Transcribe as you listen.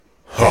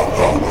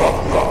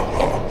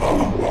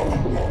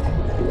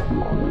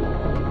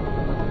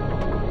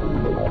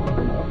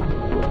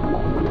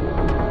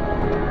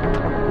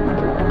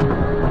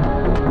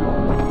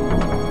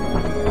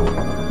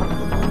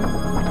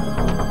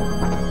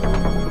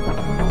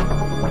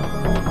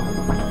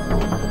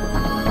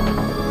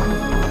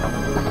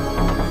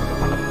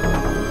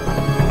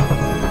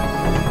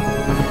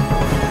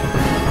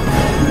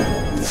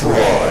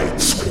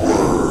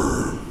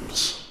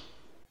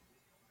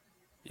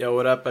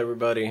up,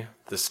 everybody?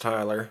 This is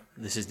Tyler.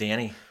 This is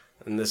Danny.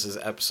 And this is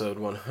episode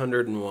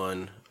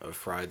 101 of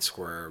Fried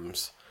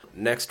Squirms.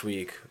 Next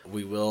week,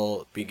 we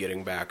will be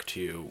getting back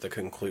to the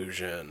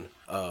conclusion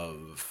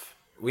of...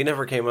 We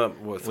never came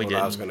up with what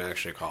I was going to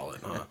actually call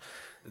it, huh?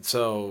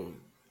 So,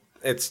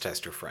 it's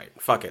Test Your Fright.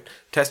 Fuck it.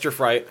 Test Your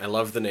Fright. I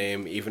love the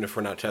name, even if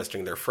we're not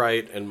testing their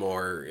fright, and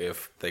more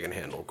if they can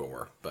handle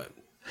gore. But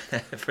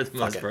for the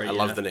most part, I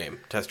love the name.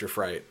 Test Your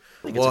Fright.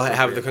 We'll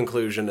have the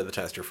conclusion of the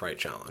Test Your Fright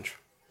challenge.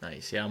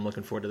 Nice. Yeah, I'm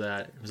looking forward to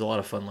that. It was a lot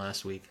of fun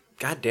last week.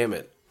 God damn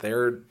it. They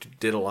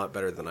did a lot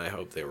better than I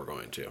hoped they were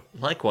going to.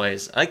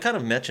 Likewise. I kind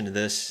of mentioned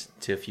this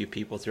to a few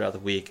people throughout the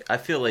week. I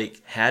feel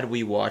like had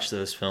we watched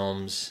those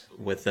films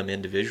with them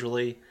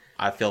individually,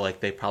 I feel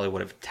like they probably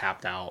would have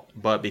tapped out.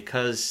 But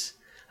because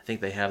I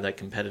think they have that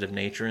competitive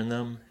nature in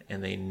them,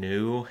 and they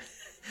knew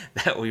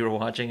that we were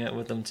watching it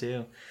with them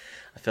too,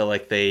 I feel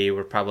like they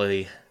were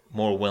probably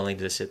more willing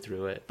to sit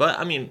through it. But,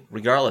 I mean,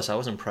 regardless, I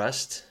was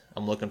impressed.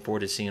 I'm looking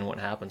forward to seeing what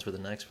happens with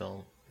the next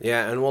film.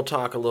 Yeah, and we'll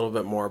talk a little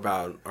bit more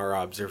about our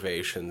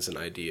observations and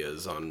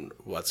ideas on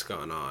what's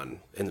gone on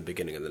in the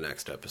beginning of the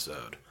next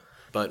episode.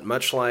 But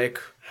much like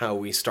how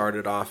we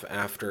started off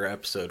after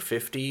episode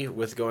 50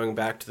 with going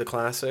back to the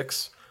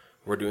classics,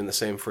 we're doing the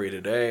same for you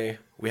today.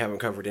 We haven't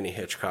covered any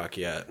Hitchcock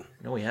yet.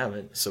 No, we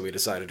haven't. So we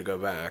decided to go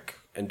back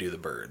and do the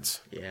birds.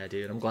 Yeah,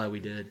 dude, I'm glad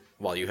we did.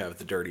 While you have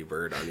the dirty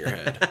bird on your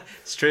head.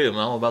 It's true. I'm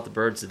all about the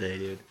birds today,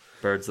 dude.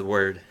 Bird's the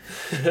word.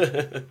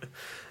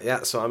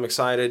 Yeah, so I'm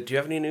excited. Do you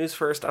have any news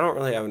first? I don't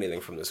really have anything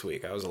from this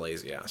week. I was a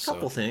lazy ass. A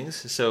couple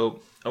things.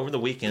 So over the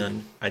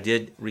weekend, I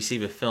did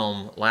receive a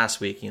film last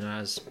week,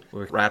 as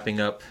we're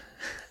wrapping up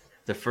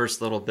the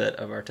first little bit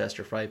of our Test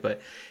Your Fright.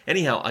 But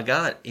anyhow, I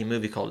got a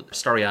movie called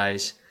Starry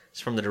Eyes. It's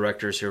from the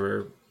directors who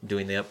are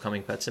doing the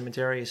upcoming Pet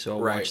Sematary. So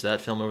I'll watch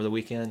that film over the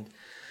weekend.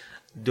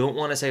 Don't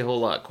want to say a whole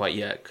lot quite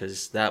yet,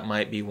 because that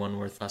might be one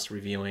worth us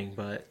reviewing.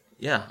 But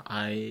yeah,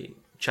 I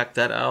checked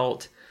that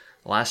out.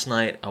 Last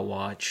night, I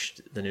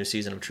watched the new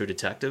season of True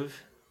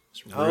Detective.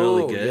 It's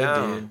really good,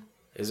 dude.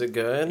 Is it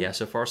good? Yeah,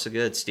 so far so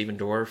good. Stephen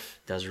Dorff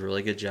does a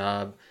really good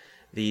job.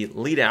 The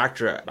lead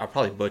actor, I'll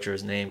probably butcher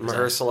his name.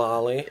 Mahershala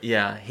Ali.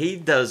 Yeah, he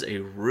does a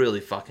really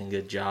fucking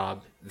good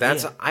job.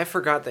 I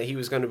forgot that he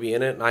was going to be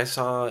in it, and I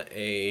saw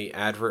a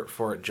advert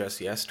for it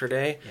just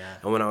yesterday. Yeah.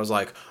 And when I was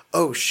like,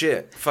 oh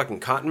shit, fucking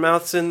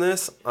Cottonmouth's in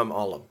this, I'm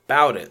all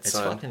about it, It's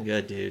fucking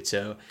good, dude.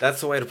 So that's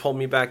the way to pull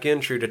me back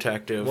in, True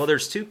Detective. Well,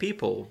 there's two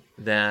people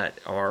that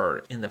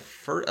are in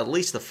at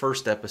least the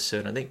first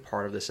episode, I think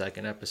part of the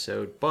second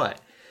episode, but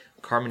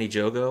Carmine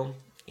Jogo,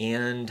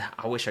 and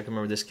I wish I could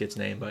remember this kid's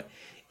name, but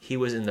he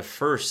was in the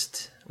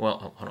first,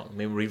 well, hold on, let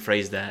me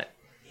rephrase that.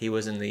 He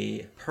was in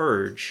The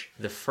Purge,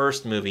 the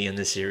first movie in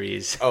the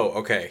series. Oh,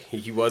 okay.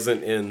 He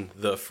wasn't in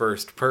the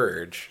first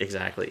Purge.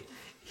 Exactly.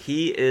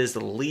 He is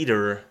the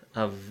leader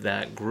of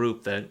that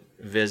group that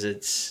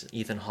visits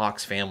Ethan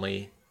Hawke's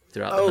family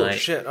throughout the night. Oh,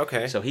 shit,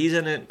 okay. So he's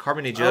in it.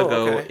 Carmine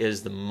Jogo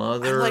is the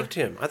mother. I liked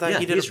him. I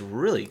thought he's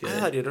really good. I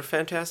thought he did a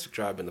fantastic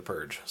job in The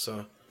Purge.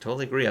 So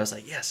totally agree. I was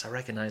like, yes, I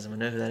recognize him. I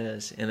know who that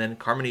is. And then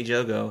Carmine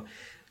Jogo,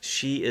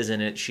 she is in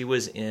it. She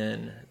was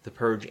in The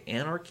Purge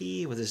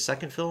Anarchy with his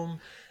second film.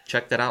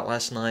 Checked that out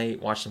last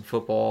night. Watched some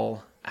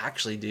football.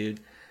 Actually,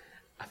 dude,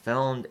 I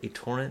found a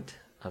torrent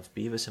of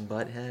Beavis and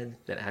Butthead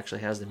that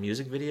actually has the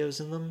music videos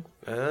in them.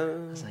 I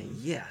was like,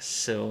 yes.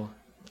 So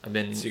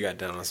you got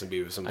down on some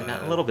Beavis and Butthead. I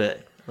got a little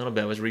bit.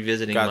 I was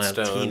revisiting my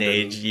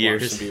teenage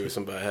years. Watched some Beavis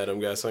and Butthead, I'm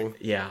guessing.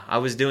 Yeah, I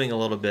was doing a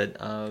little bit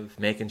of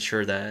making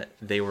sure that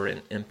they were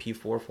in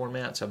MP4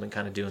 format, so I've been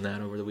kind of doing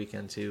that over the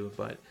weekend too.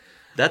 But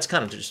that's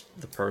kind of just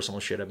the personal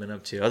shit I've been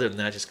up to. Other than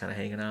that, just kind of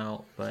hanging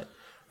out. But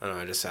I don't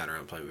know, I just sat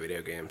around playing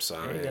video games, so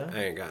I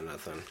ain't got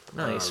nothing.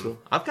 Nice.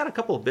 I've got a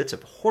couple of bits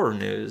of horror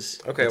news.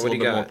 Okay, what do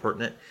you got? More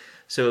pertinent.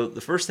 So the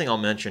first thing I'll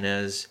mention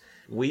is,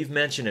 we've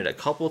mentioned it a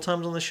couple of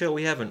times on the show.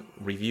 We haven't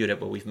reviewed it,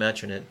 but we've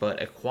mentioned it.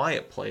 But A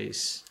Quiet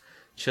Place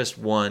just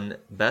won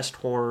Best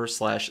Horror /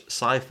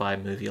 Sci-Fi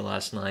Movie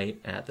last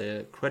night at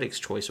the Critics'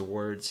 Choice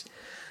Awards.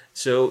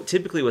 So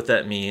typically what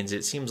that means,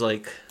 it seems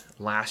like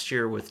last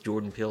year with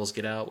Jordan Peele's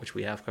Get Out, which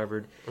we have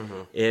covered,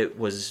 it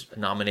was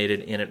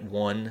nominated and it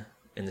won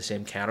in the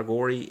same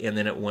category, and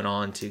then it went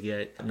on to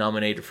get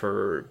nominated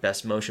for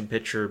Best Motion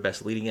Picture,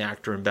 Best Leading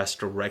Actor, and Best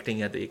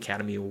Directing at the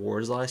Academy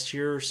Awards last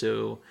year.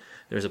 So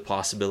there's a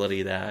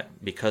possibility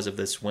that because of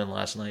this win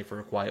last night for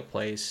A Quiet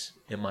Place,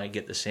 it might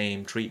get the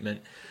same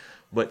treatment.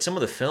 But some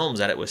of the films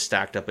that it was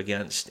stacked up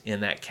against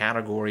in that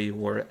category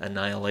were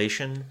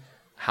Annihilation,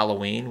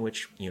 Halloween,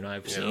 which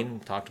I've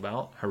seen, talked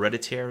about,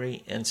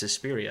 Hereditary, and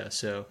Suspiria.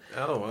 So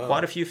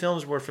quite a few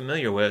films we're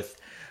familiar with.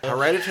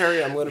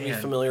 Hereditary, I'm going to be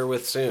familiar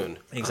with soon.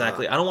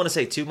 Exactly. I don't want to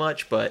say too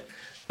much, but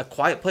A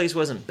Quiet Place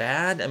wasn't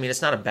bad. I mean,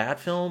 it's not a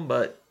bad film,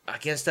 but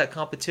against that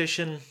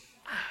competition,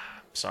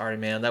 sorry,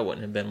 man, that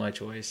wouldn't have been my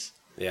choice.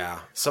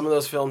 Yeah. Some of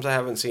those films I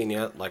haven't seen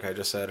yet. Like I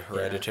just said,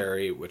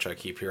 Hereditary, which I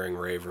keep hearing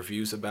rave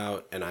reviews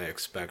about, and I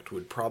expect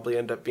would probably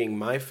end up being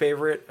my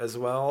favorite as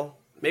well.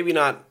 Maybe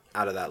not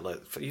out of that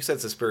list. You said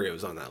Suspiria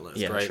was on that list,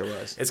 Yeah, right? it sure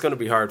was. It's going to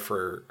be hard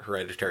for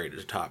Hereditary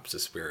to top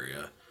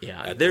Suspiria.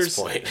 Yeah, at there's. this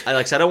point. Like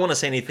I said, I don't want to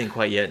say anything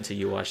quite yet until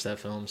you watch that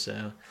film.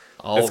 So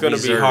it's going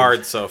to be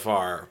hard so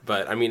far,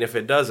 but I mean, if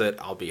it does it,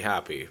 I'll be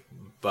happy.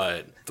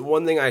 But the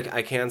one thing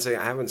I can say,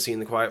 I haven't seen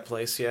The Quiet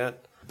Place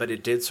yet, but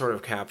it did sort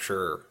of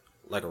capture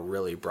like a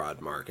really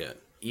broad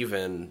market.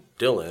 Even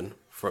Dylan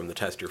from the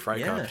Test Your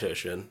Fright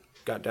competition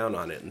got down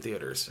on it in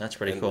theaters. That's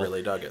pretty and cool.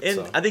 Really dug it. And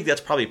so. I think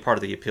that's probably part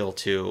of the appeal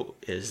too,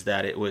 is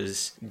that it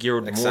was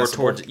geared more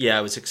towards. Yeah,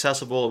 it was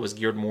accessible. It was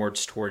geared more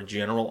toward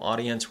general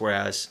audience,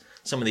 whereas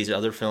some of these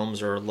other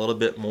films are a little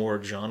bit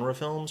more genre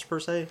films per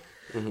se.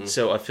 Mm-hmm.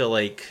 So I feel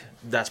like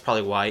that's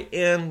probably why.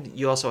 And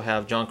you also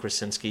have John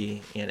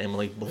Krasinski and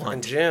Emily Blunt.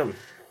 And Jim.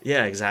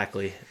 Yeah,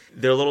 exactly.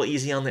 They're a little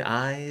easy on the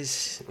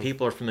eyes.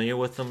 People are familiar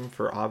with them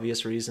for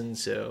obvious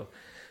reasons. So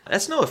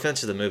that's no offense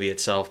to the movie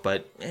itself,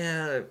 but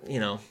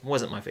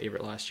wasn't my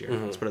favorite last year.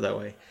 Let's put it that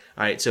way.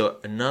 All right, so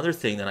another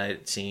thing that I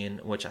had seen,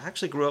 which I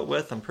actually grew up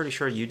with, I'm pretty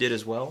sure you did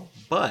as well,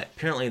 but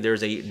apparently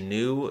there's a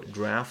new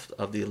draft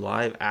of the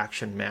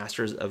live-action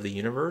Masters of the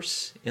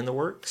Universe in the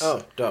works.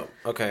 Oh, dope.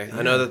 Okay. Yeah.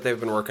 I know that they've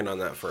been working on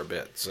that for a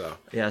bit, so.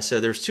 Yeah, so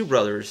there's two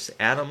brothers,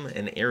 Adam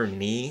and Aaron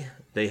Nee.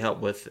 They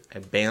help with A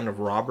Band of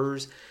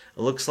Robbers.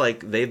 It looks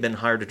like they've been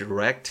hired to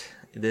direct.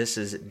 This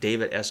is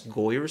David S.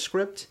 Goyer's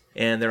script,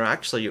 and they're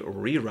actually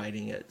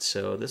rewriting it.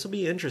 So this will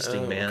be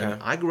interesting, man.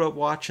 Okay. I grew up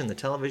watching the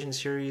television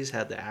series,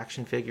 had the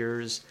action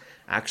figures,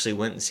 actually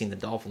went and seen the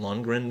Dolph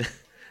Lundgren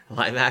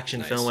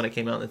live-action film when it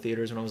came out in the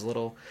theaters when I was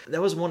little.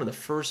 That was one of the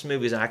first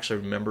movies I actually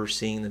remember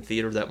seeing in the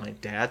theater that my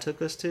dad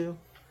took us to.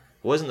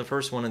 It wasn't the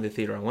first one in the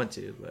theater I went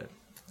to, but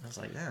I was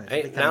like,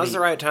 hey, now's the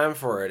right time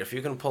for it. If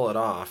you can pull it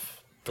off.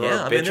 Throw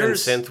a bitchin'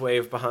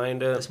 synthwave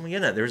behind it. That's when we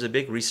get it. There's a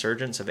big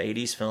resurgence of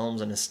 80s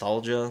films and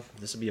nostalgia.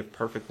 This would be a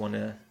perfect one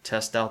to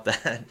test out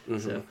that. Mm-hmm.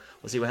 So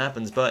we'll see what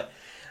happens. But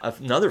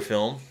another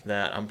film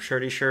that I'm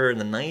pretty sure in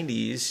the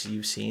 90s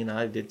you've seen,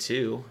 I did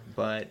too,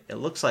 but it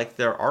looks like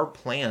there are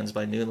plans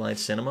by New Line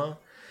Cinema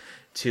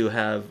to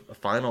have a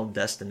Final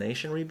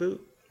Destination reboot.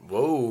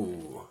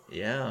 Whoa.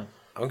 Yeah.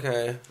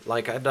 Okay.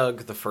 Like, I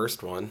dug the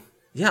first one.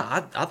 Yeah,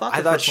 I thought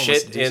the first one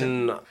was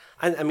decent.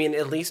 I mean,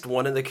 at least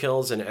one of the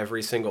kills in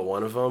every single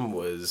one of them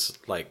was,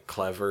 like,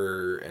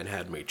 clever and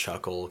had me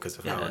chuckle because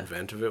of how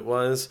inventive it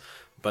was.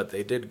 But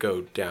they did go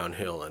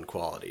downhill in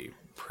quality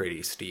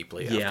pretty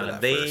steeply after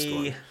that first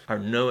one. They are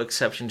no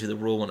exception to the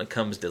rule when it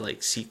comes to,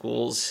 like,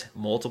 sequels,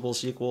 multiple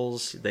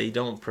sequels. They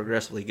don't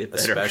progressively get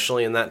better.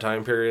 Especially in that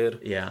time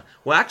period. Yeah.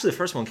 Well, actually, the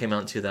first one came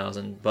out in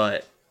 2000,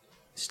 but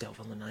still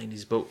from the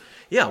 90s. But,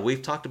 yeah,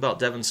 we've talked about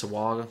Devon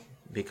Sawa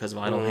because of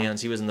Idle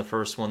Hands. He was in the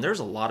first one.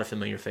 There's a lot of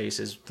familiar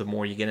faces the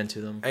more you get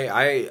into them.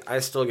 Hey, I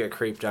still get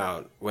creeped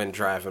out when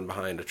driving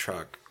behind a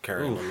truck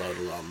carrying a load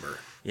of lumber.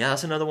 Yeah,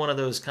 that's another one of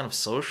those kind of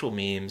social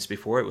memes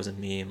before it was a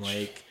meme.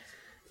 Like,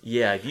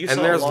 yeah, if you saw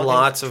there's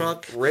lots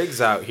of rigs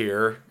out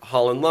here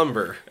hauling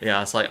lumber. Yeah,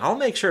 it's like, I'll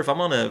make sure if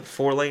I'm on a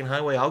 4-lane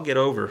highway, I'll get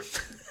over.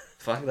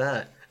 Fuck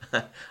that.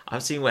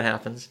 I've seen what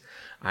happens.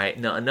 All right,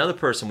 now another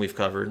person we've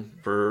covered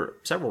for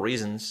several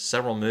reasons,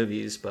 several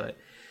movies, but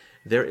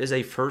there is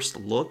a first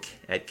look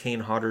at Kane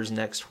Hodder's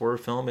next horror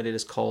film, and it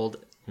is called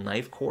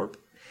Knife Corp.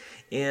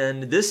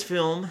 And this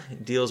film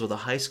deals with a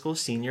high school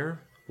senior,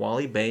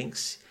 Wally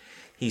Banks.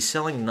 He's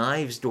selling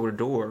knives door to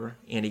door,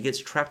 and he gets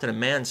trapped in a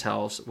man's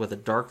house with a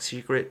dark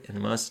secret and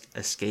must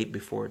escape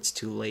before it's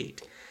too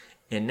late.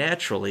 And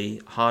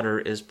naturally, Hodder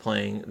is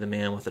playing the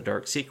man with the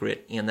dark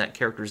secret, and that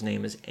character's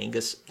name is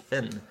Angus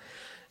Finn.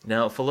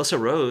 Now, Felissa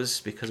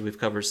Rose, because we've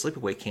covered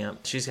Sleepaway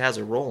Camp, she has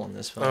a role in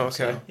this film. Oh, okay.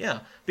 So, yeah,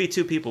 be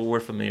two people we're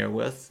familiar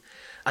with.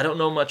 I don't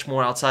know much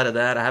more outside of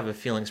that. I have a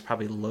feeling it's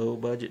probably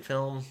low-budget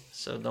film,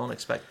 so don't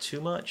expect too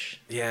much.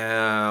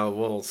 Yeah,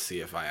 we'll see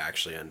if I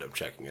actually end up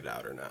checking it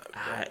out or not.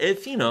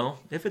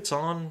 If it's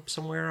on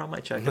somewhere, I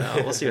might check it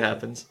out. We'll see what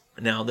happens.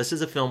 Now, this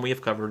is a film we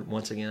have covered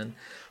once again,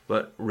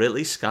 but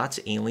Ridley Scott's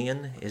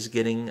Alien is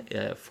getting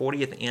a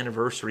 40th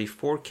anniversary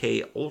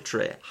 4K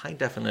ultra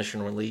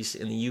high-definition release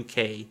in the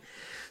UK.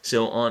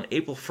 So on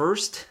April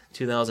 1st,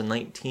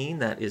 2019,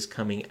 that is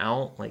coming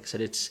out. Like I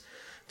said, it's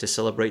to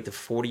celebrate the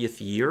 40th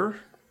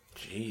year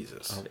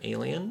of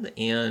Alien.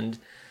 And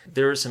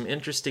there's some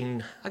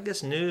interesting, I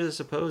guess, news, I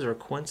suppose, or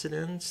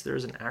coincidence.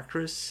 There's an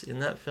actress in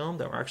that film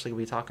that we're actually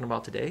going to be talking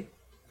about today.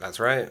 That's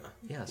right.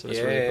 Yeah, so it's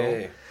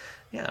really cool.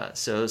 Yeah,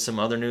 so some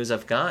other news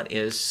I've got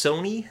is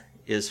Sony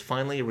is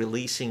finally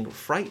releasing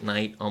Fright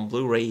Night on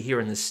Blu-ray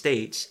here in the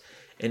States,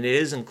 and it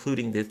is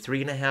including the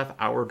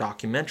 3.5-hour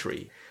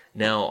documentary.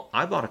 Now,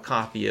 I bought a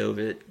copy of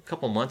it a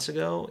couple months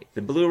ago.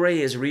 The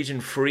Blu-ray is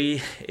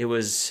region-free. It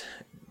was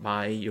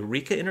by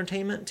Eureka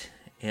Entertainment,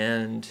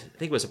 and I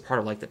think it was a part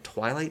of like the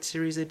Twilight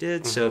series they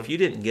did. So if you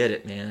didn't get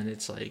it, man,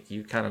 it's like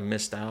you kind of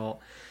missed out.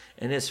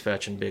 And it's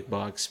fetching big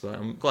bucks, but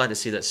I'm glad to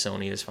see that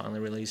Sony is finally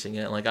releasing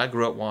it. Like, I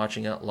grew up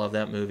watching it, love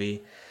that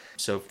movie.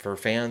 So for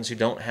fans who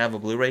don't have a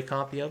Blu-ray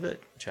copy of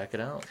it, check it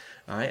out.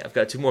 All right, I've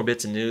got two more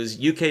bits of news.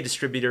 UK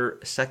distributor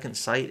Second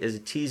Sight is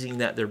teasing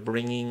that they're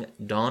bringing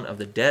Dawn of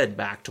the Dead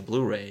back to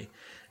Blu-ray.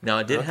 Now,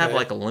 it did have Okay.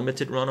 like a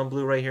limited run on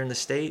Blu-ray here in the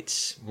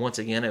States. Once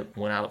again, it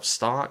went out of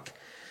stock.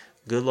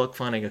 Good luck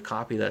finding a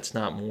copy that's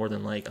not more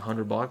than like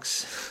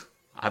 $100.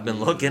 I've been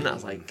looking. I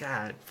was like,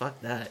 God,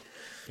 fuck that.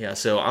 Yeah,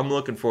 so I'm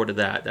looking forward to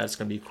that. That's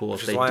going to be cool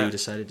if they do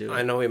decide to do it.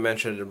 I know we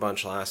mentioned it a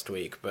bunch last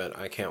week, but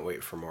I can't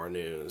wait for more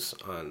news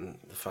on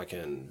the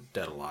fucking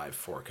Dead Alive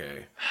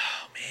 4K.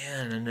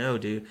 Man, I know,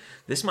 dude.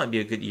 This might be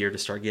a good year to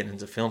start getting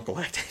into film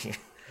collecting.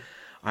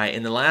 All right,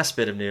 and the last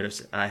bit of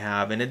news I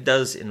have, and it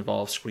does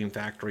involve Scream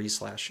Factory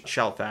 /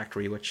 Shout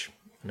Factory, which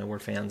I know we're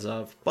fans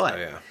of, but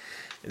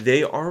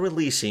they are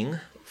releasing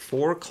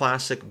 4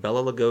 classic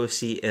Bela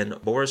Lugosi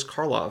and Boris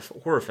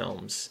Karloff horror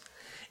films.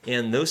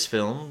 And those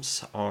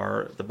films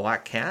are The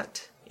Black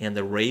Cat and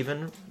The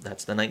Raven,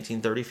 that's the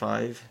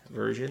 1935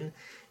 version,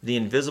 The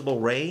Invisible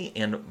Ray,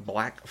 and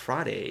Black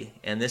Friday.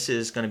 And this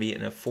is going to be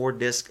in a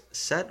 4-disc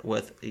set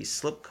with a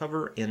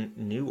slipcover and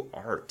new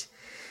art.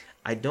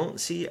 I don't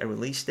see a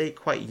release date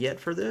quite yet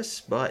for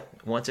this, but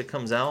once it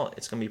comes out,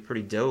 it's going to be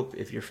pretty dope.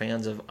 If you're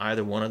fans of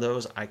either one of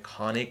those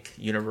iconic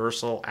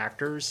Universal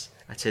actors,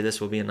 I'd say this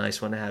will be a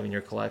nice one to have in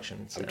your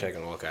collection. So. I'm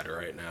taking a look at it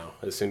right now.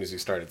 As soon as you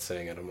started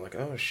saying it, I'm like,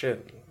 oh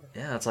shit.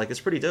 Yeah, it's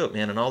pretty dope,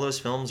 man. And all those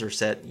films are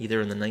set either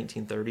in the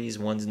 1930s,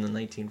 one's in the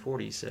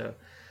 1940s, so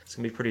it's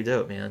going to be pretty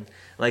dope, man.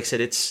 Like I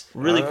said, it's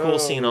really cool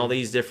seeing all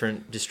these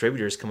different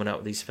distributors coming out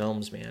with these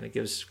films, man. It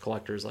gives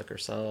collectors like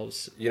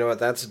ourselves. You know what,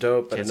 that's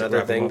dope, but Chance to another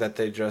grab 'em thing up. that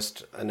they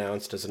just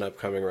announced as an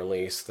upcoming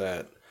release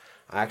that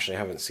I actually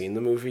haven't seen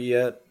the movie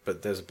yet,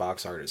 but this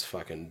box art is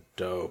fucking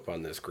dope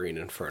on this Green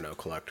Inferno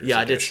collector's Yeah,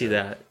 I did see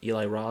edition. that.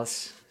 Eli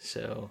Ross.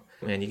 So,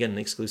 man, you get an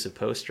exclusive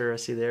poster I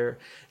see there.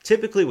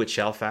 Typically with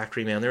Shell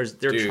Factory, man, they're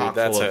Dude, chock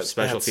that's full of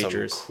special that's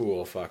features. Some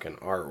cool fucking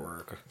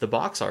artwork. The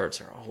box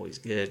arts are always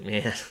good,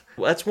 man.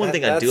 Well, that's one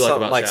thing I do like That's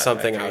about like Shell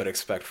something Factory. I would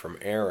expect from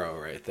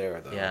Arrow right there,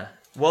 though. Yeah.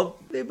 Well,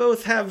 they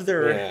both have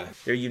their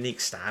Yeah.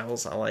 unique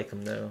styles. I like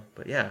them though.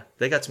 But yeah,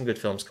 they got some good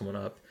films coming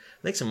up.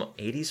 I think some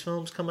 80s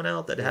films coming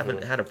out that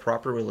haven't had a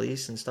proper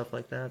release and stuff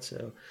like that.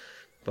 So,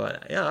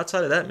 but yeah,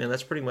 outside of that, man,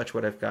 that's pretty much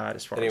what I've got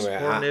as far Anyway,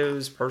 as horror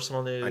news,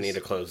 personal news. I need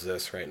to close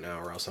this right now,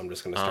 or else I'm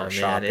just going to Oh start man,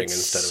 shopping it's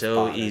instead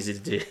so of buying. easy to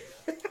do.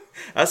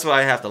 That's why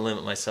I have to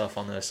limit myself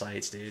on those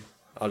sites, dude.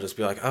 I'll just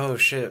be like, oh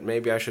shit,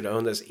 maybe I should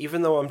own this,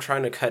 even though I'm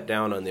trying to cut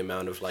down on the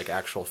amount of like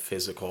actual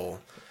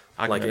physical.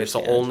 I can Like it's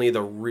understand. only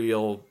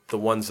the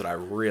ones that I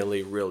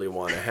really, really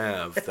want to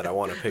have that I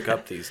want to pick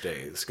up these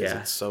days because Yeah.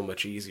 it's so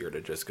much easier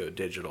to just go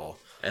digital.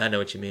 I know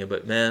what you mean,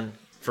 but man,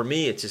 for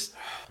me, it's just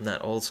I'm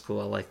not old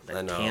school. I like that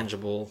I know.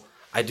 tangible.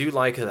 I do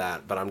like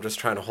that, but I'm just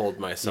trying to hold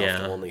myself Yeah.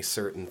 to only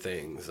certain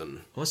things.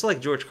 And Well, it's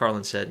like George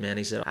Carlin said, man.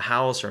 He said a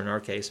house or in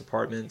our case,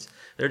 apartments,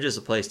 they're just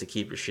a place to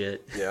keep your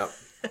shit. yeah.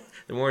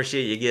 The more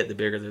shit you get, the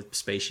bigger the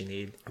space you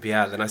need. But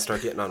yeah, then I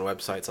start getting on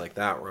websites like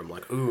that where I'm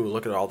like, ooh,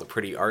 look at all the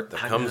pretty art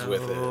that comes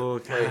with it. Oh,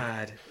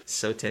 God.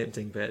 So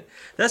tempting, but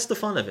that's the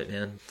fun of it,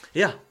 man.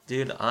 Yeah,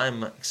 dude,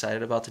 I'm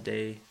excited about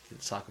today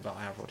to talk about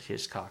Alfred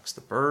Hitchcock's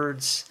The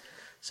Birds.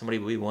 Somebody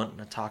we want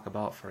to talk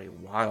about for a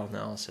while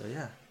now, so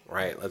yeah.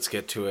 Right, let's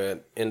get to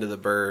it. Into the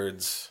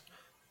birds.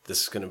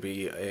 This is going to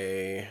be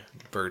a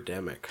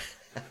birdemic.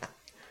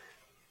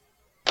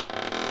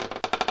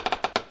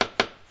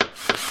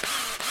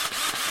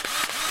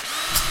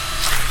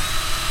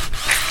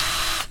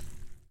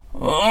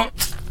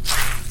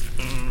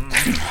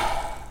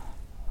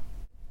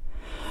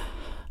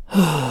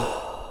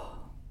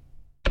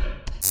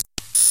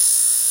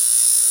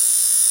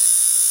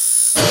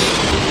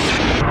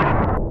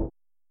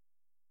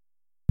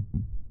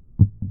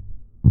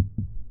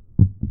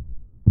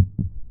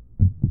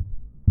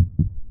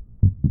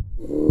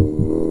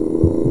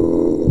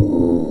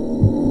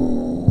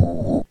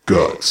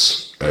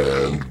 Guts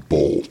and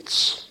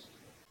bolts.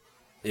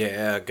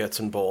 Yeah, guts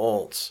and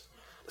bolts.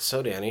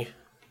 So, Danny,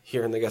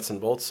 here in the guts and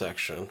bolts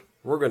section,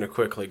 we're going to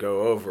quickly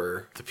go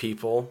over the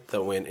people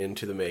that went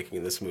into the making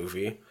of this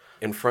movie,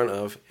 in front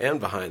of and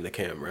behind the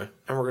camera,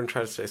 and we're going to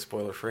try to stay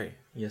spoiler free.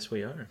 Yes,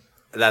 we are.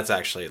 That's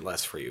actually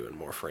less for you and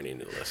more for any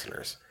new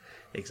listeners.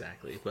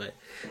 Exactly. But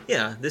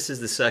yeah, this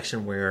is the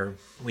section where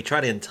we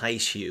try to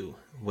entice you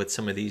with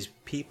some of these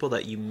people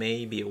that you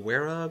may be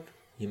aware of,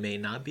 you may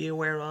not be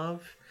aware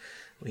of.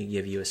 We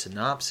give you a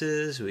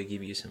synopsis, we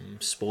give you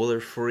some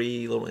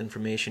spoiler-free little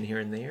information here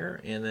and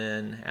there, and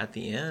then at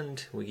the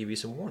end, we give you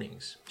some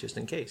warnings, just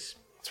in case.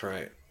 That's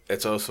right.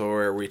 It's also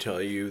where we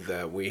tell you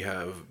that we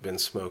have been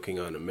smoking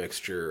on a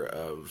mixture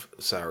of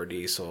sour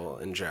diesel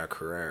and Jack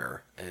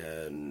Herrera,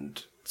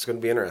 and it's going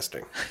to be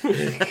interesting.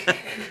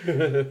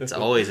 It's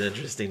always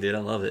interesting, dude. I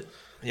love it.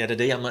 Yeah,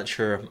 today I'm not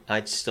sure.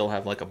 I still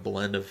have like a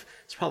blend of,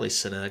 it's probably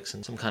Cinex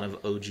and some kind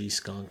of OG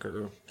skunk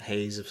or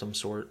haze of some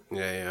sort.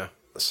 Yeah.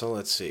 So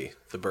let's see.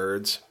 The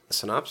Birds. A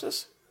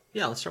synopsis?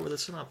 Yeah, let's start with a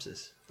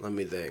synopsis. Let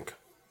me think.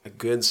 A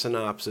good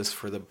synopsis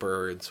for The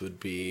Birds would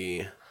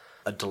be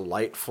a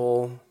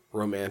delightful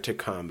romantic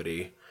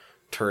comedy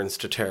turns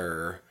to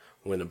terror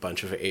when a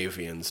bunch of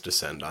avians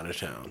descend on a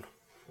town.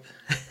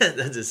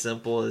 That's as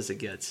simple as it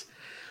gets,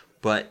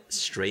 but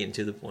straight and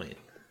to the point.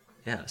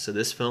 Yeah, so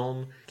this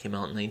film came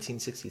out in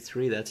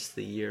 1963. That's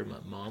the year my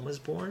mom was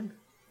born.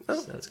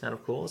 So it's kind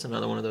of cool. It's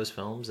another one of those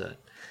films that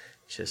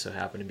just so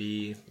happened to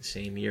be the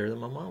same year that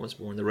my mom was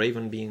born. The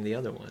Raven being the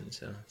other one,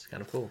 so it's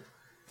kind of cool.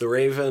 The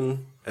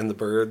Raven and the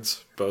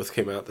Birds both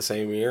came out the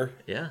same year.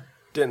 Yeah.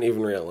 Didn't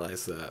even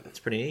realize that. It's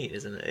pretty neat,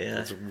 isn't it? Yeah.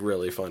 It's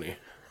really funny.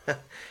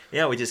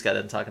 Yeah, we just got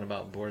done talking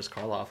about Boris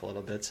Karloff a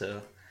little bit,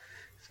 so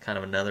it's kind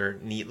of another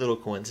neat little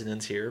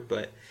coincidence here.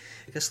 But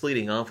I guess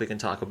leading off, we can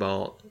talk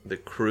about the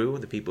crew,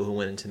 the people who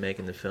went into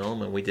making the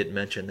film, and we did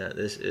mention that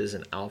this is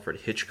an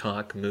Alfred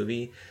Hitchcock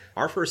movie.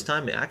 Our first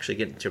time actually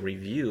getting to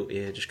review a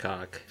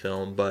Hitchcock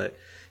film, but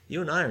you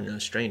and I are no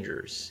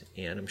strangers,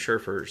 and I'm sure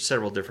for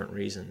several different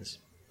reasons.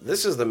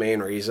 This is the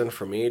main reason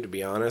for me, to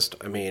be honest.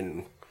 I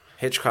mean,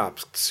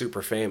 Hitchcock's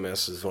super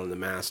famous as one of the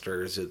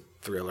masters of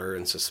thriller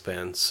and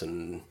suspense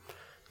and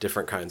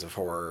different kinds of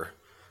horror,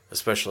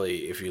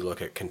 especially if you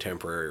look at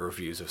contemporary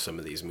reviews of some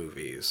of these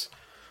movies,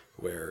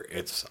 where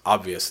it's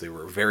obviously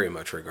were very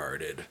much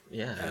regarded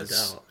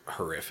as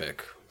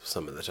horrific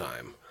some of the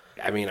time.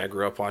 I mean, I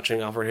grew up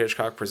watching Alfred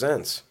Hitchcock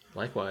Presents.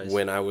 Likewise.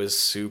 When I was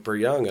super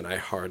young, and I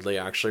hardly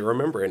actually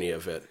remember any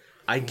of it.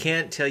 I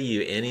can't tell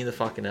you any of the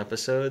fucking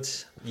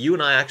episodes. You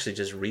and I actually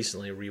just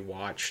recently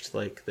rewatched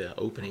like the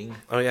opening.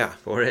 Oh yeah,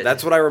 for it.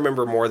 That's what I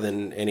remember more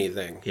than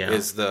anything. Yeah.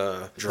 Is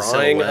the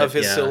drawing of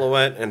his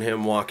silhouette and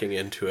him walking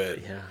into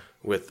it. Yeah.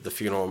 With the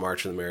funeral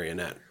march and the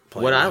marionette.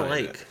 What I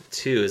like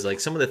too is like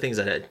some of the things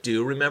that I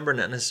do remember,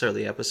 not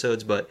necessarily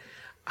episodes, but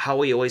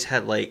how he always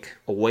had like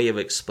a way of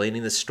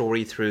explaining the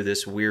story through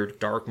this weird,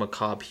 dark,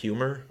 macabre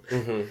humor,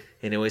 and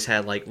he always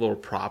had like little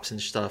props and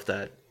stuff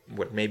that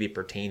would maybe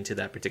pertain to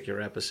that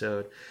particular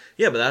episode.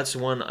 Yeah, but that's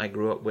one I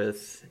grew up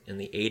with in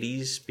the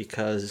 80s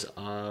because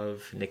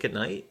of Nick at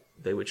Night.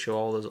 They would show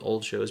all those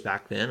old shows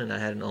back then, and I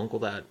had an uncle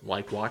that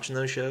liked watching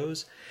those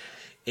shows.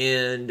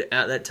 And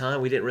at that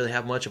time, we didn't really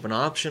have much of an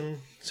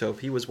option. So if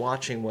he was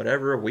watching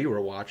whatever, we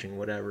were watching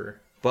whatever.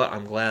 But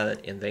I'm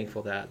glad and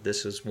thankful that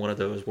this is one of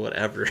those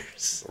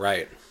whatevers.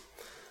 Right.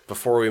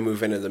 Before we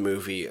move into the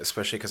movie,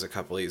 especially because a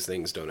couple of these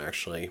things don't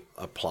actually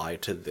apply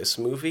to this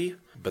movie,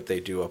 but they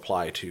do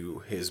apply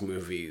to his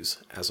movies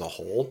as a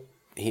whole.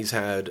 He's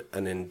had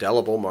an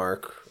indelible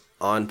mark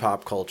on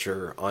pop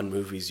culture, on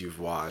movies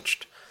you've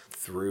watched,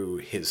 through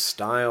his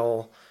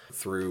style,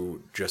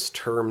 through just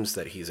terms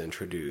that he's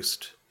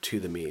introduced to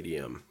the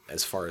medium.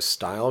 As far as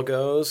style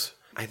goes,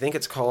 I think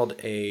it's called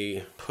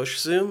a push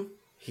zoom.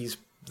 He's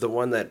the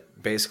one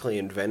that basically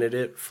invented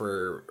it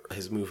for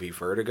his movie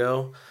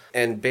Vertigo.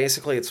 And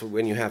basically it's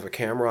when you have a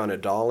camera on a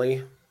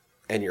dolly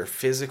and you're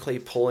physically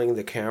pulling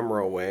the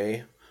camera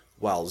away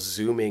while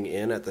zooming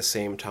in at the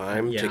same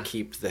time to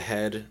keep the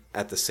head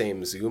at the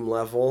same zoom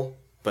level,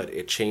 but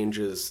it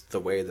changes the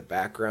way the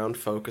background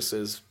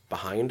focuses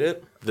behind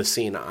it. The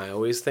scene I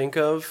always think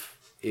of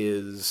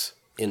is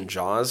in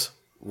Jaws,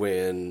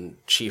 when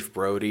Chief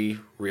Brody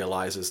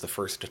realizes the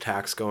first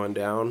attack's going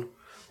down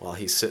while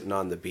he's sitting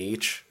on the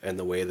beach, and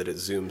the way that it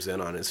zooms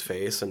in on his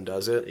face and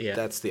does it,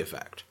 that's the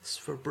effect. It's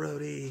for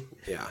Brody.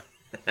 Yeah.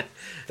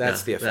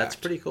 That's the effect. That's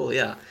pretty cool,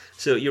 yeah.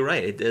 So you're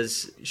right, it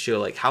does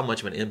show like how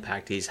much of an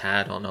impact he's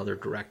had on other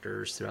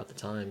directors throughout the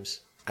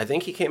times. I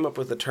think he came up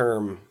with the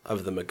term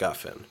of the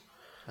MacGuffin,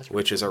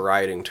 which is a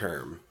writing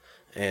term.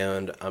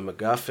 And a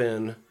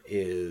MacGuffin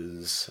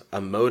is a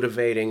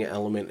motivating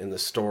element in the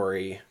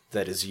story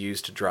that is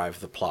used to drive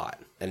the plot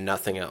and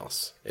nothing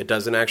else. It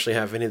doesn't actually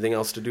have anything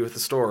else to do with the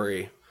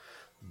story,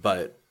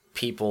 but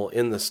people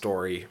in the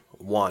story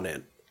want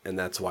it, and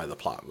that's why the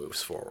plot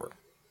moves forward.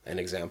 An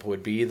example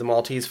would be the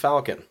Maltese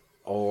Falcon,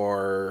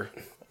 or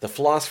the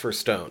Philosopher's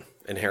Stone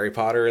in Harry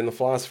Potter and the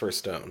Philosopher's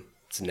Stone.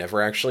 It's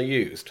never actually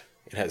used.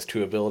 It has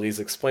two abilities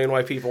that explain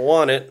why people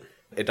want it.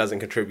 It doesn't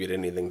contribute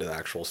anything to the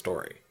actual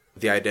story.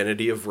 The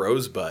identity of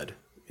Rosebud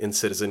in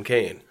Citizen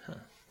Kane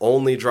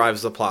only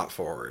drives the plot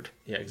forward.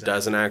 Yeah, exactly.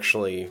 Doesn't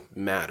actually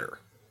matter.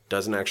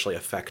 Doesn't actually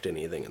affect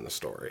anything in the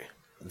story.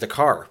 The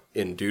car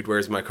in Dude,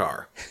 Where's My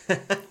Car?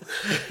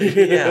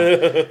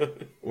 Yeah.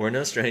 We're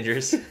no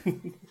strangers.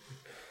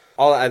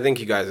 I think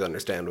you guys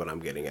understand what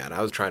I'm getting at.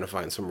 I was trying to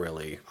find some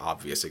really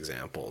obvious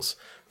examples.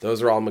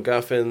 Those are all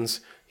MacGuffins.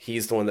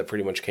 He's the one that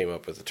pretty much came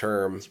up with the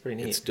term. It's pretty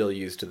neat. It's still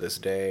used to this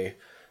day.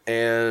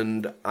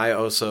 And I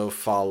also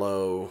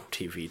follow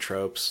TV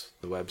Tropes,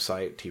 the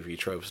website,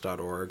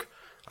 tvtropes.org.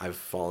 I've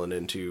fallen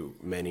into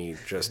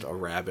just a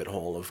rabbit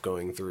hole of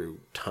going through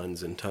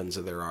tons and tons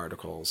of their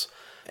articles.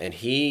 And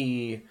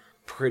he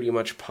pretty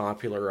much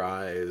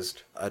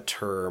popularized a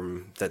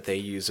term that they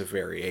use a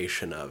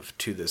variation of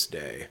to this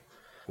day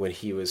when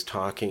he was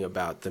talking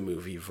about the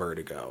movie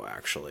Vertigo,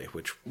 actually,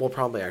 which we'll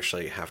probably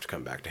actually have to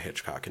come back to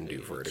Hitchcock and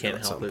do Vertigo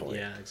at some point.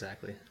 Yeah,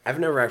 exactly. I've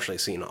never actually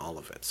seen all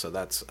of it, so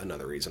that's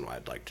another reason why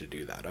I'd like to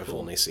do that. I've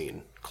only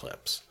seen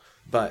clips.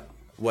 But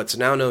what's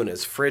now known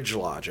as fridge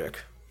logic,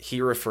 he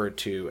referred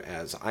to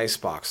as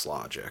icebox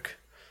logic.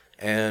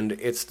 And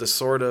it's the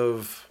sort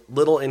of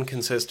little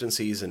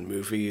inconsistencies in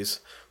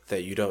movies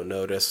that you don't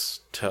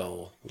notice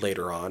till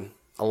later on.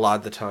 A lot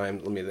of the time,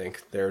 let me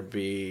think, there'd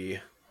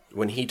be...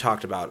 When he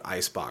talked about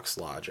icebox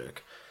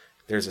logic,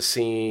 there's a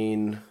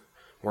scene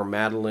where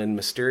Madeline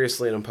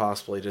mysteriously and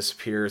impossibly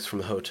disappears from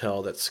the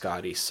hotel that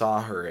Scotty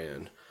saw her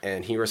in.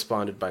 And he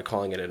responded by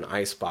calling it an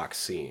icebox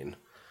scene.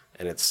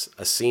 And it's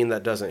a scene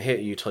that doesn't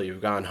hit you till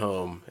you've gone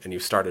home and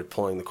you've started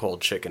pulling the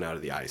cold chicken out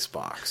of the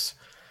icebox.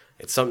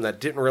 It's something that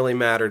didn't really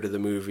matter to the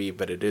movie,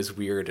 but it is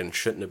weird and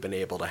shouldn't have been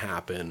able to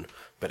happen.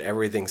 But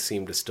everything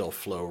seemed to still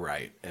flow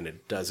right, and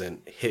it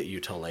doesn't hit you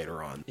till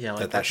later on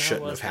that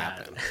shouldn't have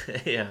happened.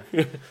 Yeah.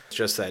 It's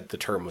just that the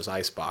term was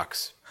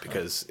icebox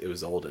because it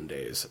was olden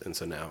days, and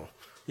so now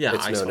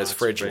it's known as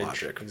fridge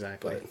logic.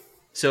 Exactly. But...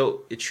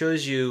 So it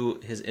shows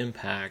you his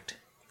impact,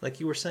 like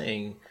you were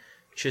saying,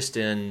 just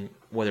in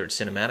whether it's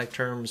cinematic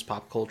terms,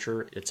 pop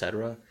culture,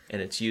 etc.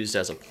 And it's used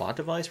as a plot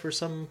device for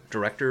some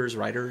directors,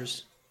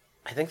 writers.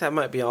 I think that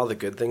might be all the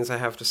good things I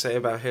have to say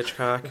about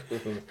Hitchcock.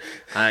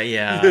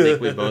 Yeah, I think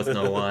we both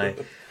know why.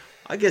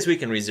 I guess we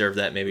can reserve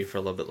that maybe for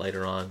a little bit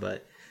later on.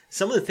 But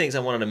some of the things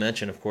I wanted to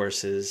mention, of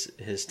course, is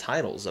his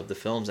titles of the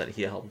films that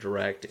he helped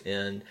direct.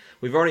 And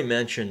we've already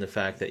mentioned the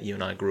fact that you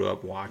and I grew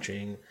up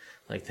watching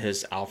like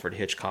his Alfred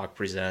Hitchcock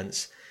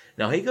Presents.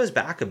 Now, he goes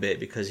back a bit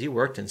because he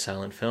worked in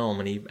silent film,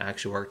 and he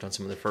actually worked on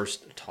some of the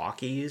first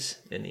talkies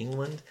in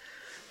England.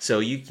 So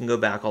you can go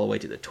back all the way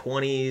to the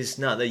 20s.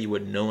 Not that you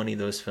would know any of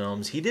those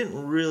films. He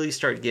didn't really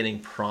start getting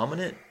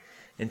prominent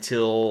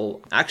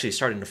until actually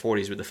started in the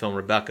 40s with the film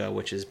Rebecca,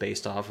 which is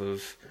based off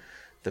of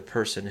the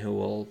person who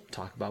we'll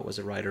talk about was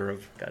a writer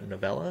of a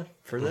novella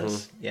for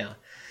this. Mm-hmm. Yeah.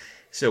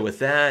 So with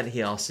that,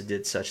 he also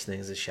did such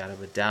things as Shadow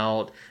of a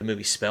Doubt, the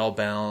movie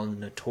Spellbound,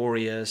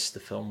 Notorious, the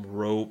film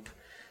Rope,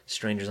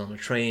 Strangers on the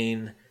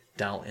Train,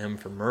 Dial M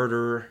for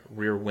Murder,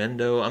 Rear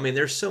Window. I mean,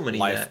 there's so many.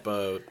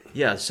 Lifeboat.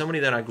 So many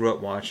that I grew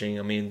up watching.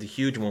 I mean, the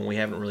huge one, we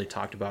haven't really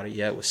talked about it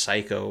yet, was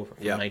Psycho from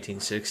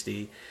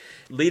 1960.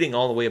 Leading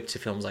all the way up to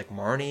films like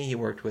Marnie. He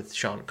worked with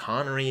Sean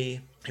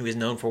Connery. He was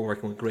known for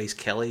working with Grace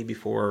Kelly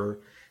before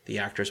the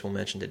actress we'll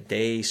mention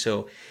today.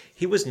 So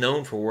he was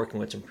known for working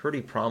with some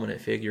pretty prominent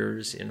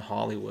figures in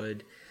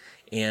Hollywood.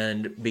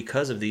 And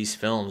because of these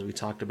films, we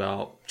talked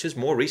about, just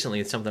more recently,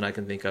 it's something I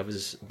can think of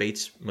as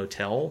Bates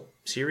Motel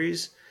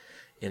series.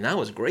 And that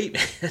was great,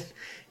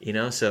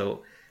 man.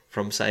 So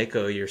from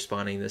Psycho, you're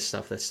spawning this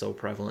stuff that's so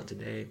prevalent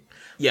today.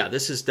 Yeah,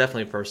 this is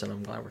definitely a person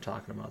I'm glad we're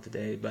talking about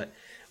today. But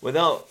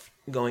without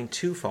going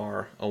too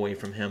far away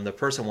from him, the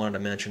person I wanted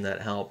to mention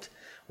that helped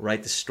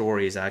write the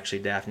story is actually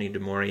Daphne du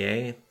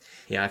Maurier.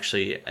 He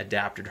actually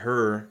adapted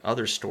her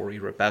other story,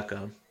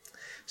 Rebecca.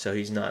 So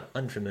he's not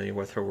unfamiliar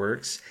with her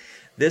works.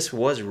 This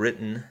was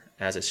written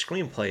as a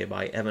screenplay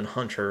by Evan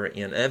Hunter,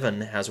 and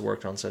Evan has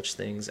worked on such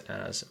things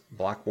as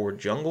Blackboard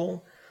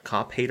Jungle,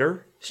 Cop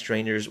Hater,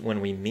 Strangers When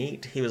We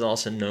Meet. He was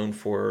also known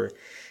for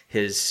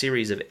his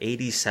series of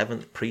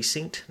 87th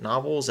Precinct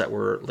novels that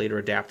were later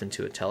adapted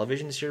into a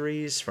television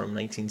series from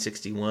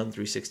 1961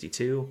 through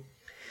 62.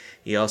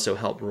 He also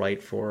helped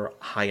write for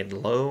High and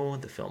Low,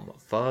 the film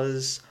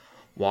Fuzz,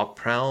 Walk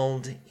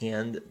Proud,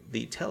 and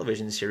the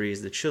television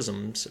series The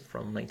Chisholms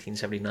from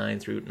 1979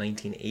 through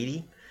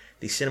 1980.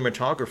 The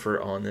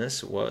cinematographer on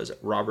this was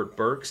Robert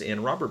Burks,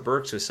 and Robert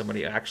Burks was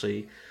somebody who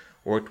actually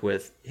worked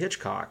with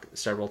Hitchcock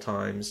several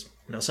times.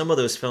 Now, some of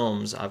those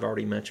films I've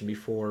already mentioned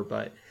before,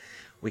 but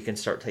we can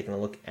start taking a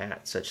look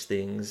at such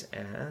things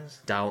as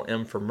Dial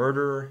M for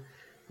Murder,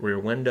 Rear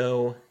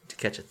Window, To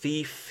Catch a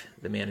Thief,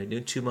 The Man Who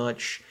Knew Too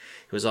Much.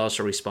 He was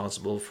also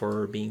responsible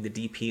for being the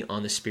DP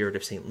on The Spirit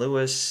of St.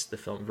 Louis, the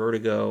film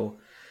Vertigo,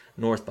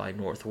 North by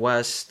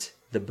Northwest,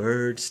 The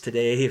Birds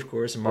Today, of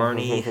course,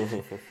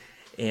 Marnie,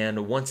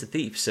 and Once a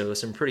Thief. So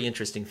some pretty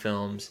interesting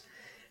films.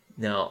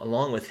 Now,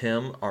 along with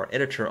him, our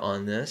editor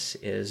on this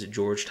is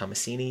George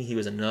Tomasini. He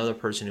was another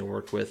person who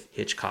worked with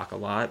Hitchcock a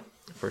lot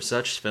for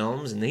such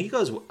films, and he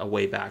goes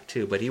way back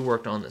too, but he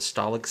worked on the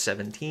Stalag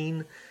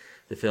 17,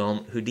 the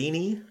film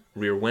Houdini,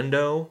 Rear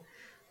Window,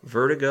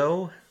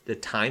 Vertigo, The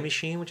Time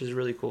Machine, which is a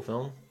really cool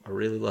film. I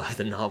really love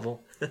the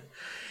novel.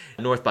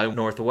 North by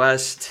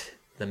Northwest,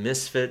 The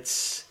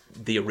Misfits,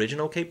 the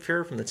original Cape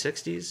Fear from the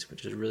 60s,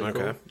 which is really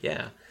cool.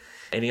 Yeah.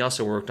 And he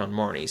also worked on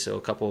Marnie, so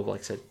a couple of,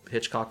 like I said,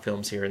 Hitchcock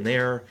films here and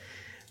there.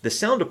 The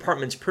sound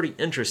department's pretty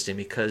interesting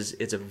because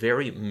it's a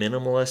very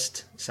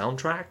minimalist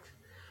soundtrack.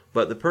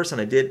 But the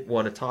person I did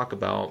want to talk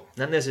about,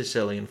 not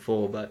necessarily in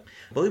full, but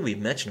I believe we've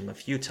mentioned him a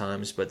few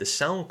times, but the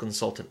sound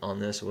consultant on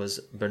this was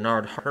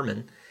Bernard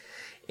Herrmann.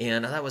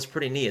 And that was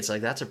pretty neat. It's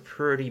like, that's a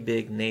pretty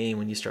big name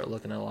when you start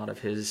looking at a lot of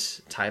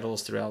his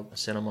titles throughout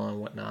cinema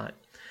and whatnot.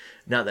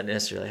 Not that I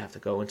necessarily have to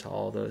go into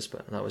all of those,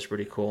 but that was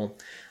pretty cool.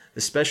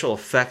 The special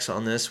effects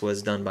on this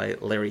was done by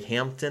Larry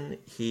Hampton.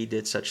 He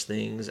did such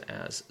things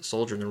as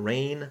Soldier in the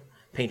Rain,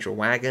 Paint Your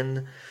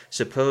Wagon,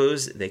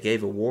 Suppose They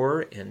Gave a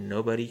War and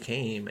Nobody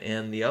Came.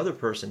 And the other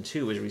person,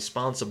 too, was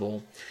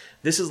responsible.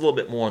 This is a little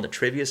bit more on the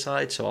trivia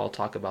side, so I'll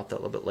talk about that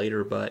a little bit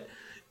later. But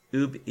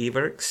Ub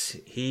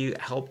Iwerks, he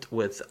helped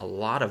with a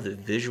lot of the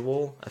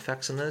visual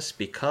effects in this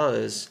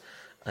because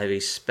of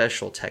a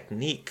special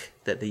technique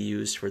that they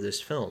used for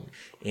this film.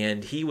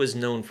 And he was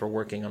known for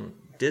working on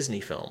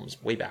Disney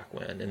films way back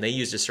when, and they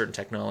used a certain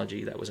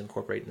technology that was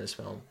incorporated in this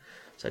film.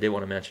 So I did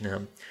want to mention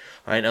him.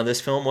 All right, now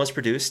this film was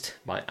produced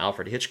by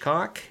Alfred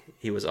Hitchcock.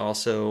 He was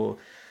also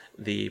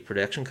the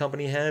production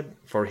company head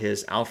for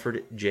his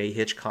Alfred J.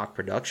 Hitchcock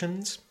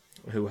Productions,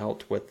 who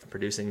helped with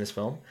producing this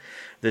film.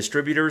 The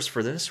distributors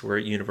for this were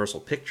Universal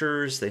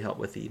Pictures. They helped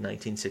with the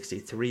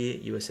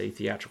 1963 USA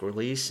theatrical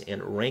release,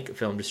 and Rank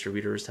Film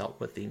Distributors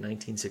helped with the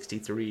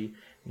 1963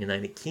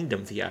 United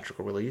Kingdom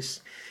theatrical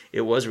release.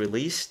 It was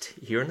released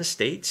here in the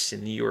States,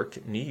 in New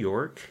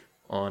York,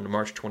 on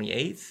March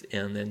 28th,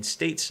 and then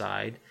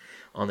stateside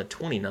on the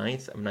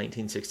 29th of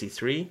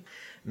 1963.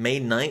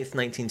 May 9th,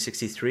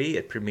 1963,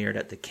 it premiered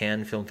at the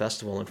Cannes Film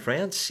Festival in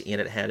France,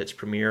 and it had its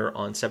premiere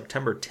on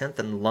September 10th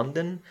in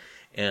London,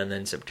 and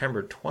then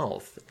September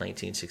 12th,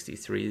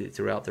 1963,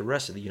 throughout the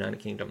rest of the United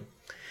Kingdom.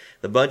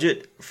 The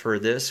budget for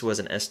this was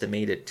an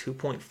estimated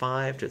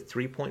 $2.5 to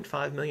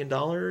 $3.5 million,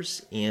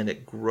 and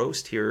it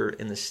grossed here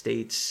in the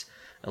States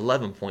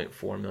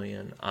 $11.4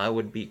 million. I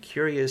would be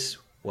curious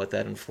what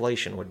that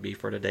inflation would be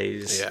for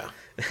today's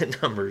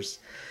numbers.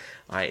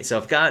 All right, so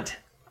I've got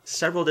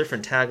several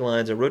different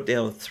taglines. I wrote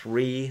down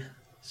 3,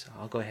 so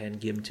I'll go ahead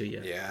and give them to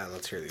you. Yeah,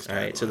 let's hear these taglines.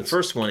 All right, so the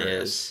first one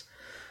is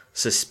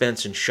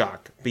suspense and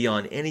shock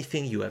beyond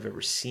anything you have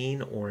ever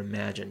seen or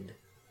imagined.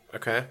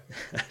 Okay.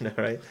 I know,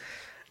 right?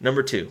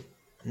 Number 2,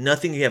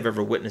 nothing you have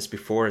ever witnessed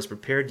before has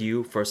prepared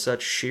you for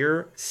such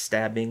sheer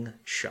stabbing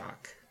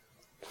shock.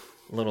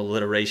 A little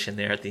alliteration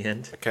there at the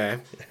end. Okay.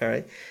 All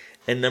right.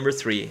 And number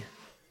 3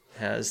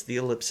 has the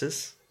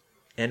ellipsis.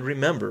 And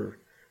remember,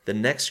 the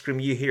next scream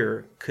you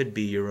hear could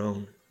be your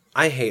own.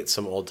 I hate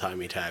some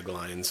old-timey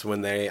taglines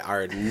when they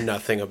are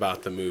nothing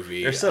about the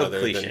movie. They're so other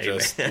cliche, than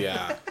just, man.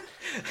 yeah.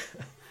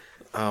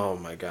 Oh,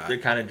 my God. They're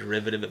kind of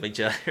derivative of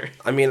each other.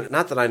 I mean,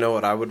 not that I know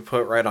what I would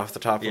put right off the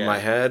top of Yeah. my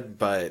head,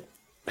 but,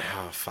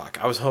 oh,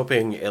 fuck. I was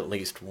hoping at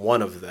least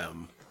one of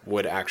them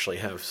would actually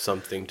have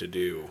something to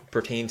do.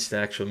 Pertains to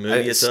the actual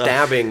movie itself.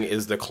 Stabbing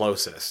is the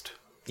closest.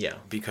 Yeah.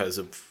 Because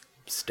of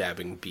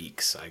stabbing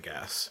beaks, I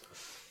guess.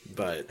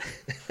 But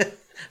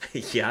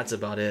Yeah, that's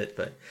about it.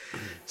 But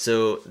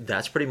so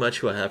that's pretty much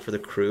who I have for the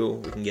crew.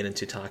 We can get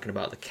into talking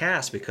about the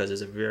cast because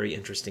it's a very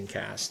interesting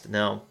cast.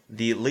 Now,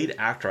 the lead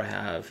actor I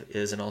have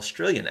is an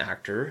Australian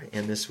actor,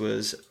 and this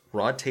was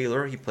Rod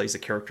Taylor. He plays the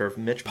character of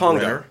Mitch Pongo.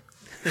 Brenner.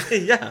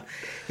 Yeah,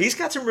 he's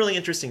got some really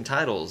interesting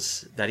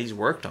titles that he's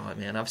worked on,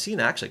 man. I've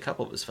seen actually a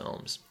couple of his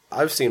films.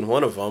 I've seen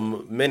one of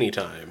them many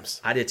times.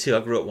 I did too.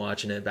 I grew up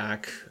watching it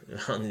back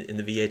in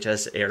the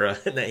VHS era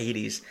in the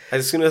 80s.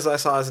 As soon as I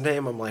saw his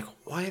name, I'm like,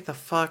 why the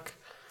fuck?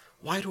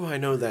 Why do I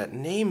know that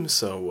name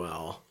so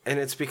well? And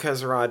it's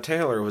because Rod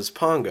Taylor was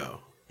Pongo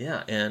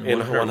Yeah, and in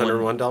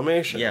 101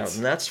 Dalmatians. Yeah,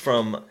 and that's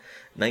from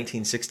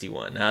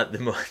 1961, not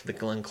the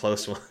Glenn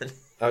Close one.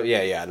 Oh,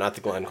 yeah, not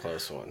the Glenn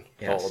Close one.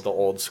 Yes. The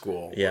old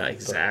school. Yeah, one.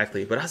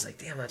 exactly. But I was like,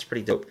 damn, that's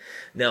pretty dope.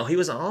 Now, he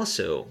was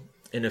also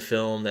in a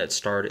film that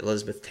starred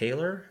Elizabeth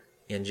Taylor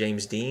and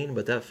James Dean,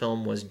 but that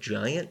film was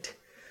Giant.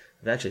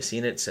 I've actually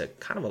seen it. It's a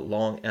kind of a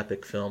long,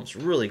 epic film. It's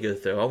really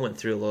good, though. I went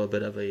through a little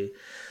bit of a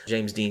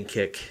James Dean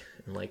kick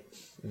in like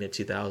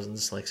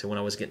mid-2000s, like so when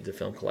I was getting to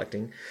film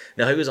collecting.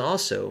 Now, he was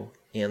also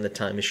in The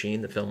Time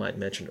Machine, the film I'd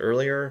mentioned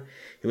earlier.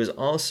 He was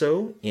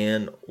also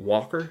in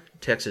Walker,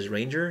 Texas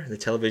Ranger, the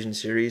television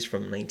series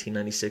from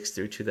 1996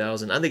 through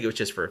 2000. I think it was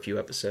just for a few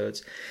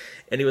episodes.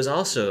 And he was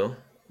also,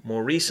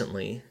 more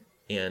recently,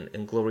 in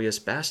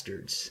Inglourious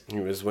Bastards. He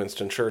was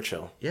Winston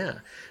Churchill. Yeah.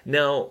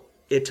 Now,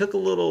 it took a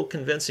little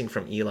convincing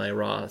from Eli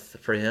Roth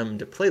for him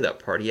to play that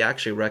part. He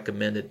actually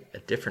recommended a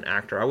different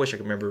actor. I wish I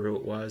could remember who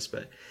it was,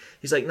 but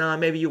he's like, nah,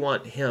 maybe you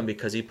want him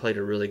because he played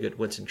a really good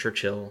Winston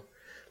Churchill.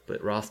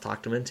 But Roth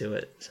talked him into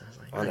it. So I was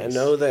like, nice. I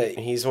know that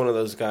he's one of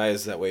those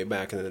guys that way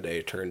back in the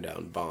day turned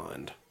down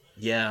Bond.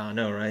 Yeah, I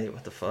know, right?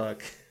 What the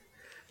fuck?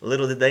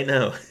 Little did they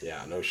know.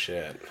 Yeah, no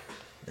shit.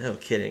 No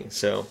kidding.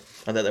 So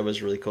I thought that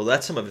was really cool.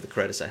 That's some of the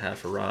credits I have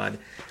for Rod.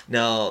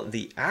 Now,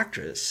 the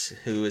actress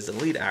who is the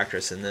lead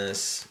actress in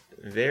this,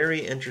 very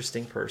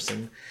interesting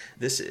person.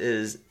 This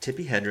is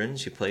Tippi Hedren.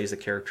 She plays the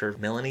character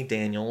of Melanie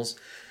Daniels.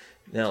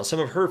 Now, some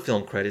of her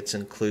film credits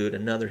include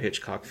another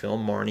Hitchcock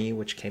film, Marnie,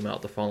 which came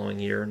out the following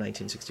year,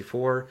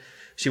 1964.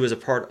 She was a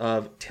part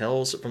of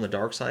Tales from the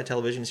Dark Side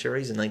television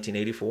series in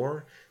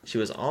 1984. She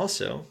was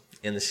also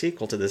in the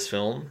sequel to this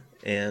film,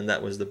 and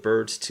that was The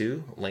Birds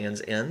 2,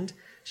 Land's End.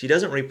 She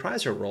doesn't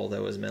reprise her role,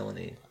 though, as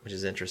Melanie, which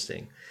is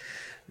interesting.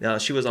 Now,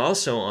 she was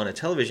also on a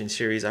television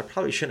series I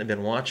probably shouldn't have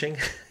been watching,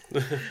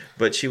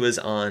 but she was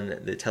on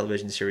the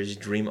television series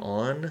Dream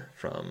On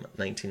from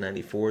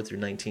 1994 through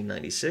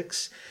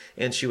 1996,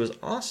 and she was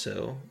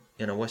also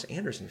in a Wes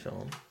Anderson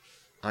film,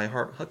 I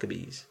Heart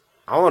Huckabees.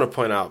 I want to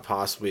point out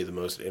possibly the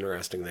most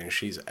interesting thing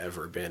she's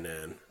ever been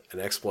in, an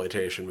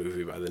exploitation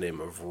movie by the name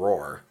of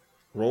Roar.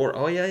 Roar,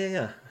 oh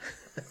yeah.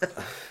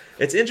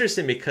 It's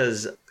interesting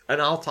because,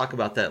 and I'll talk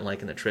about that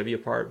in the trivia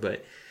part,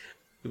 but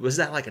was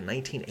that like a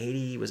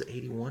 1980, was it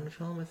 81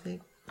 film, I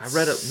think? I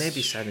read it,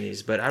 maybe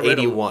 70s, but I read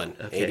 81.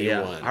 Okay,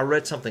 81. yeah, I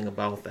read something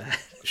about that.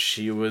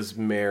 She was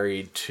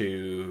married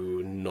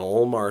to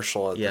Noel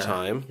Marshall at the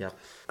time. Yep.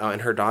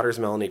 And her daughter's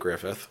Melanie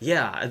Griffith.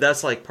 Yeah,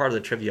 that's like part of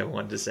the trivia I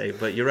wanted to say,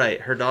 but you're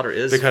right. Her daughter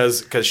is...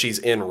 Because she's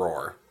in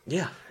Roar.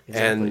 Yeah,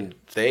 And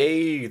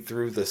they,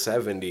 through the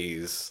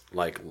 70s,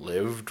 like,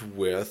 lived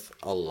with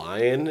a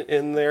lion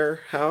in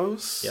their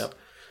house. Yep.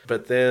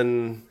 But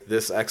then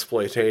this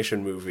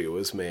exploitation movie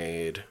was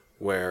made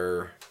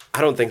where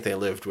I don't think they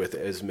lived with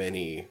as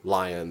many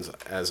lions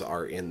as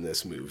are in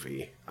this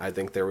movie. I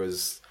think there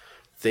was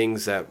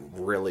things that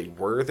really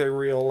were their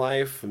real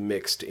life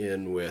mixed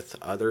in with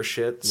other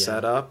shit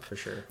set up. For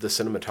sure. The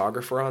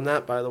cinematographer on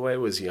that, by the way,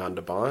 was Jan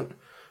de Bont,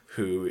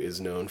 who is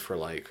known for,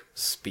 like,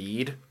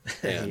 Speed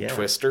and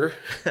Twister.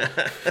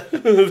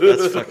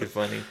 That's fucking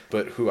funny.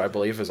 But who I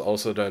believe has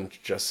also done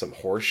just some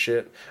horse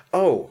shit.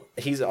 Oh,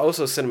 he's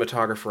also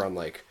cinematographer on,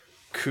 like,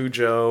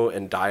 Cujo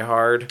and Die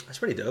Hard. That's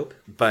pretty dope.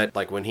 But,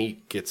 like, when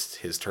he gets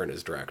his turn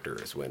as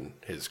director is when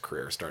his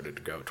career started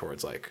to go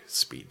towards, like,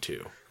 Speed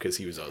 2. Because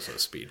he was also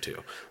Speed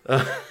 2.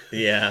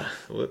 Yeah.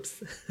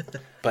 Whoops.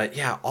 But,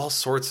 yeah, all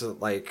sorts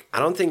of, like... I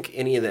don't think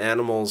any of the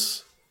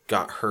animals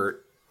got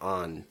hurt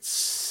on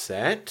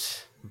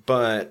set,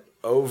 but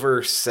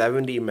over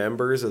 70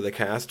 members of the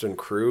cast and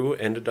crew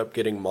ended up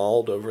getting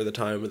mauled over the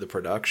time of the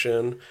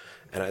production.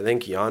 And I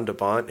think Jan de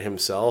Bont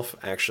himself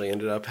actually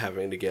ended up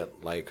having to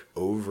get, like,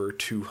 over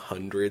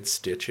 200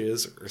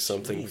 stitches or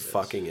something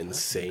fucking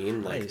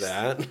insane like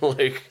that.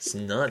 Like, it's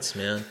nuts,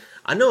 man.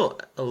 I know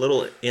a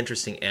little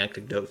interesting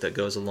anecdote that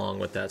goes along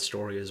with that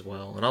story as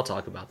well, and I'll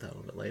talk about that a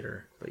little bit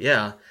later. But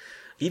yeah,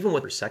 even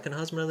with her second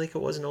husband, I think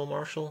it was, Noel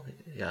Marshall.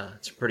 Yeah,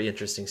 it's pretty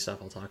interesting stuff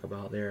I'll talk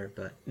about there.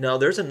 But no,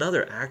 there's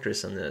another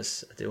actress in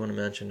this I do want to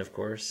mention, of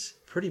course.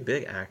 Pretty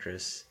big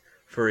actress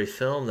for a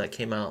film that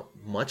came out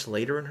much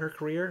later in her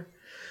career.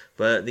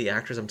 But the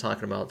actress I'm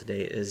talking about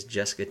today is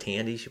Jessica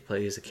Tandy. She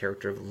plays the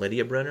character of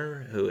Lydia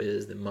Brenner, who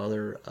is the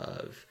mother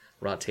of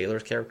Rod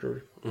Taylor's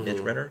character,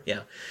 Midge Brenner.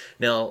 Yeah.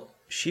 Now,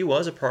 she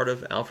was a part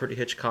of Alfred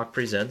Hitchcock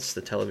Presents,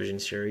 the television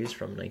series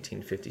from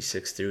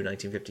 1956 through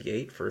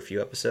 1958 for a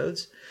few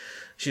episodes.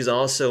 She's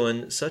also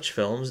in such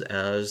films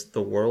as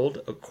The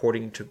World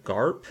According to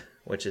Garp,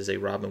 which is a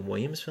Robin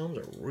Williams film,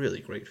 a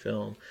really great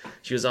film.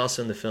 She was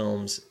also in the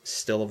films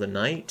Still of the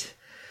Night.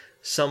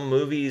 Some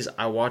movies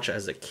I watched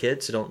as a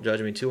kid, so don't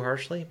judge me too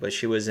harshly, but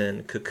she was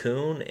in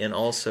Cocoon and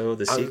also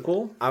the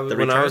sequel, The when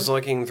Return. I was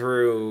looking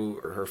through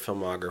her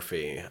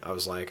filmography, I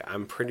was like,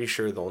 I'm pretty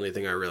sure the only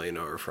thing I really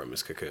know her from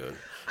is Cocoon.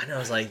 I know, I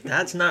was like,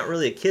 that's not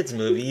really a kid's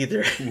movie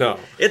either. No.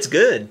 It's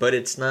good, but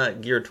it's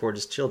not geared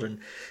towards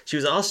children. She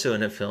was also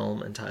in a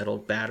film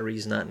entitled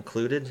Batteries Not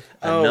Included.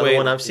 Another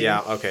one I've seen. Yeah,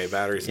 okay,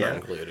 Batteries Not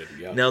Included.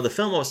 Yeah. Now, the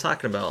film I was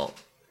talking about,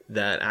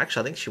 that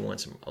actually I think she won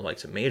some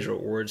major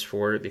awards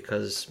for it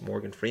because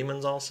Morgan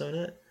Freeman's also in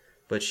it.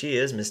 But she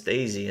is Miss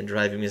Daisy in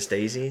Driving Miss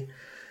Daisy.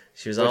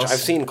 She was Which I've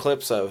seen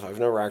clips of. I've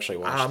never actually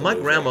watched the my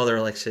movie.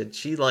 grandmother, like I said,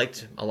 she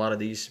liked a lot of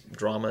these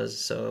dramas,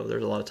 so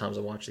there's a lot of times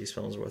I watch these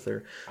films with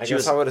her. I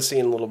guess I would have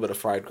seen a little bit of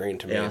Fried Green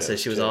Tomatoes. Yeah, so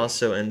she was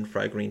also in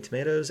Fried Green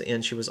Tomatoes,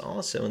 and she was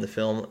also in the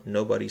film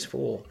Nobody's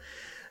Fool.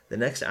 The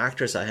next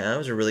actress I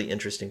have is a really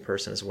interesting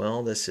person as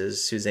well. This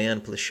is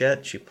Suzanne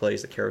Pleshette. She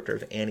plays the character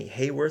of Annie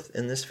Hayworth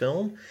in this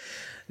film.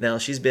 Now,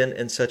 she's been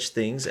in such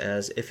things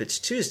as If It's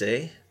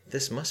Tuesday,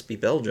 This Must Be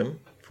Belgium.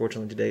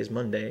 Fortunately, today is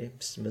Monday.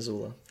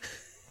 Missoula.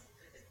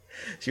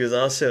 She was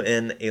also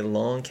in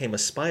Along Came a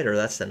Spider.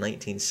 That's the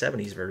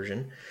 1970s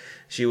version.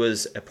 She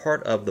was a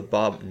part of the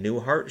Bob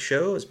Newhart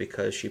show. It's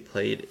because she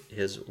played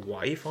his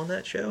wife on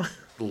that show.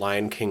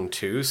 Lion King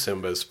 2,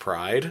 Simba's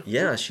Pride.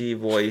 Yeah, she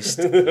voiced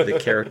the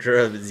character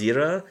of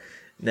Zira.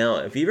 Now,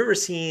 if you've ever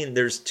seen,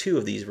 there's two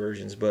of these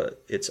versions,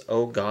 but it's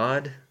Oh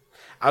God.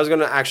 I was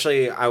going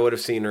to I would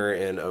have seen her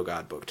in Oh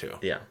God Book 2.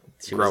 Yeah.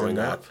 Growing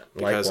up.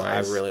 Because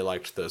likewise. I really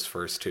liked those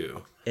first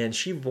two. And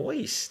she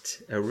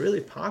voiced a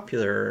really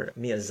popular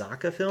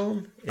Miyazaki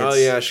film.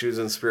 She was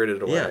in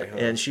Spirited Away. Yeah,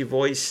 and she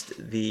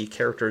voiced the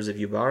characters of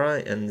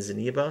Yubara and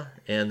Zeniba,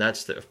 and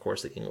that's, of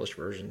course, the English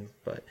version.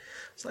 But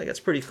it's like,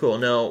 that's pretty cool.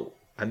 Now,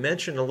 I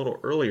mentioned a little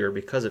earlier,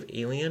 because of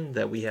Alien,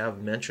 that we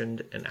have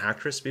mentioned an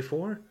actress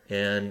before.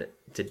 And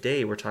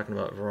today we're talking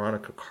about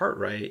Veronica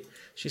Cartwright.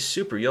 She's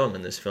super young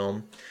in this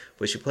film,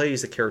 but she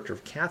plays the character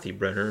of Kathy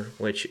Brenner,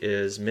 which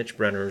is Mitch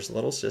Brenner's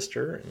little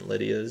sister and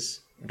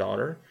Lydia's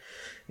daughter.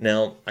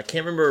 Now, I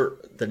can't remember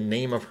the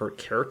name of her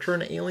character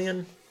in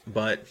Alien,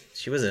 but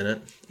she was in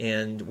it.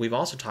 And we've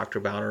also talked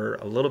about her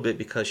a little bit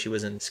because she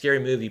was in Scary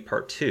Movie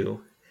Part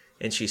 2,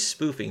 and she's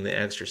spoofing The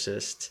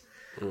Exorcist.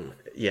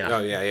 Yeah. Oh,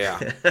 yeah.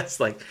 That's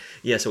like,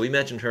 yeah, so we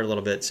mentioned her a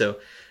little bit. So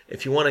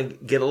if you want to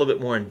get a little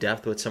bit more in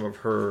depth with some of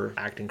her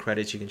acting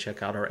credits, you can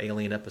check out our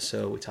Alien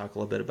episode. We talk a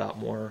little bit about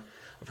more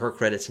of her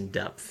credits in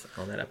depth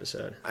on that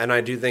episode. And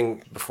I do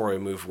think, before we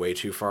move way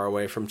too far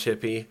away from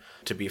Tippy,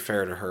 to be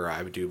fair to her,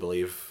 I do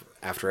believe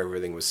after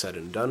everything was said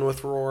and done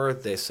with Roar,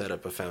 they set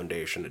up a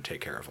foundation to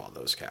take care of all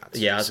those cats.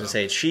 Yeah, I was going to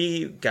say,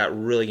 she got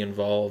really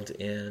involved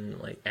in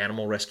like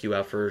animal rescue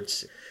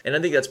efforts. And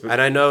I think that's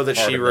And I know that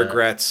she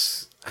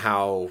regrets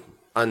how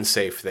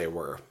unsafe they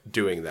were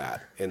doing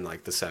that in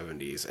like the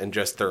 70s and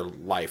just their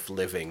life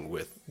living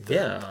with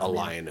a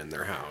lion in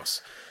their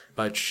house.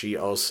 But she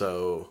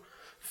also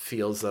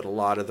feels that a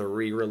lot of the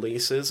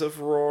re-releases of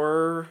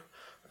Roar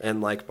and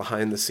like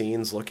behind the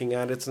scenes looking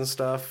at it and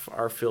stuff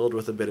are filled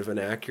with a bit of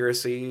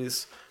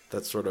inaccuracies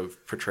that sort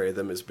of portray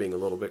them as being a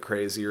little bit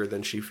crazier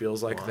than she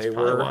feels like they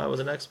were. Why it was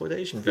an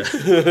exploitation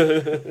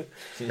film.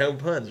 No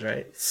puns,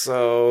 right?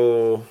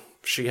 So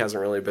she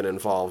hasn't really been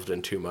involved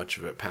in too much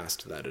of it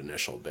past that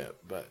initial bit,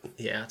 but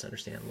yeah, it's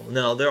understandable.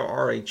 No, there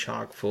are a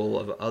chock full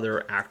of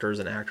other actors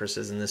and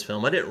actresses in this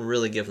film. I didn't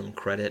really give them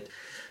credit.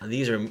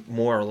 These are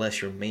more or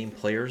less your main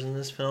players in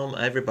this film.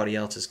 Everybody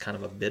else is kind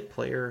of a bit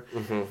player.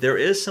 Mm-hmm. There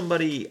is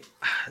somebody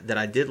that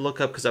I did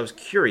look up because I was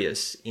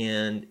curious,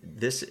 and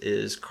this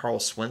is Carl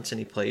Swenson.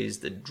 He plays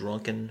the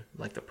drunken,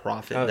 like the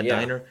prophet in the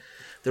diner.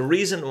 The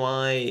reason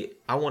why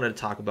I wanted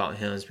to talk about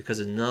him is because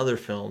another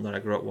film that I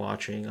grew up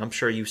watching, I'm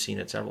sure you've seen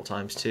it several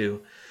times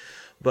too,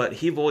 but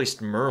he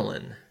voiced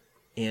Merlin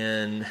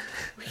in...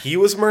 He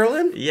was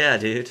Merlin? Yeah,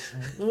 dude.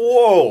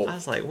 Whoa! I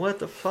was like, what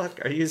the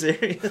fuck? Are you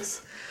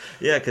serious?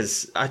 Yeah,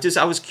 because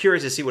I was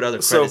curious to see what other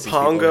credits. So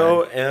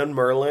Pongo and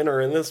Merlin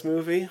are in this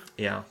movie?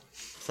 Yeah.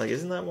 It's like,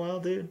 isn't that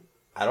wild, dude?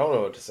 I don't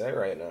know what to say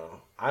right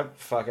now.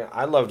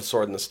 I loved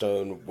Sword in the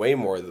Stone way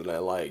more than I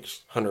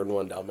liked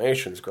 101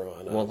 Dalmatians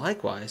growing up. Well,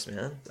 likewise,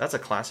 man. That's a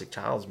classic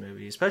child's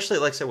movie, especially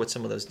like I said with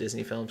some of those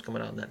Disney films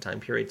coming out in that time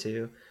period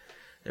too.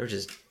 They were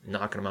just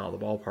knocking them out of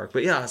the ballpark.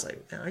 But yeah, I was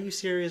like, are you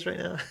serious right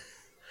now?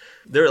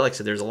 Like I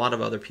said, there's a lot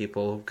of other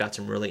people who've got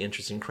some really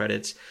interesting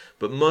credits,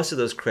 but most of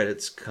those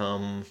credits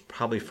come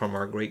probably from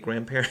our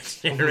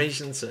great-grandparents'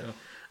 generation, so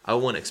I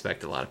wouldn't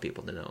expect a lot of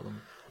people to know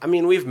them. I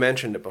mean, we've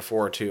mentioned it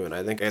before, too, and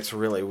I think it's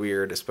really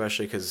weird,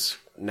 especially because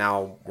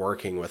now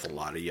working with a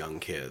lot of young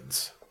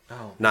kids.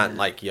 Oh, not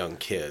like young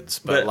kids,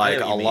 but like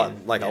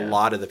a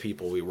lot of the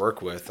people we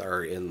work with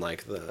are in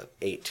like the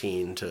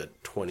 18 to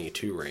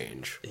 22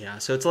 range. Yeah,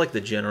 so it's like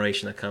the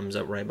generation that comes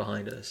up right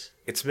behind us.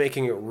 It's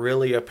making it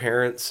really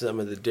apparent some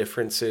of the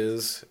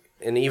differences,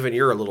 and even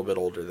you're a little bit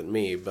older than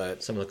me,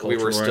 but some of the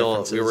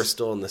cultural we were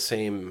still in the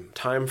same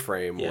time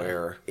frame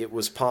where it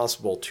was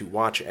possible to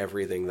watch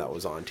everything that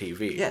was on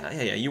TV.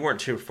 Yeah. You weren't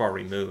too far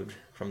removed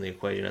from the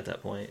equation at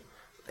that point.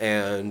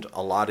 And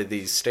a lot of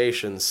these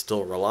stations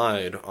still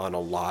relied on a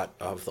lot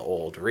of the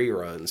old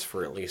reruns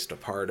for at least a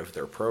part of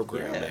their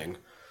programming. Yeah.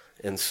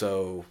 And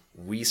so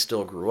we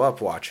still grew up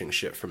watching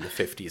shit from the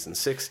 50s and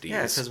 60s.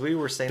 Yeah, because we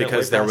were saying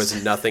because there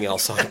was nothing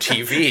else on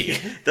TV.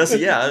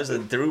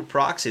 Through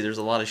proxy, there's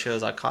a lot of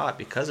shows I caught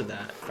because of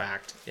that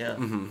fact. Yeah.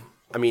 Mm-hmm.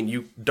 I mean,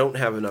 you don't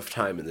have enough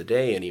time in the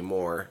day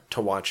anymore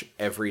to watch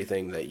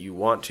everything that you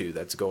want to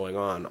that's going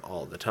on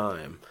all the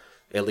time.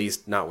 At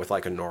least not with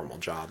like a normal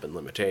job and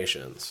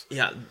limitations.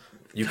 Yeah.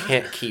 You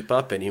can't keep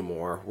up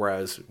anymore,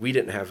 whereas we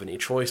didn't have any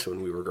choice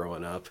when we were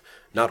growing up.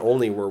 Not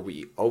only were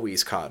we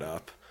always caught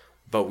up,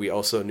 but we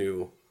also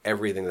knew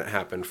everything that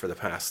happened for the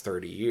past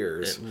 30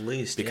 years. At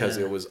least, because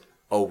it was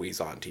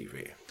always on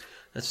TV.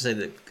 That's to say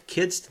that the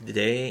kids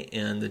today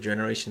and the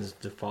generations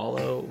to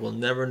follow will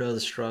never know the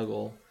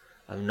struggle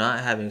of not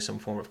having some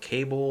form of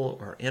cable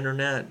or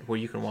internet where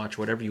you can watch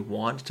whatever you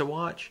want to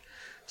watch.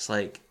 It's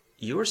like...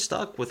 you were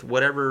stuck with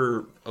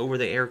whatever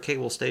over-the-air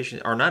cable station,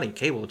 or not even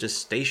cable,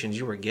 just stations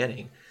you were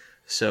getting.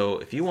 So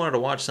if you wanted to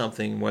watch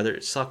something, whether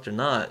it sucked or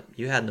not,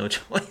 you had no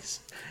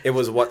choice. It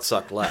was what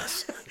sucked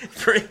less.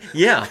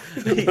 Yeah,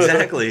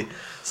 exactly.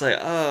 It's like,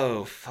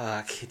 oh,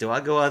 fuck. Do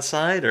I go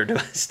outside or do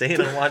I stay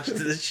in and watch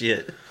this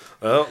shit?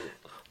 Well,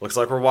 looks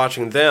like we're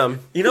watching them.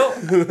 You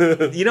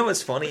know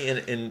what's funny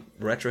in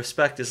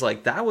retrospect is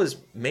like that was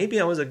maybe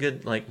a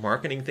good like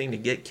marketing thing to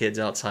get kids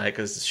outside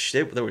because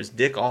shit there was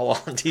dick all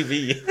on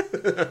TV.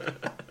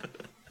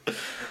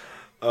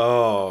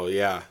 Oh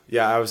yeah,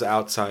 I was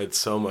outside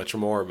so much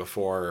more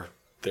before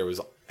there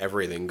was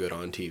everything good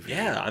on TV.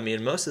 Yeah, I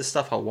mean most of the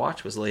stuff I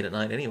watched was late at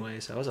night anyway,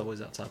 so I was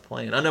always outside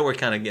playing. I know we're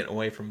kind of getting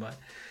away from, but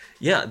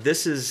yeah,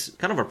 this is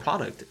kind of a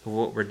product of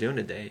what we're doing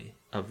today.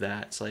 Of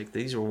that, it's like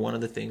these were one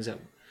of the things that.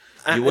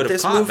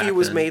 This movie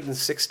was made in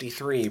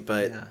 '63,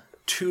 but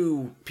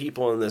two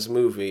people in this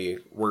movie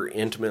were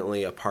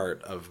intimately a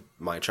part of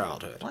my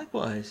childhood.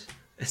 Likewise.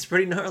 It's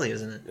pretty gnarly,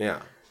 isn't it?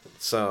 Yeah.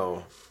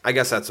 So I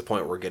guess that's the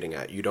point we're getting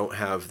at. You don't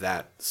have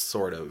that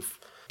sort of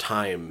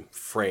time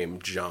frame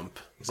jump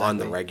on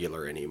the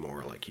regular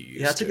anymore like you used to.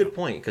 Yeah, that's a good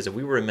point, because if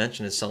we were to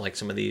mention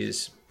some of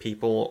these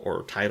people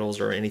or titles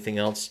or anything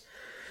else,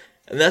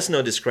 and that's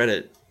no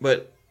discredit,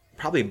 but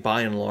probably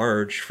by and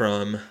large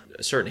from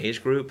a certain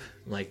age group,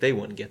 like they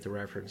wouldn't get the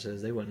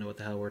references. They wouldn't know what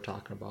the hell we're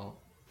talking about.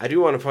 I do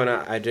want to point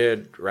out I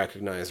did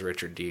recognize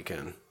Richard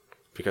Deacon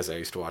because I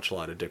used to watch a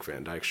lot of Dick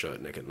Van Dyke Show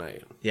at Nick at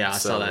Night. Yeah, I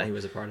saw that. He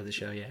was a part of the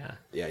show, yeah.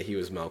 Yeah, he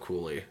was Mel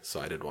Cooley,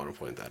 so I did want to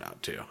point that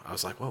out too. I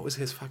was like, what was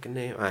his fucking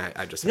name?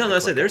 I just... No,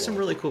 there's some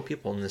really cool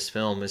people in this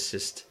film. It's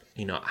just,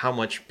 how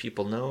much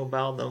people know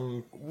about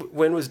them.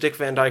 When was Dick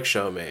Van Dyke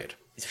Show made?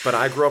 But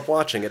I grew up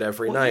watching it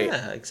every night.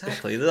 Yeah,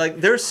 exactly.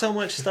 Like, there's so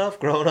much stuff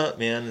growing up,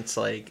 man. It's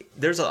like,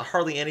 there's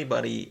hardly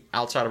anybody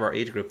outside of our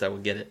age group that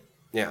would get it.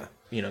 Yeah.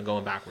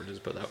 Going backwards,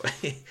 just put it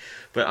that way.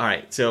 But, all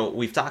right. So,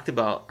 we've talked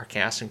about our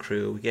cast and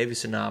crew. We gave you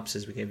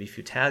synopsis. We gave you a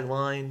few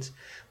taglines.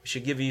 We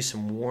should give you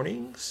some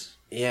warnings.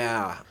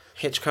 Yeah.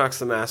 Hitchcock's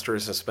the master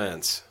of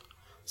suspense.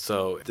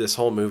 So this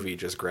whole movie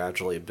just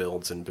gradually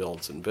builds and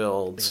builds and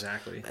builds.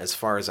 Exactly. As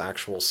far as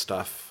actual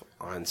stuff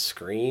on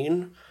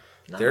screen,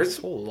 there's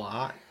a whole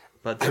lot.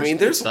 But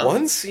there's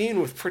one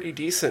scene with pretty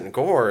decent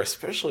gore,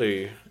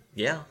 especially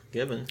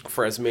given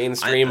for as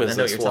mainstream as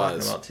this was. I know what you're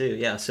talking about too.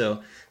 Yeah,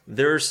 so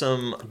there's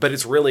some, but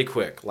it's really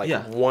quick, like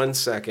 1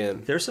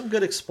 second. There's some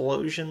good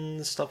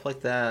explosions, stuff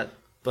like that.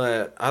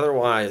 But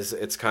otherwise,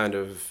 it's kind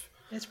of...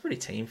 It's pretty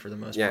tame for the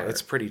most part. Yeah,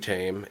 it's pretty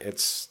tame.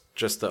 It's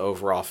just the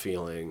overall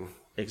feeling.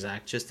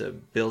 Exact. Just the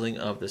building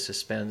of the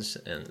suspense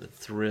and the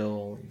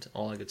thrill and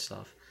all that good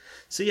stuff.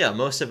 So yeah,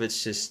 most of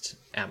it's just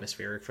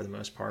atmospheric for the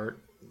most part.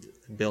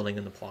 Building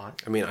in the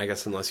plot. I mean, I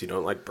guess unless you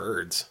don't like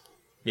birds.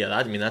 Yeah,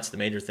 that's the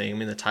major thing. I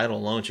mean, the title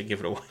alone should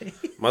give it away.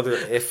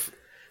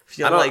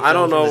 I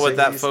don't know what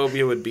that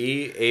phobia would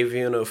be.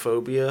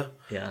 Avianophobia.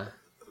 Yeah.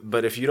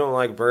 But if you don't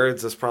like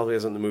birds, this probably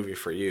isn't the movie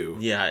for you.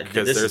 Yeah,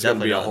 because there's going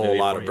to be a whole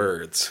lot of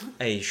birds.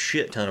 A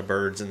shit ton of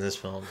birds in this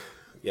film.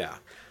 Yeah.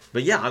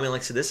 But yeah, I mean,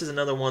 like I said, this is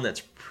another one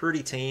that's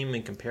pretty tame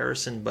in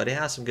comparison, but it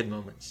has some good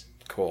moments.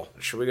 Cool.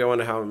 Should we go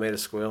into How It Made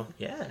Us Squeal?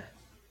 Yeah.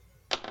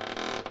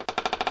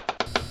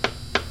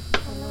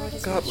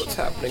 God, what's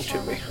happening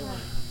to me?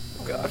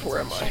 God, where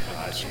am I?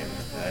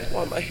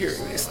 Why am I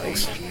hearing these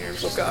things?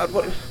 Oh God,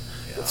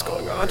 what's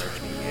going on?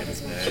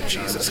 Oh,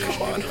 Jesus, come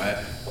on!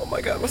 Oh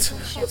my God, what's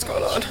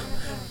going on?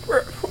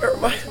 Where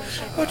am I?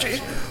 Oh gee,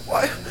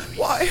 why?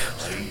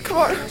 Come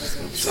on,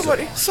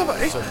 somebody!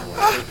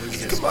 Ah,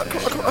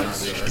 come on,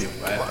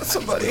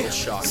 somebody!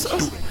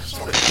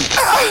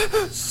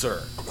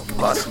 Sir,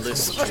 come on,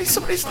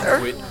 somebody's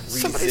there.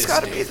 Somebody's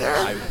got to be there.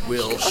 I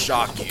will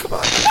shock you. Come on,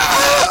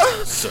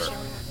 ah! Sir.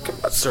 Come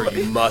on, sir,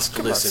 you must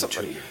listen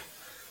to me.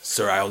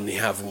 Sir, I only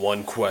have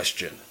one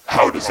question.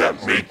 How does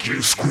that make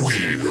you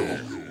squeal?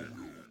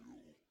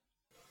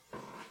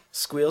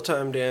 Squeal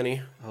time,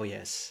 Danny? Oh,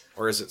 yes.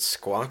 Or is it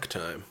squawk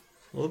time?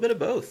 A little bit of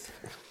both,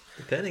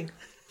 depending.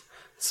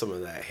 Some of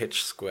that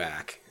hitch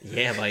squack.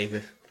 Yeah, baby.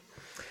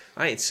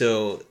 All right,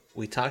 so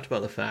we talked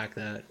about the fact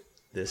that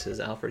this is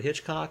Alfred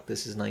Hitchcock.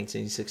 This is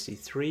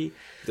 1963.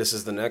 This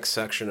is the next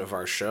section of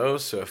our show,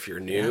 so if you're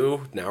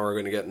new, now we're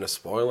going to get into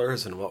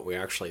spoilers and what we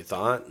actually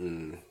thought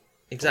and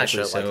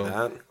exactly so like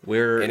that.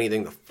 We're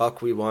anything the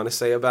fuck we want to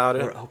say about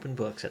it. We're open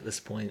books at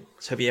this point.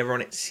 So if you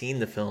ever seen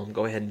the film,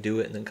 go ahead and do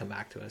it and then come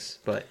back to us.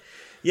 But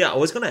yeah, I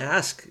was going to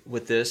ask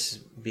with this,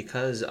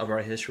 because of our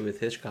history with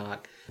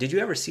Hitchcock, did you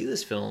ever see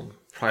this film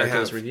prior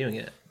to us reviewing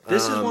it?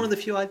 This is one of the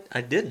few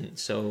I didn't,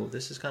 so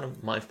this is kind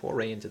of my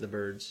foray into the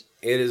birds.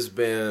 It has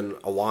been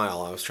a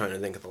while. I was trying to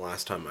think of the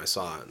last time I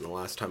saw it, and the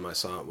last time I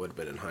saw it would have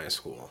been in high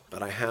school.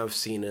 But I have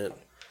seen it,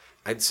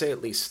 I'd say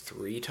at least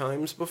 3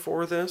 times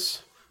before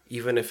this,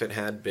 even if it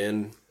had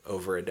been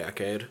over a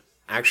decade.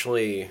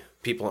 Actually,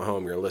 people at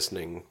home, you're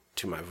listening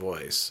to my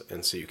voice,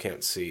 and so you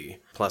can't see.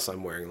 Plus,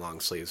 I'm wearing long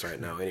sleeves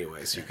right now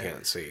anyway, so you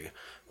can't see.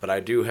 But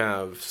I do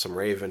have some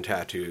Raven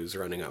tattoos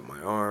running up my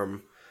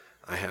arm.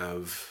 I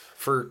have,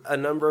 for a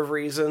number of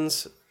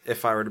reasons,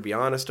 if I were to be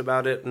honest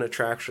about it, an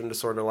attraction to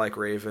sort of like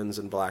ravens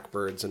and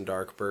blackbirds and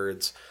dark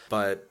birds.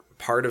 But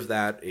part of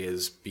that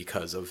is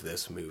because of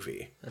this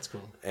movie. That's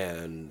cool.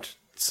 And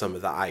some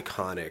of the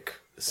iconic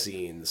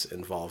scenes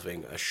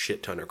involving a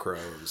shit ton of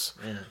crows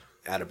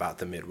at about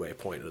the midway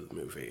point of the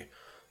movie.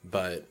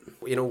 But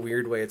in a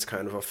weird way, it's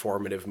kind of a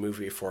formative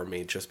movie for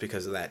me just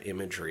because of that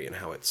imagery and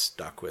how it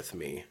stuck with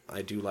me.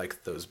 I do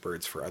like those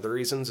birds for other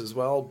reasons as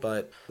well,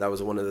 but that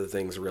was one of the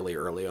things really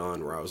early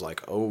on where I was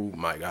like, oh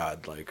my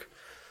God, like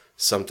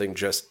something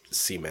just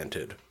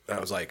cemented. And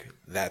I was like,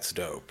 that's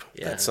dope.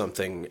 Yeah. That's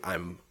something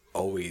I'm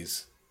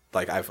always,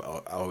 like I've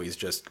always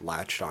just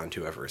latched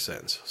onto ever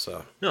since.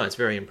 So no, it's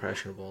very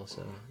impressionable.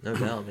 So no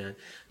doubt, man.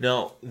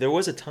 Now, there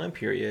was a time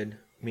period,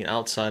 I mean,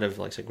 outside of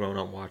like, say, growing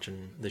up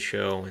watching the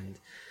show, and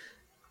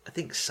I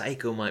think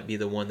Psycho might be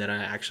the one that I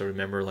actually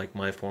remember, like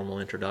my formal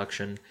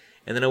introduction.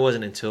 And then it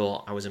wasn't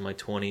until I was in my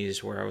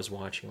 20s where I was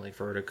watching like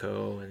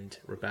Vertigo and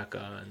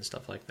Rebecca and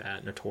stuff like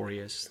that,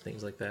 Notorious,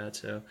 things like that.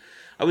 So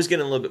I was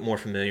getting a little bit more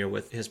familiar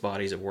with his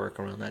bodies of work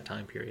around that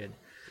time period.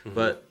 Mm-hmm.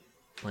 But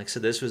like I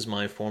said, this was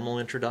my formal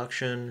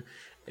introduction.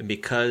 And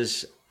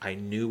because I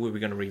knew we were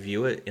going to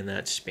review it in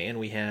that span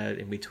we had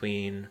in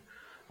between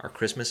our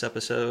Christmas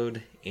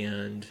episode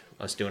and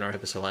us doing our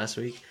episode last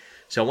week,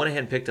 so I went ahead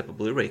and picked up a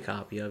Blu-ray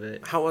copy of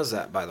it. How was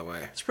that, by the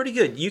way? It's pretty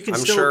good. You can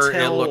I'm still sure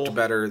tell... it looked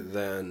better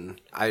than...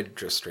 I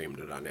just streamed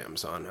it on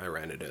Amazon. I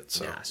rented it,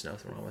 so... Yeah, there's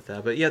nothing wrong with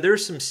that. But yeah,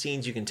 there's some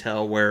scenes you can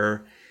tell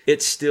where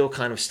it's still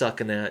kind of stuck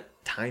in that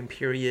time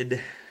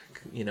period,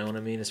 you know what I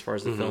mean, as far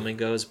as the filming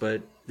goes.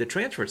 But the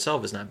transfer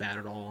itself is not bad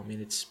at all. I mean,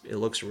 it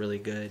looks really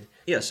good.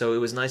 Yeah, so it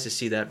was nice to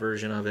see that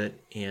version of it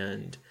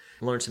and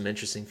learn some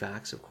interesting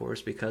facts, of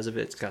course, because of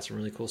it. It's got some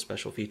really cool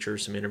special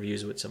features, some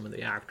interviews with some of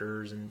the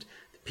actors and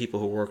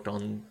people who worked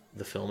on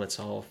the film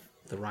itself,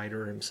 the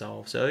writer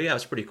himself. So yeah,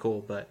 it's pretty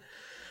cool. But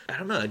I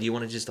don't know, do you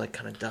want to just like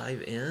kind of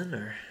dive in,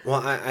 or?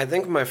 Well, I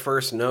think my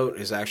first note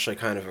is actually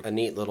kind of a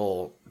neat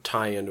little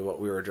tie into what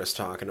we were just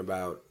talking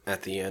about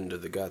at the end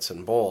of the Guts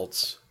and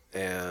Bolts.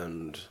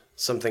 And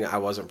something I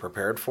wasn't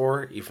prepared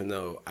for, even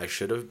though I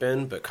should have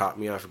been, but caught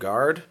me off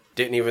guard.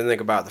 Didn't even think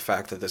about the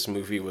fact that this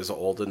movie was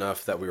old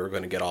enough that we were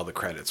going to get all the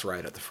credits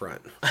right at the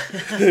front.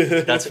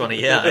 That's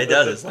funny. Yeah, it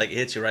does. It's like it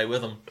hits you right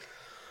with them.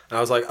 And I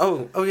was like,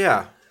 oh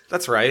yeah,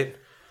 that's right.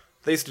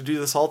 They used to do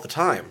this all the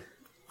time.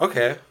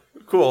 Okay,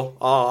 cool.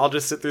 I'll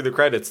just sit through the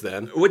credits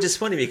then. Which is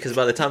funny because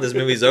by the time this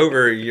movie's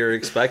over, you're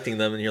expecting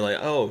them and you're like,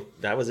 oh,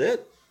 that was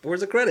it?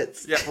 Where's the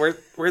credits? Yeah,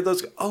 where'd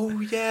those go?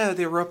 Oh, yeah,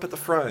 they were up at the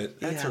front.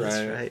 That's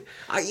right.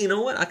 You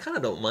know what? I kind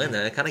of don't mind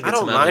that. It kind of I gets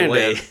don't them out of the mind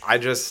way.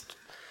 it.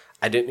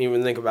 I didn't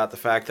even think about the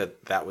fact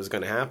that that was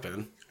going to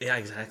happen. Yeah,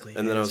 exactly.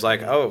 And then I was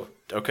like, oh,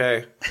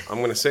 okay, I'm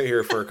going to sit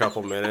here for a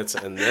couple minutes,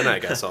 and then I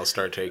guess I'll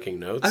start taking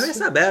notes. I mean, it's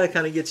not bad. It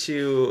kind of gets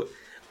you...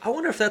 I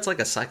wonder if that's like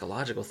a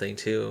psychological thing,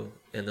 too,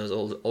 in those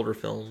older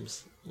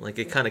films. Like,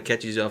 it kind of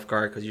catches you off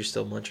guard because you're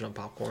still munching on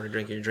popcorn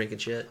and drinking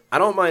shit. I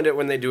don't mind it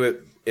when they do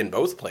it in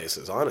both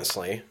places,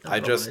 honestly.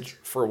 I just, mind.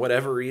 For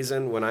whatever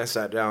reason, when I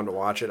sat down to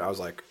watch it, I was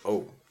like,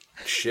 oh,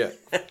 shit.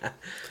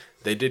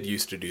 They did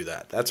used to do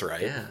that. That's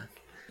right. Yeah.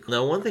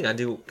 Now, one thing I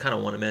do kind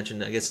of want to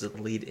mention, I guess, the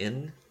lead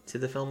in to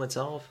the film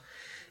itself,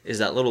 is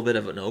that little bit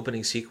of an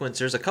opening sequence.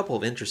 There's a couple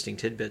of interesting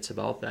tidbits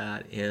about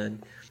that,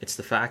 and it's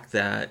the fact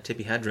that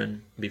Tippi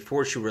Hedren,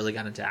 before she really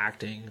got into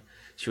acting,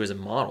 she was a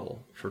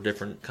model for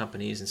different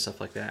companies and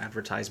stuff like that,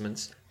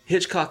 advertisements.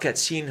 Hitchcock had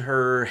seen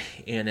her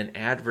in an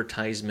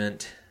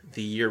advertisement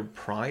the year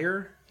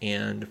prior,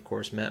 and of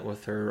course met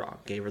with her,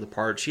 gave her the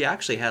part. She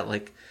actually had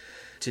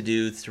to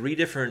do 3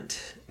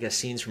 different, I guess,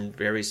 scenes from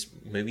various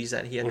movies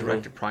that he had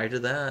directed prior to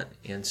that.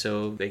 And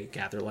so they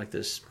gathered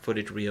this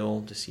footage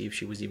reel to see if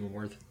she was even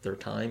worth their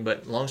time.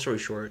 But long story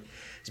short,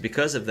 it's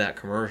because of that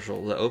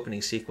commercial, the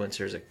opening sequence,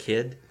 there's a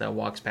kid that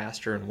walks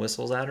past her and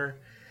whistles at her.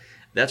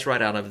 That's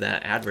right out of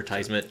that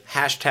advertisement.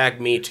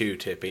 Hashtag me too,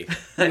 Tippi.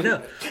 I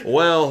know.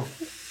 Well,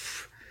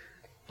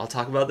 I'll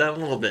talk about that in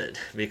a little bit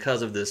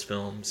because of this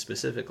film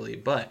specifically.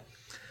 But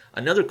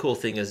another cool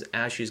thing is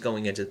as she's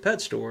going into the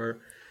pet store,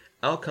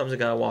 out comes a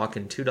guy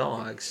walking 2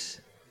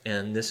 dogs,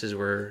 and this is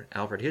where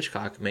Alfred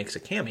Hitchcock makes a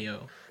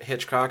cameo.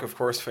 Hitchcock, of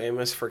course,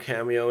 famous for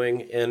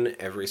cameoing in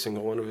every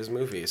single one of his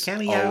movies.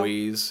 Cameo.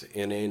 Always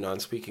in a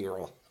non-speaking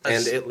role.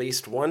 And at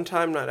least one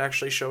time not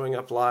actually showing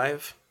up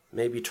live,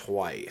 maybe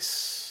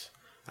twice.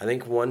 I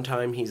think one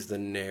time he's the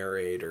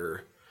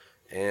narrator,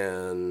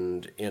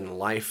 and in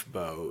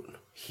Lifeboat,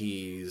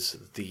 he's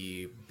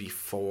the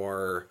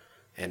before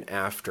and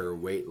after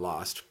weight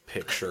loss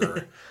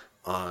picture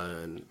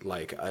on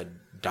a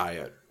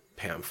diet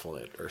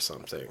pamphlet or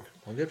something.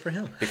 Well, good for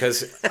him.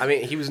 Because, I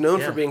mean, he was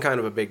known for being kind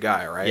of a big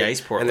guy, right? Yeah,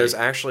 he's portly. And there's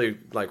actually,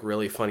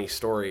 really funny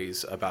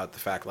stories about the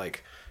fact,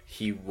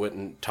 he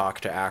wouldn't talk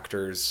to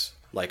actors,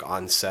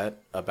 on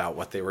set about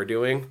what they were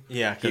doing.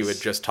 Yeah. He would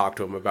just talk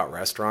to them about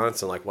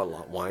restaurants and,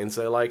 what wines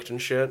they liked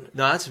and shit.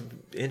 No, that's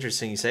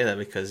interesting you say that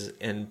because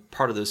in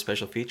part of those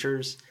special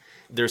features,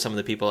 there's some of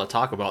the people that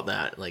talk about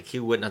that. He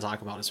wouldn't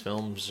talk about his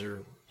films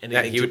or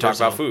anything. Yeah, he would talk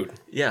about food.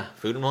 Yeah,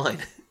 food and wine.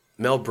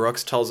 Mel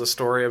Brooks tells a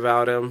story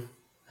about him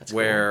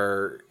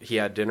where cool. he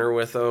had dinner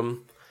with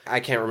him. I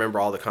can't remember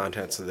all the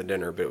contents of the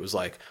dinner, but it was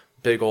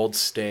big old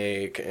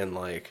steak and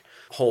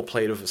whole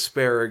plate of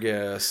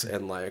asparagus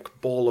and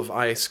bowl of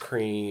ice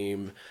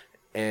cream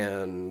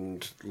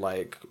and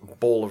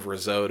bowl of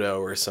risotto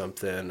or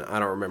something. I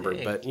don't remember,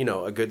 but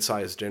a good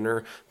sized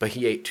dinner. But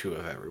he ate 2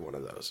 of every one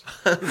of those.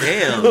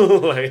 Damn.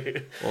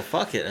 Well,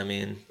 fuck it. I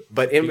mean,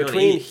 but in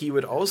between, he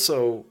would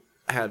also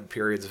had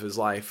periods of his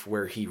life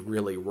where he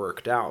really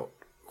worked out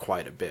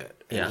quite a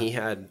bit. And he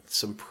had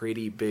some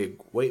pretty big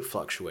weight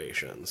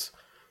fluctuations.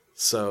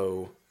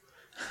 So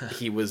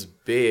he was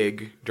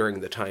big during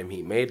the time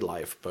he made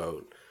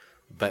Lifeboat,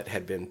 but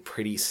had been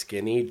pretty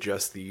skinny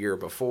just the year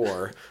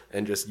before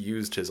and just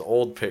used his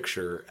old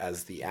picture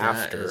as the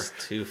after. That is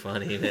too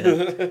funny,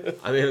 man.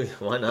 I mean,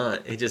 why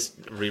not? He just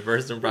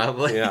reversed him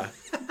probably. Yeah.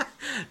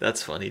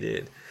 That's funny,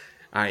 dude.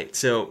 All right,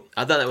 so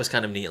I thought that was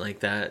kind of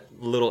neat, that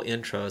little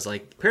intro is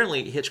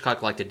apparently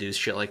Hitchcock liked to do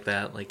shit like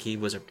that. He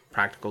was a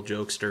practical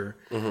jokester,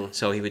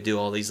 so he would do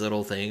all these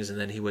little things, and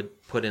then he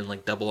would put in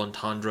double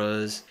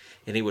entendres,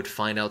 and he would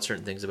find out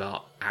certain things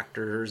about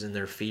actors and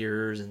their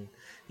fears, and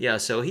yeah,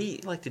 so he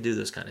liked to do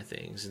those kind of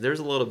things. There's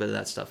a little bit of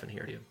that stuff in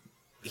here too.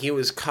 He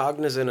was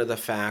cognizant of the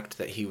fact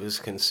that he was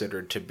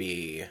considered to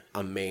be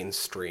a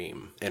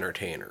mainstream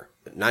entertainer.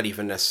 Not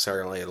even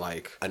necessarily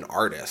an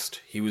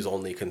artist. He was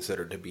only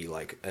considered to be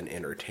an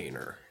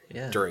entertainer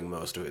during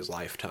most of his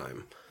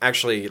lifetime.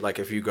 Actually,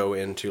 if you go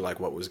into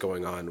what was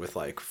going on with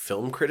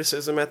film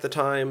criticism at the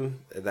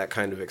time, that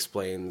kind of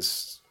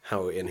explains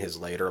how in his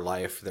later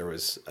life there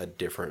was a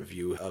different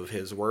view of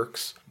his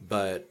works.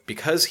 But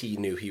because he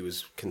knew he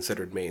was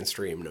considered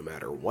mainstream no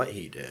matter what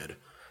he did,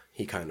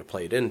 he kind of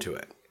played into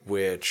it,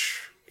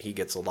 which he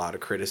gets a lot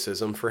of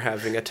criticism for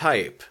having a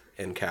type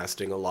and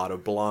casting a lot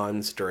of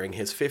blondes during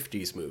his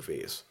 50s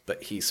movies.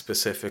 But he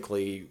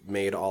specifically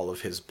made all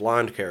of his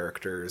blonde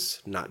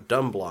characters not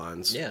dumb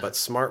blondes, but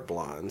smart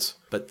blondes,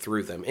 but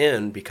threw them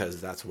in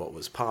because that's what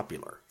was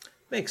popular.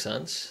 Makes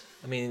sense.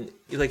 I mean,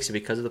 like I said,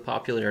 because of the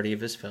popularity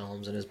of his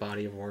films and his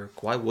body of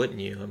work, why wouldn't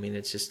you? I mean,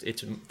 it's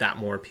that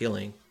more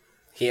appealing.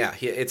 Yeah,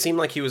 it seemed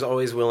like he was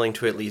always willing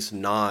to at least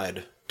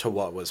nod to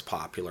what was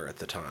popular at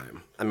the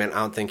time. I mean, I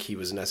don't think he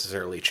was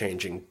necessarily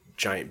changing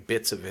giant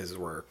bits of his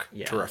work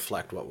to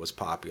reflect what was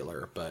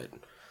popular, but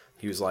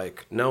he was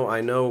like, no,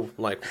 I know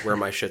like where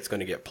my shit's going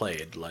to get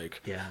played.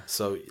 Like,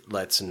 so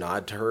let's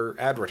nod to her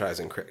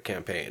advertising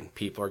campaign.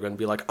 People are going to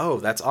be like, oh,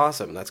 that's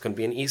awesome. That's going to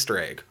be an Easter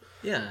egg.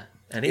 Yeah.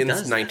 And he in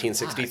does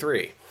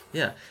 1963.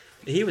 Yeah.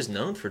 He was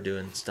known for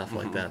doing stuff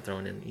like that,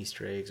 throwing in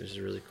Easter eggs, which is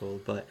really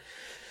cool. But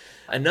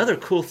another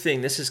cool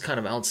thing, this is kind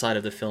of outside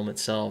of the film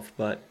itself,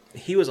 but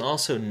he was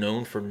also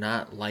known for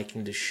not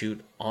liking to shoot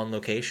on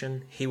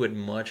location. He would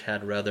much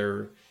had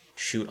rather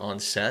shoot on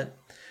set.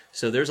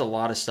 So there's a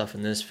lot of stuff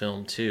in this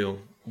film too.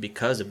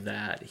 Because of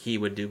that, he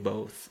would do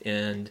both.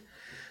 And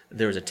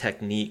there was a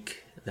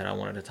technique that I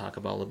wanted to talk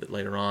about a little bit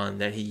later on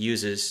that he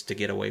uses to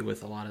get away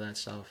with a lot of that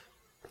stuff.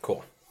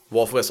 Cool.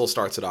 Wolf Whistle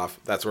starts it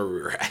off. That's where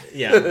we were at.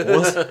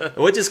 Yeah,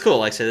 which is cool.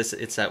 Like I said,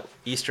 it's that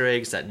Easter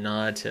eggs, that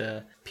nod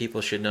to people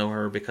should know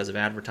her because of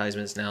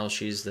advertisements. Now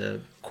she's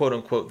the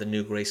quote-unquote the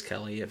new Grace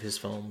Kelly of his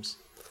films.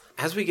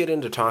 As we get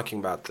into talking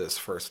about this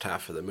first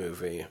half of the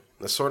movie,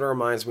 this sort of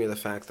reminds me of the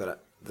fact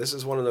that this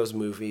is one of those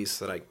movies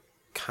that I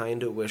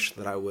kind of wish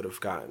that I would have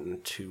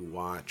gotten to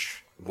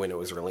watch when it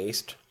was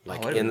released.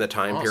 Like in the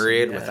time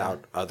period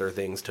without other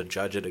things to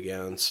judge it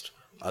against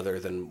other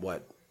than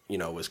what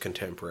was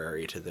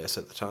contemporary to this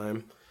at the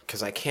time.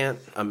 Because I can't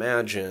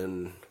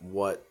imagine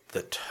what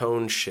the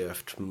tone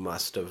shift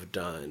must have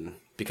done.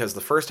 Because the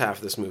first half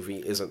of this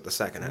movie isn't the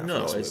second half of this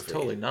movie. No, it's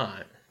totally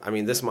not. I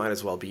mean, this might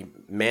as well be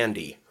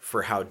Mandy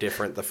for how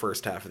different the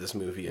first half of this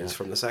movie is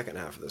from the second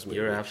half of this movie.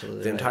 You're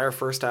absolutely The right. entire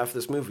first half of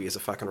this movie is a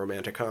fucking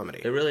romantic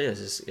comedy. It really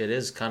is. It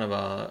is kind of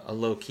a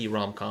low-key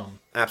rom-com.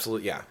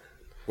 Absolutely, yeah.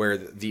 Where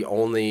the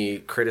only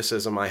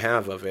criticism I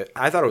have of it,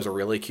 I thought it was a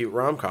really cute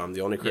rom-com.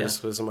 The only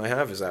criticism I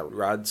have is that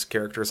Rod's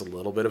character is a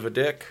little bit of a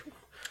dick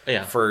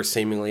for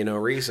seemingly no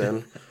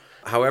reason.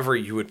 However,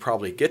 you would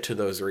probably get to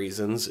those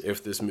reasons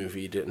if this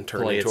movie didn't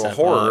turn into a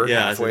horror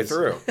halfway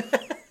through.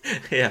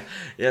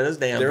 Those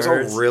damn There's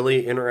birds. a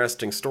really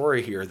interesting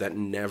story here that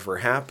never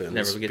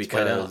happens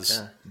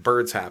because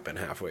birds happen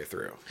halfway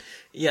through.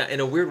 Yeah, in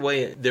a weird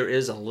way, there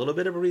is a little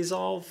bit of a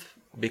resolve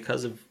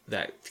because of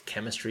that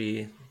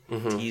chemistry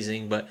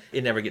teasing, but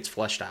it never gets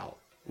fleshed out.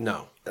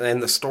 No.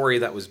 And the story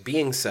that was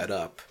being set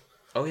up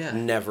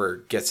never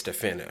gets to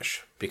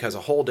finish because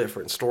a whole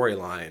different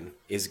storyline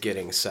is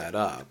getting set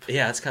up.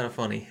 Yeah, it's kind of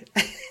funny.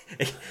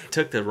 It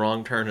took the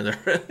wrong turn in the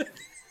road.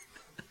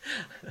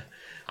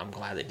 I'm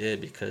glad they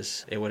did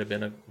because it would have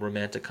been a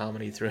romantic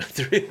comedy through and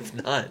through if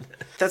not.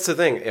 That's the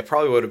thing. It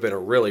probably would have been a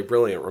really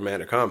brilliant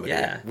romantic comedy.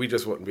 Yeah. We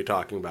just wouldn't be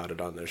talking about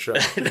it on this show.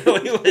 No,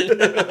 we wouldn't.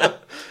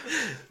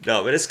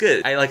 No, but it's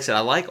good. Like I said,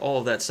 I like all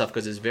of that stuff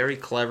because it's very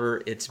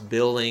clever. It's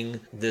building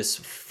this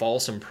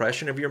false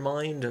impression of your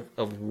mind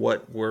of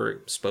what we're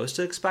supposed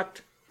to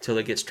expect till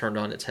it gets turned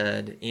on its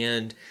head.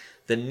 And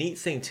the neat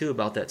thing, too,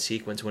 about that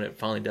sequence when it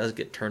finally does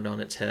get turned on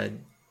its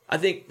head, I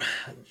think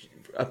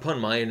upon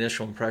my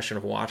initial impression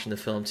of watching the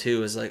film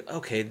too is like,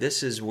 okay,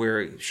 this is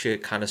where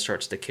shit kind of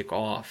starts to kick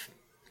off.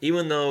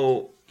 Even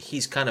though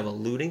he's kind of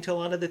alluding to a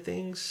lot of the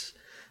things,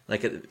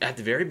 like at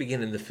the very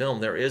beginning of the film,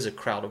 there is a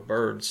crowd of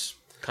birds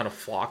kind of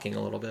flocking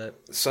a little bit.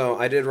 So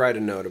I did write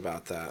a note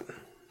about that.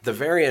 The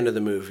very end of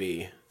the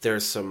movie,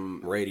 there's some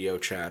radio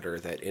chatter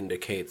that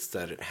indicates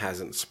that it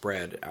hasn't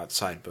spread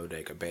outside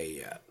Bodega Bay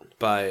yet.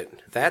 But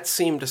that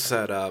seemed to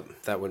set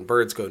up that when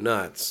birds go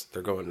nuts,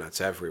 they're going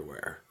nuts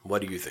everywhere.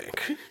 What do you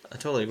think? I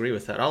totally agree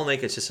with that. I don't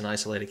think it's just an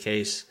isolated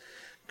case,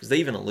 because they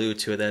even allude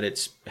to it that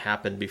it's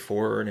happened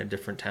before in a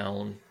different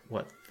town,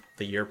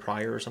 the year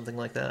prior or something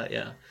like that?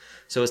 Yeah.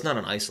 So it's not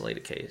an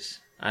isolated case.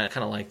 I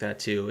kind of like that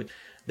too.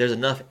 There's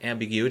enough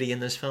ambiguity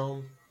in this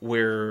film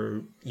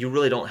where you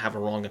really don't have a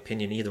wrong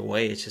opinion either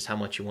way. It's just how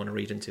much you want to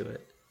read into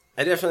it.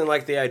 I definitely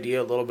like the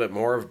idea a little bit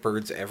more of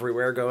birds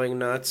everywhere going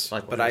nuts.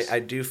 Likewise. But I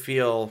do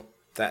feel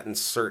that in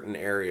certain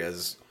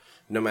areas,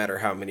 no matter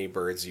how many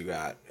birds you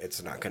got,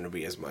 it's not going to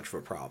be as much of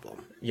a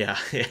problem. Yeah,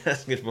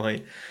 that's a good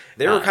point.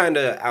 They were kind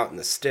of out in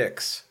the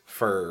sticks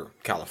for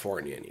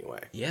California anyway.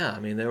 Yeah, I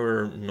mean, they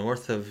were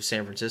north of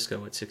San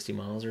Francisco at 60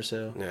 miles or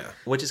so. Yeah.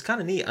 Which is kind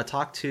of neat. I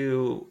talked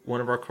to one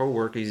of our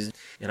co-workers,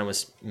 and I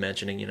was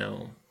mentioning,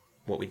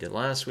 what we did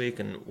last week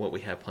and what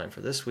we have planned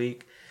for this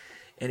week.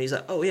 And he's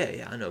like, oh,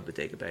 yeah, I know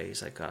Bodega Bay.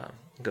 He's like,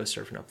 go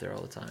surfing up there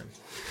all the time.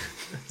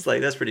 It's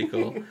like, that's pretty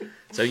cool.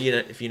 So,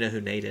 if you know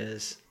who Nate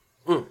is.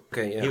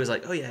 Okay, yeah. He was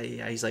like, oh,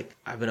 yeah. He's like,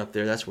 I've been up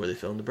there. That's where they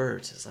filmed the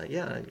birds. It's like,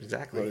 yeah,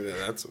 exactly.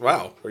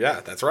 Wow.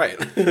 Yeah, that's right.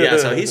 Yeah,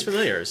 so he's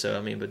familiar. So,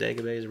 I mean,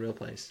 Bodega Bay is a real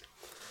place.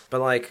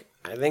 But,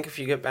 I think if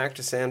you get back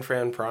to San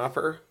Fran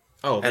proper,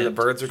 and the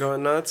birds are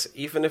going nuts,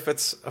 even if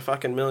it's a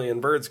fucking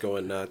million birds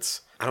going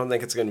nuts, I don't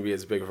think it's going to be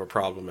as big of a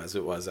problem as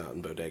it was out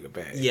in Bodega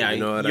Bay. Yeah, you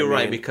know what you're I mean?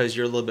 right, because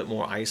you're a little bit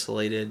more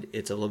isolated.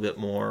 It's a little bit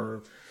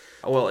more,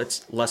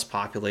 it's less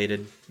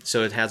populated,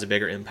 so it has a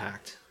bigger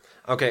impact.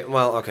 Okay.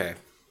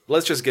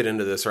 let's just get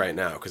into this right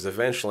now, because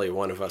eventually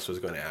one of us was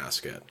going to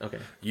ask it. Okay.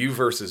 You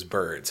versus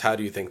birds. How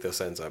do you think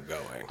this ends up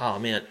going? Oh,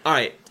 man. All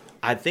right.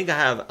 I think I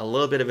have a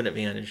little bit of an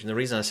advantage. And the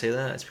reason I say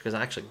that is because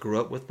I actually grew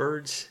up with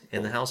birds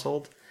in the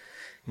household.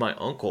 My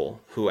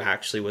uncle, who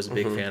actually was a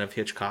big fan of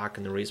Hitchcock,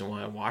 and the reason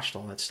why I watched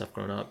all that stuff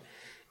growing up,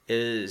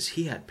 is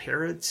he had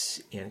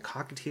parrots and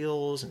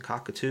cockatiels and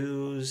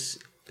cockatoos.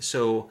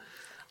 So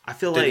I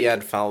feel Did like... he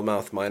add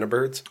foul-mouthed minor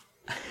birds?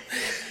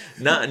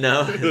 No,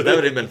 that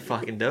would have been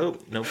fucking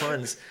dope. No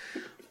puns.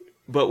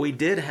 But we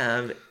did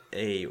have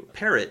a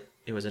parrot.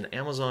 It was an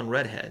Amazon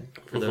redhead,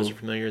 for those who are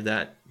familiar,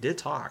 that did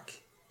talk.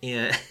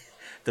 And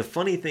the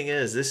funny thing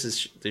is,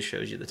 this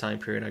shows you the time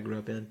period I grew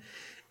up in,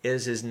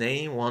 is his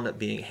name wound up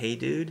being Hey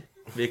Dude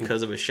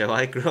because of a show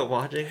I grew up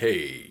watching.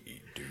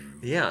 Hey, dude.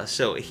 Yeah,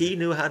 so he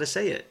knew how to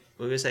say it.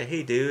 We would say,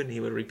 "Hey Dude," and he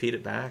would repeat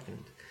it back.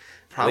 And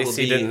probably At least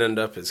he didn't end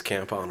up as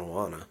Camp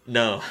Anawana.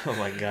 No. Oh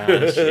my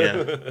gosh,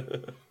 yeah.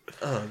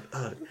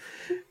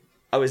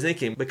 I was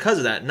thinking, because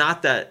of that,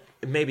 not that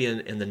maybe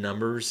in the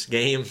numbers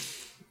game,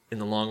 in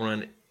the long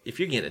run, if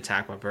you're getting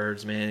attacked by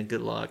birds, man,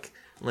 good luck,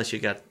 unless you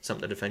got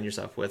something to defend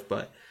yourself with.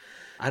 But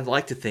I'd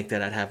like to think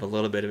that I'd have a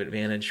little bit of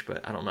advantage,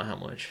 but I don't know how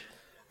much.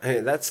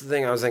 Hey, that's the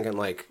thing I was thinking,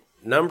 like,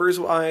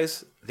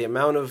 numbers-wise, the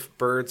amount of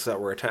birds that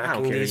were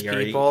attacking these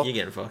people... You're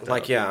getting fucked up.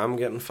 Like, yeah, I'm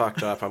getting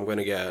fucked up. I'm going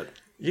to get...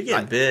 You're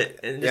getting bit,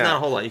 and there's not a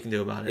whole lot you can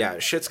do about it. Yeah,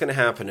 shit's going to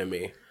happen to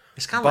me.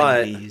 It's kind of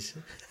like bees.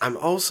 I'm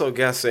also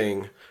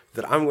guessing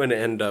that I'm going to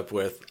end up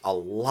with a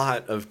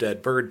lot of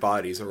dead bird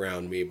bodies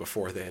around me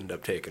before they end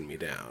up taking me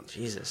down.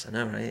 Jesus, I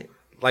know, right?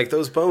 Like,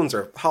 those bones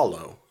are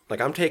hollow. Like,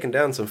 I'm taking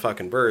down some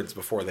fucking birds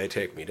before they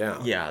take me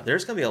down. Yeah,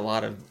 there's going to be a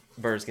lot of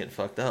birds getting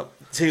fucked up,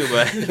 too,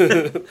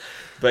 but...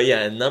 But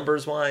yeah,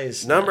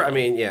 numbers-wise... I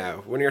mean, yeah,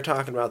 when you're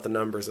talking about the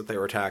numbers that they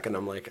were attacking,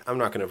 I'm like, I'm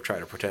not going to try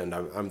to pretend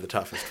I'm the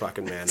toughest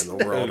fucking man in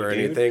the world or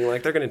anything.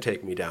 Like, they're going to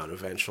take me down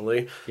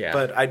eventually. Yeah.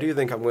 But I do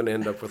think I'm going to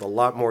end up with a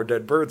lot more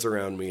dead birds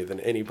around me than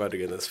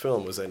anybody in this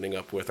film was ending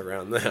up with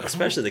around them.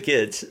 Especially the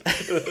kids.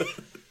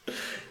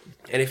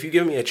 And if you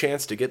give me a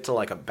chance to get to,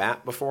 like, a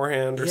bat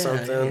beforehand or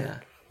something,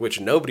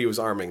 which nobody was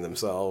arming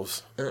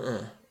themselves.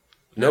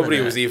 Nobody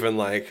was even,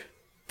 like,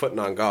 putting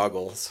on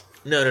goggles.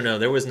 No.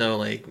 There was no,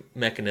 like,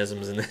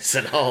 mechanisms in this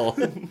at all.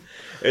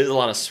 There's a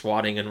lot of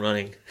swatting and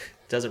running. It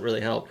doesn't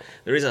really help.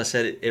 The reason I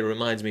said it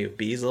reminds me of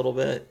bees a little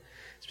bit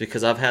is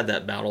because I've had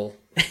that battle,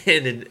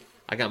 and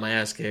I got my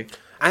ass kicked.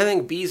 I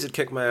think bees would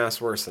kick my ass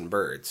worse than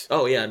birds.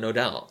 Oh, yeah, no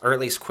doubt. Or at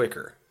least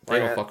quicker. They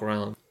don't fuck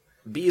around.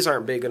 Bees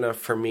aren't big enough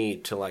for me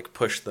to, like,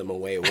 push them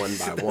away one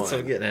by one. That's what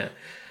I'm getting at.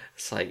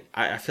 It's like,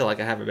 I feel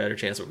like I have a better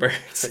chance with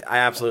birds. I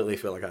absolutely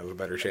feel like I have a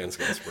better chance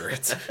against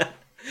birds.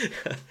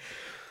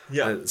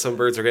 Yeah. Some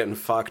birds are getting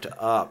fucked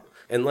up.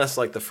 Unless,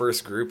 like, the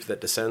first group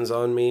that descends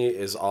on me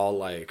is all,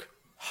 like,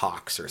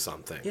 hawks or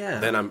something. Yeah.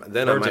 Then I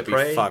might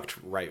be fucked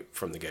right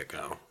from the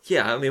get-go.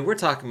 Yeah, I mean, we're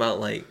talking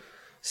about, like,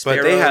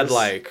 sparrows. But they had,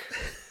 like...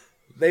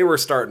 They were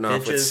starting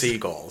off with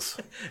seagulls.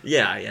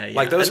 Yeah.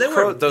 Like,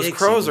 those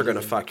crows are going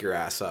to fuck your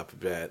ass up a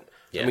bit.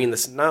 Yeah. I mean,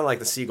 not like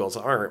the seagulls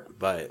aren't,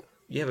 but...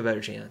 You have a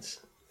better chance.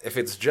 If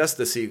it's just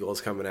the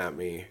seagulls coming at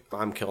me,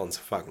 I'm killing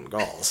some fucking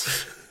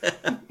gulls.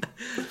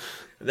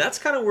 That's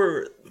kind of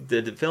where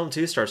the film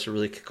 2 starts to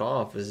really kick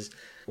off, is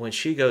when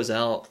she goes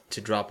out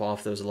to drop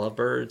off those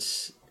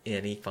lovebirds,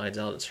 and he finds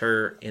out it's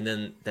her, and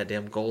then that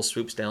damn gull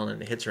swoops down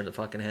and hits her in the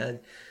fucking head.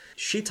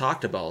 She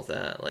talked about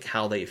that, like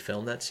how they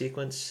filmed that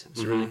sequence.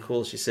 It's really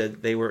cool. She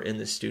said they were in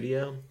the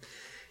studio,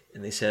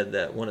 and they said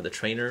that one of the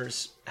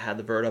trainers had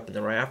the bird up in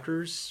the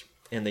rafters,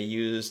 and they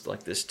used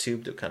like this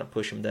tube to kind of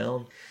push him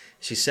down.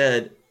 She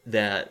said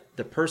that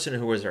the person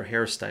who was her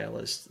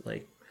hairstylist,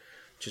 like,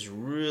 just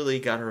really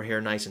got her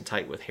hair nice and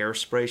tight with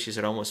hairspray. She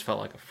said it almost felt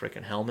like a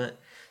freaking helmet.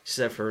 She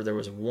said for her, there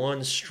was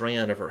one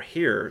strand of her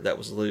hair that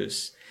was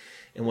loose.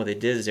 And what they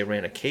did is they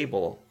ran a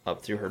cable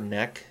up through her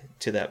neck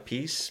to that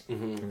piece.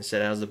 And they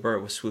said as the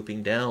bird was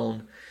swooping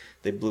down,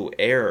 they blew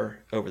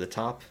air over the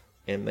top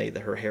and made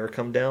her hair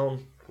come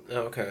down.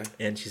 Oh, okay.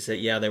 And she said,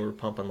 yeah, they were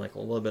pumping like a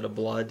little bit of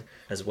blood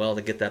as well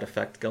to get that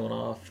effect going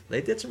off.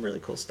 They did some really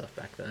cool stuff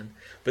back then.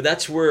 But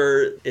that's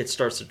where it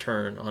starts to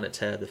turn on its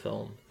head, the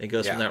film. It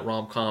goes from that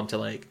rom-com to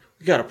like,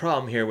 we got a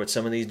problem here with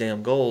some of these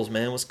damn goals,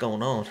 man. What's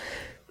going on?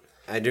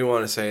 I do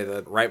want to say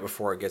that right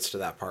before it gets to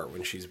that part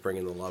when she's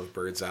bringing the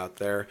lovebirds out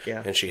there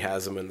and she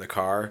has them in the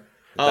car.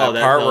 Oh,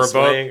 that part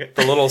where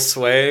the little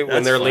sway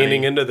when they're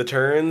leaning into the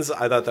turns,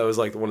 I thought that was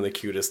like one of the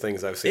cutest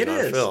things I've seen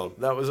on film.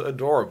 That was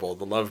adorable.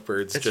 The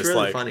lovebirds it's just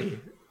really like funny.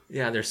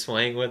 Yeah, they're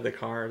swaying with the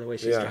car the way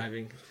she's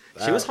driving.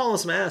 She was hauling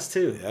some ass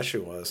too. Yeah, she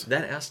was.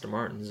 That Aston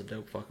Martin's a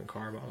dope fucking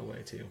car, by the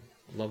way, too.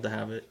 Love to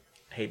have it.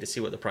 Hate to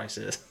see what the price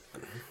is.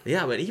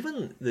 Yeah, but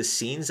even the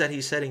scenes that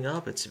he's setting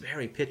up, it's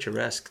very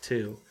picturesque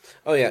too.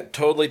 Oh yeah,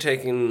 totally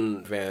taking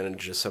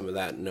advantage of some of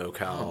that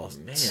no-cal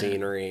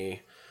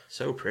scenery.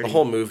 So pretty. The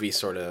whole movie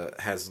sort of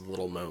has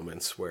little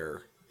moments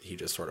where he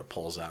just sort of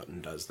pulls out and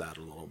does that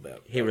a little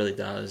bit. He really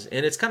does.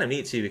 And it's kind of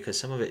neat too because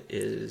some of it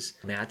is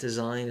matte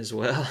design as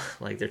well.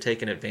 Like they're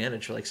taking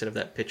advantage, like I said, of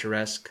that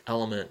picturesque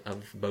element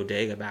of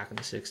bodega back in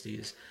the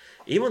 60s.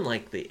 Even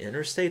like the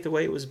interstate, the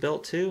way it was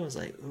built too, I was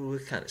like, ooh,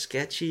 it's kind of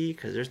sketchy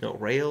because there's no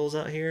rails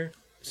out here.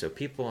 So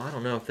people, I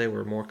don't know if they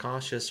were more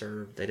cautious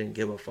or they didn't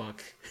give a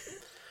fuck.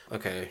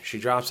 Okay, she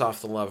drops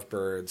off the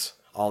lovebirds.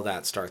 All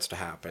that starts to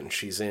happen.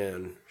 She's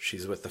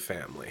with the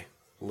family.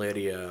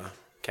 Lydia,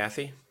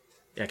 Kathy?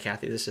 Yeah,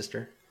 Kathy, the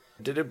sister.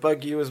 Did it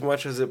bug you as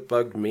much as it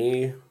bugged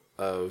me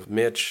of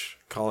Mitch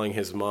calling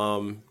his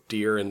mom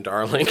dear and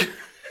darling?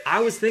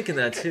 I was thinking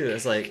that too.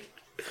 It's like,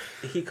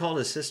 he called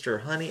his sister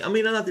honey. I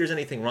mean, not that there's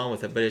anything wrong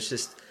with it, but it's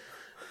just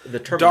the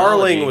terminology.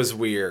 Darling was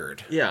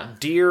weird. Yeah.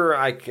 Dear,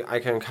 I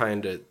can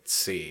kind of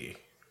see.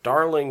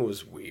 Darling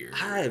was weird.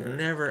 I've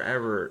never,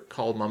 ever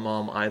called my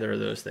mom either of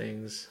those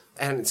things.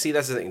 And see,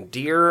 that's the thing.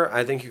 Dear,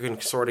 I think you can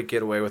sort of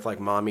get away with like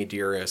mommy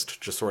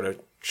dearest, just sort of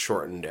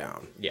shortened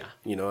down. Yeah.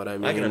 You know what I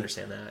mean? I can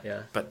understand that,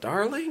 yeah. But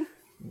darling?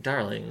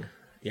 Darling.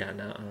 Yeah,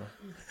 no.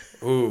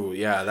 Ooh,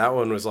 yeah, that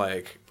one was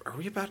like, are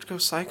we about to go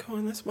psycho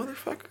in this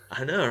motherfucker?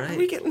 I know, right? Are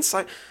we getting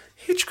psycho?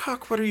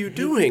 Hitchcock, what are you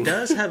doing? He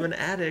does have an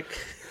attic.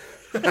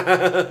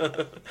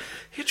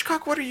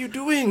 Hitchcock, what are you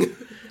doing?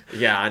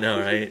 Yeah, I know,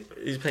 right?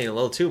 He's paying a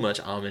little too much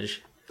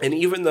homage. And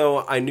even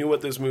though I knew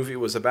what this movie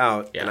was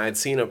about, Yeah. and I'd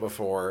seen it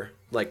before,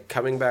 like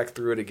coming back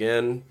through it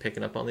again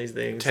Picking up on these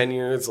things. 10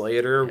 years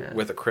later Yeah.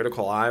 with a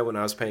critical eye when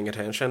I was paying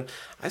attention,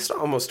 I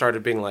almost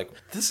started being like,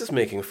 this is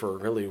making for a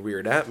really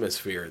weird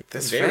atmosphere.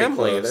 This Very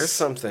family, close. there's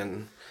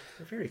something.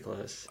 Very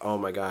close. Oh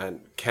my God.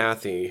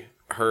 Kathy,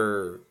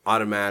 her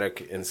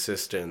automatic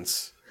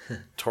insistence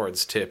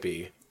towards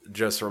Tippy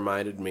just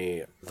reminded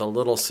me the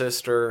little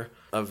sister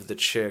of the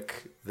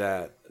chick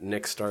that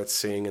Nick starts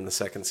seeing in the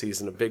second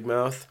season of Big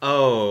Mouth.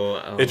 Oh.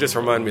 It just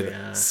reminded me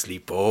yeah. that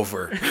sleep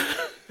over.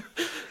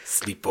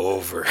 Sleep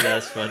over.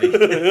 That's funny.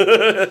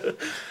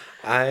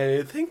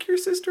 I think your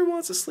sister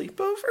wants a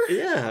sleepover.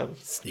 Yeah.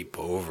 Sleep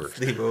over.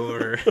 Sleep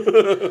over.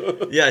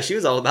 Yeah, she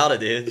was all about it,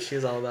 dude. She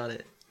was all about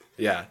it.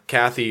 Yeah,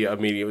 Kathy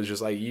immediately was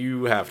just like,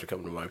 you have to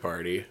come to my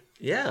party.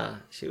 Yeah,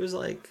 she was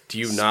like, Do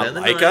you not "Spend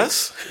the like night.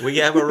 us? We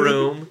have a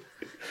room.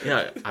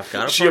 Yeah, I've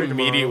got a She party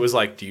immediately tomorrow." was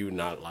like, do you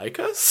not like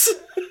us?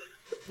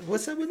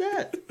 What's up with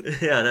that?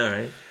 Yeah, I know,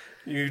 right?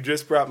 You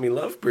just brought me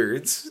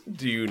lovebirds.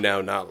 Do you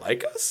now not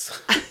like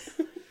us?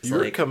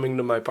 You're like- coming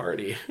to my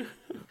party.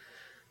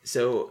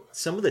 So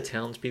some of the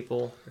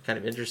townspeople are kind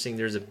of interesting.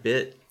 There's a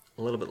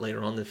little bit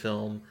later on in the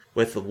film,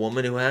 with the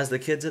woman who has the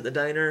kids at the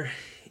diner,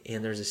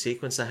 and there's a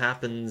sequence that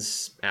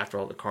happens after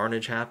all the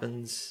carnage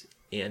happens,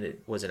 and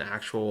it was an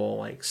actual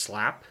like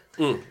slap.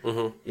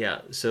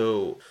 Yeah.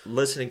 So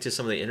listening to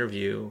some of the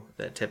interview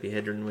that Tippi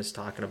Hedren was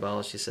talking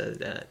about, she said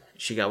that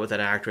she got with that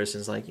actress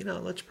and was like,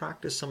 let's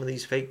practice some of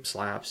these fake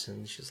slaps,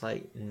 and she's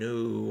like,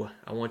 no,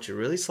 I want you to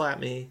really slap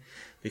me,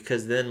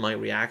 because then my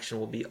reaction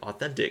will be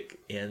authentic.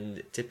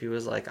 And Tippy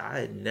was like, I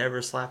had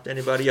never slapped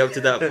anybody up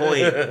to that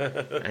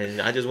point,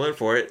 and I just went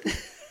for it.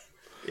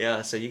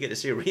 Yeah, so you get to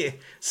see a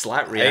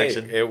slap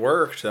reaction. Hey, it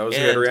worked. That was a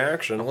And good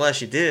reaction. I'm glad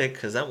she did,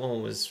 because that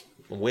one was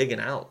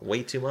wigging out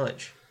way too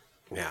much.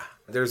 Yeah.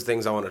 There's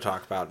things I want to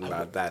talk about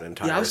that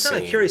entire scene. Yeah, I was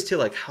kind of curious too,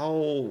 like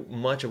how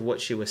much of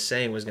what she was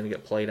saying was going to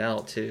get played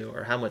out too,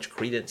 or how much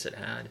credence it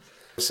had.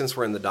 Since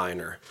we're in the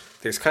diner,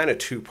 there's kind of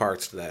two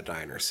parts to that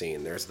diner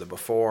scene. There's the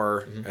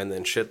before, and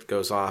then shit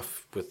goes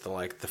off with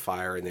the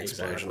fire and the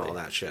explosion, Exactly. all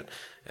that shit.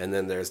 And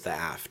then there's the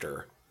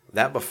after.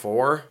 That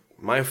before,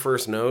 my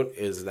first note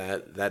is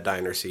that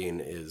diner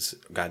scene is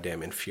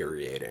goddamn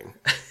infuriating.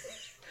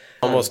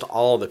 Almost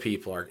all the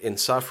people are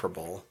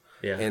insufferable.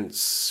 Yeah. And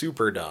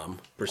super dumb.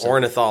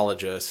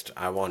 Ornithologist,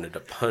 I wanted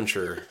to punch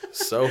her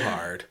so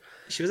hard.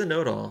 She was a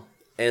know-it-all.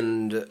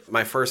 And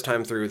my first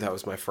time through, that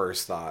was my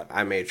first thought.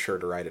 I made sure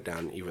to write it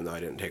down, even though I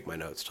didn't take my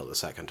notes till the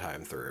second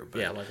time through.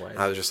 But Yeah, likewise.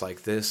 I was just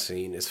like, this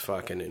scene is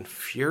fucking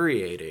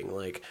infuriating.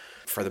 Like,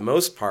 for the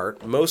most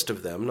part, most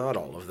of them, not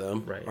all of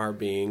them, Right. are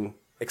being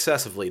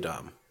excessively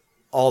dumb.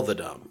 All the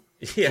dumb.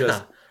 Yeah.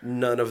 Just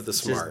none of the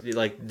smart. Just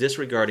like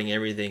disregarding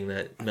everything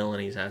that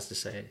Melanie has to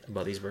say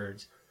about these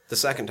birds. The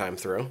second time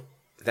through,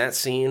 that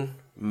scene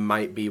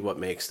might be what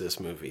makes this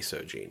movie so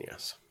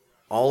genius.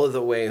 All of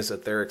the ways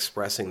that they're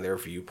expressing their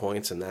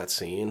viewpoints in that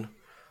scene,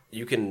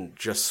 you can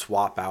just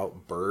swap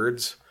out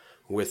birds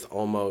with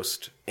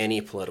almost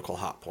any political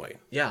hot point.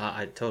 Yeah,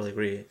 I totally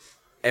agree.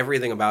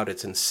 Everything about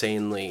it's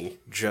insanely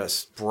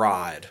just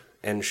broad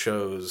and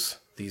shows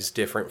these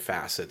different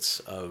facets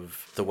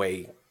of the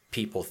way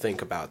people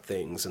think about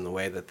things and the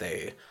way that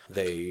they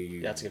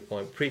That's a good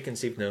point.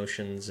 Preconceived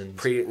notions and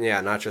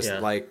not just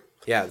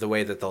Yeah. the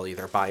way that they'll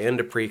either buy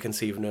into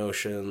preconceived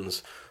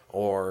notions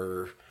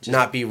or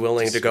not be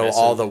willing to go dismissive.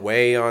 all the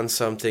way on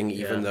something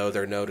even Yeah. though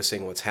they're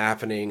noticing what's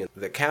happening.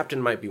 The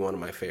captain might be one of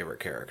my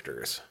favorite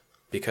characters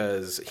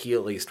because he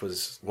at least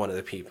was one of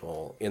the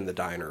people in the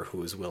diner who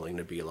was willing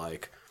to be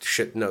like,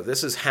 shit, no,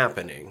 this is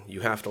happening.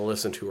 You have to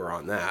listen to her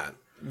on that.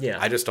 Yeah.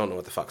 I just don't know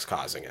what the fuck's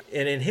causing it.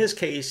 And in his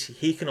case,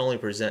 he can only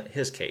present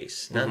his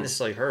case, not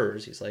necessarily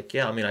hers. He's like,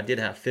 yeah, I mean, I did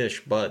have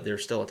fish, but they're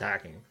still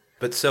attacking.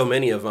 But so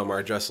many of them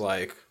are just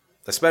like,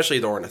 especially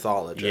the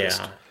ornithologist.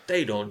 Yeah,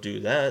 they don't do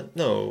that.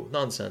 No,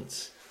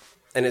 nonsense.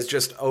 And it's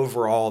just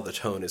overall the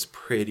tone is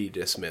pretty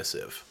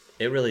dismissive.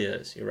 It really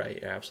is. You're right.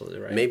 You're absolutely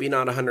right. Maybe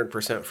not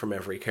 100% from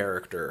every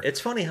character. It's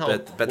funny how...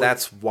 But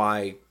that's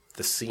why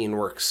the scene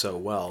works so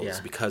well, is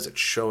Yeah. because it's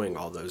showing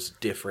all those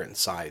different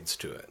sides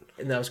to it.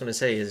 And I was going to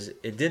say is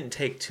it didn't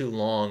take too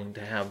long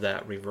to have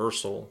that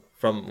reversal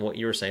from what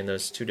you were saying,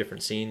 those two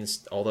different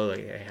scenes, although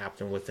they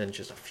happened within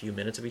just a few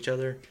minutes of each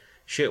other.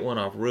 Shit went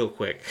off real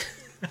quick.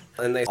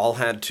 And they all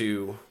had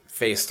to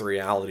face the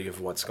reality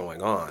of what's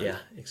going on. Yeah,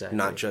 exactly.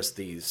 Not just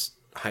these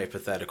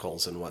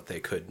hypotheticals and what they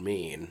could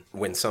mean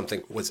when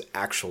something was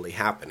actually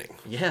happening.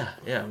 Yeah.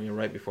 I mean,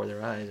 right before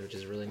their eyes, which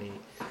is really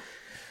neat.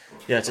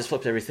 Yeah, it just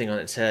flipped everything on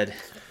its head.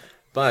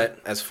 But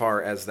as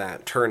far as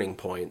that turning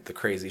point, the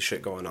crazy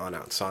shit going on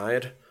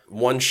outside,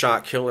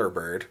 one-shot killer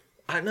bird.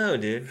 I know,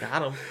 dude.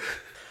 Got him.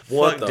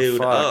 What Fuck the dude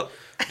fuck? up.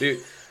 Dude,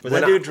 Was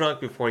when that dude drunk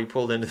before he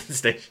pulled into the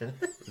station?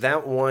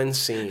 that one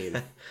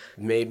scene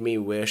made me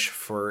wish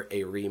for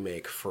a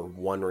remake for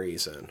one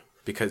reason.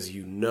 Because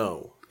you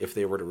know, if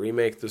they were to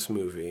remake this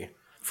movie...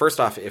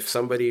 First off, if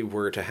somebody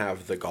were to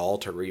have the gall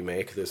to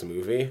remake this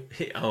movie...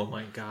 Oh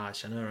my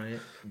gosh, I know, right?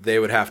 They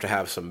would have to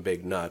have some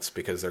big nuts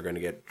because they're going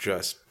to get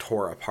just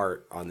tore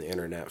apart on the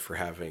internet for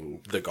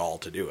having the gall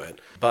to do it.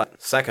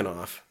 But second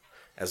off,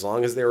 as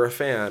long as they were a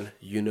fan,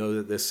 you know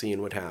that this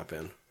scene would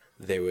happen.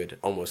 They would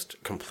almost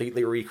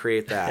completely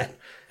recreate that,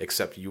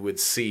 except you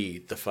would see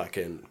the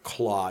fucking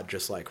claw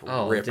just like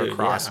rip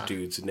across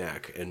dude's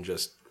neck and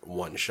just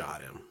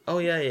one-shot him. Oh,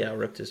 yeah,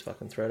 ripped his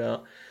fucking throat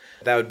out.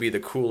 That would be the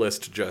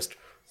coolest just...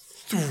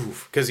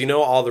 Because you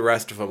know all the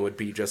rest of them would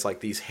be just like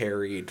these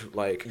harried,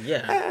 like,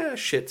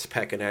 shit's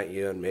pecking at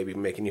you and maybe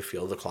making you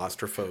feel the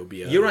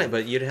claustrophobia. You're right,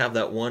 but you'd have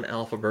that one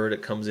alpha bird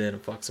that comes in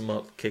and fucks them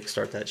up,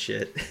 kickstart that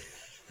shit.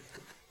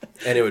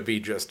 And it would be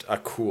just a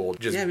cool,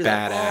 just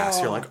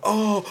badass. Like,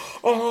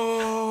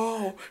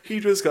 You're like,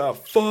 he just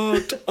got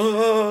fucked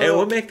up. It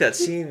would make that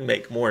scene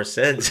make more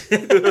sense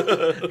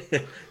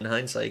in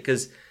hindsight.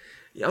 Because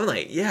I'm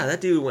like, yeah,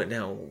 that dude went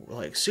down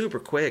like super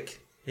quick.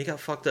 He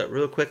got fucked up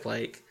real quick,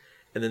 like.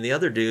 And then the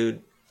other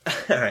dude,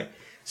 all right,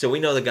 so we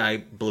know the guy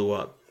blew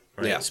up,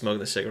 right? Yeah. Smoking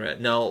the cigarette.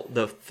 Now,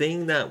 the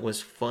thing that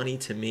was funny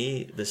to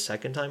me the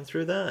second time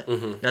through that,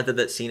 not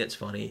that scene it's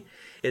funny,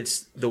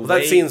 it's the way...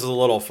 That scene's a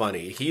little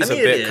funny. He's a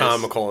it bit is.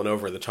 comical and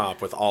over the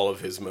top with all of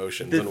his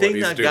motions The and thing what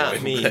he's that doing.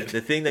 got me, the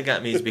thing that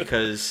got me is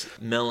because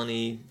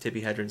Melanie,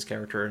 Tippi Hedren's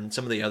character, and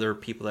some of the other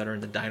people that are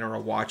in the diner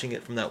are watching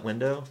it from that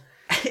window,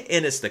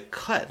 and it's the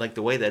cut, like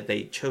the way that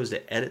they chose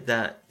to edit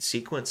that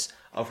sequence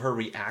of her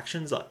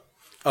reactions, like,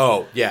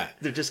 Oh, yeah.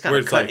 they're just kind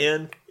of cut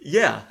in.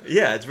 Yeah,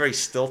 it's very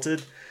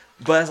stilted.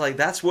 But I was like,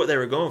 that's what they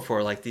were going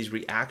for, like these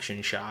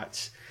reaction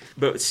shots.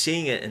 But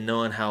seeing it and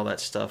knowing how that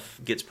stuff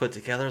gets put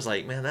together, I was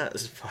like, man, that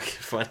is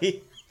fucking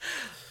funny.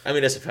 I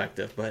mean, it's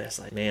effective, but it's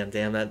like, man,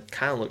 damn, that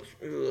kind of looks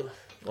a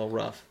little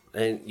rough.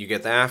 And you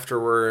get the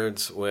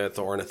afterwards with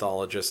the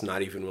ornithologist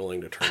not even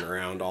willing to turn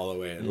around all the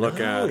way and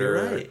look at her.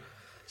 You're right.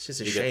 It's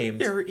just a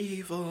shame. You're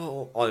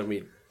evil. I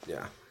mean,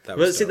 yeah.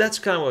 But see, that's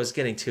kind of what I was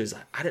getting to. Is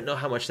I didn't know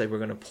how much they were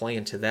going to play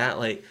into that.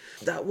 Like,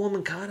 that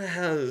woman kind of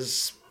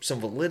has some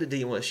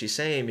validity in what she's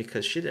saying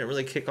because she didn't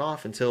really kick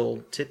off until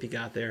Tippi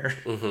got there.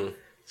 Mm-hmm.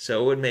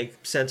 So it would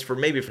make sense for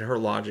her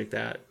logic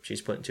that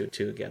she's putting two and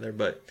two together,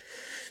 but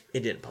it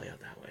didn't play out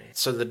that way.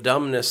 So the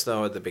dumbness,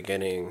 though, at the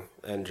beginning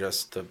and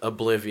just the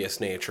oblivious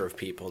nature of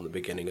people in the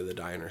beginning of the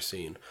diner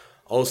scene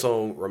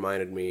also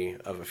reminded me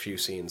of a few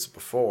scenes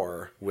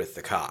before with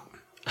the cop.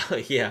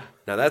 Yeah.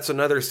 Now, that's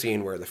another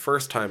scene where the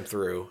first time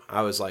through,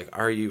 I was like,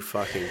 are you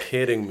fucking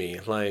kidding me?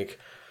 Like,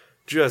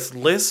 just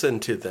listen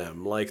to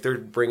them. Like, they're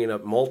bringing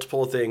up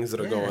multiple things that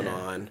are going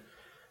on.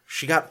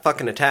 She got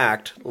fucking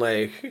attacked.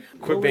 Like,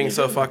 quit being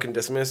so fucking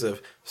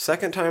dismissive.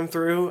 Second time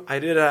through, I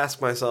did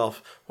ask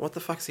myself, what the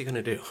fuck's he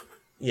gonna do?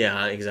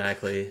 Yeah,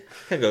 exactly.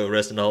 I go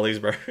arresting all these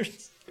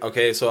birds.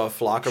 Okay, so a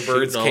flock of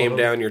birds came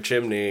down your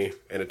chimney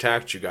and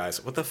attacked you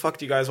guys. What the fuck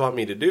do you guys want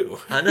me to do?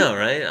 I know,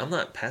 right? I'm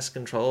not pest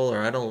control,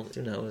 or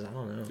who knows, I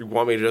don't know. You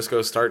want me to just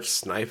go start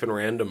sniping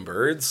random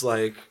birds?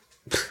 Like...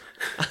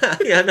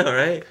 Yeah, I know,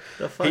 right?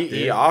 The fuck,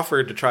 he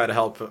offered to try to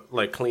help,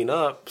 like, clean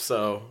up,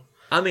 so...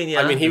 I mean,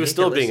 yeah. I mean, he was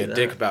still being a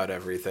dick about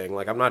everything.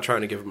 Like, I'm not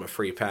trying to give him a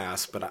free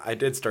pass, but I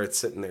did start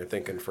sitting there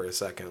thinking for a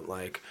second,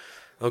 like...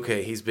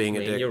 Okay, he's being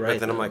a dick, you're right, but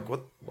then I'm like,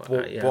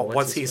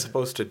 what's he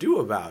supposed to do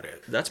about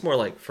it? That's more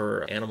like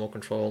for animal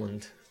control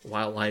and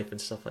wildlife and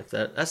stuff like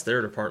that. That's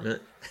their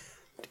department.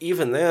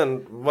 Even then,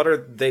 what are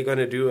they going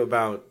to do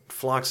about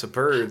flocks of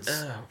birds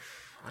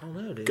I don't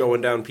know, dude.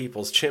 going down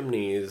people's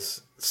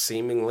chimneys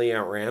seemingly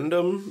at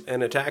random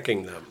and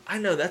attacking them? I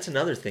know, that's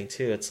another thing,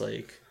 too. It's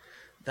like,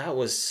 that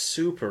was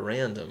super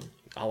random.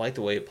 I like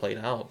the way it played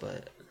out,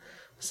 but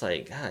it's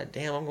like, God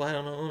damn, I'm glad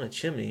I don't own a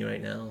chimney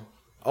right now.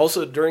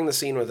 Also, during the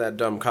scene with that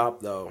dumb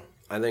cop, though,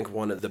 I think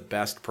one of the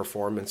best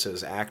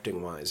performances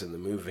acting-wise in the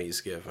movie's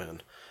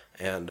given.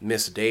 And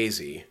Miss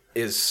Daisy,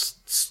 is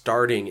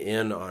starting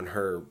in on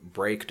her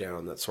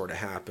breakdown that sort of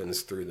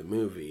happens through the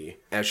movie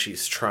as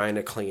she's trying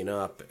to clean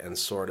up, and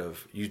sort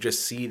of you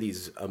just see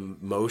these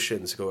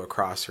emotions go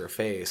across her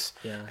face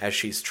as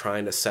she's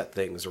trying to set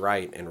things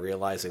right and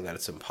realizing that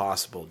it's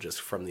impossible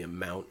just from the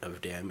amount of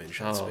damage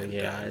that's been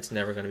done. It's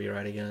never going to be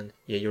right again.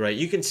 Yeah, you're right.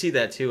 You can see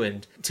that too,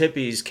 and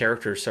Tippy's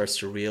character starts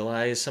to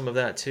realize some of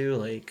that too.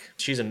 Like,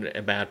 she's in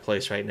a bad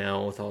place right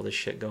now with all this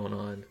shit going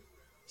on.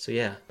 So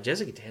yeah,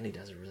 Jessica Tandy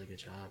does a really good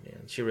job,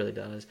 man. She really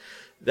does.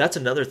 That's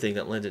another thing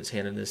that lends its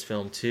hand in this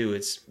film too.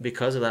 It's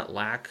because of that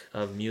lack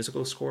of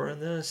musical score in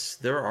this.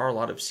 There are a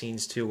lot of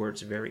scenes too where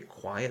it's very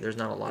quiet. There's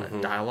not a lot of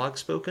dialogue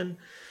spoken.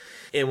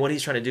 And what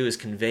he's trying to do is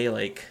convey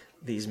like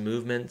these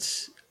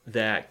movements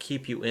that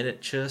keep you in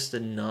it just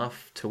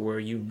enough to where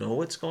you know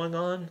what's going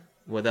on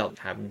without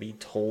having to be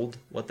told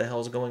what the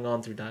hell's going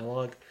on through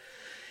dialogue.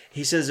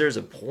 He says there's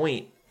a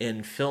point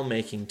in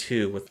filmmaking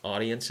too with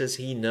audiences.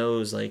 He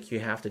knows like you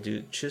have to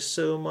do just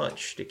so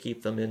much to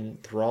keep them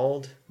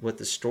enthralled with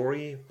the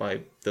story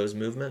by those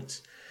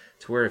movements,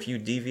 to where if you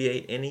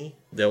deviate any,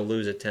 they'll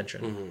lose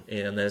attention.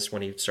 And that's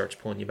when he starts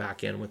pulling you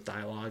back in with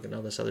dialogue and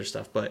all this other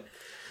stuff. But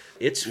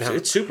it's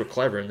super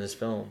clever in this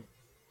film.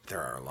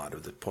 There are a lot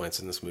of the points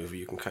in this movie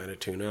you can kind of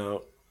tune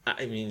out.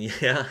 I mean,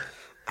 yeah.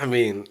 I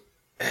mean,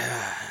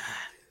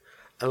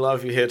 I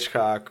love you,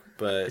 Hitchcock,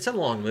 but it's a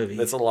long movie.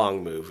 It's a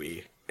long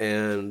movie.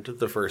 And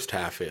the first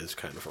half is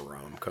kind of a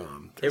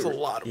rom-com. There's a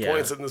lot of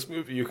points in this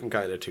movie you can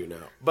kind of tune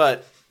out.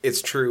 But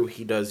it's true,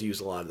 he does use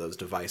a lot of those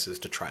devices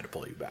to try to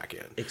pull you back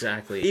in.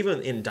 Exactly.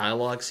 Even in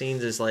dialogue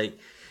scenes, it's like,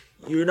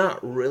 you're not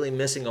really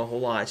missing a whole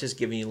lot. It's just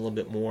giving you a little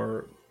bit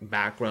more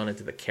background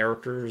into the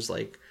characters.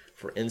 Like,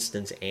 for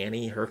instance,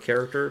 Annie, her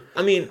character.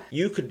 I mean,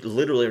 you could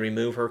literally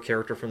remove her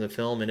character from the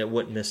film and it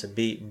wouldn't miss a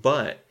beat.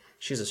 But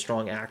she's a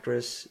strong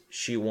actress.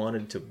 She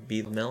wanted to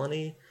be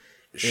Melanie.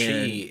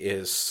 She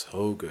is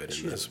so good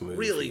in this movie.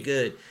 Really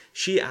good.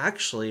 She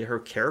actually, her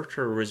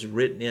character was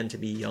written in to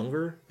be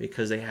younger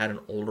because they had an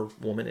older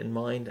woman in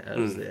mind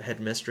as the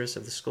headmistress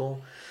of the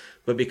school.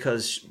 But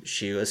because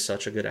she was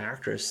such a good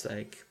actress,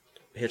 like,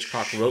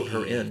 Hitchcock wrote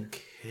her in.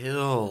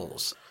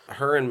 Kills.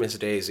 Her and Miss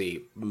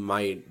Daisy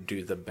might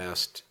do the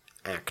best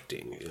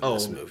acting in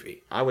this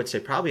movie. I would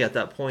say probably at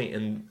that point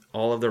in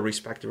all of their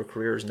respective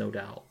careers, no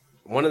doubt.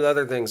 One of the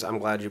other things, I'm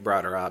glad you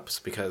brought her up, is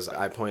because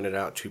I pointed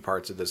out 2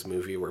 parts of this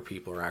movie where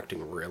people are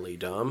acting really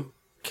dumb.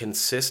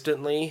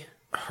 Consistently,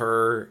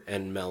 her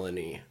and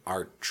Melanie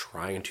are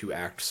trying to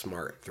act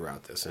smart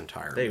throughout this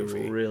entire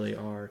movie. They really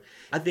are.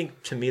 I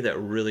think, to me, that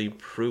really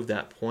proved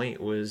that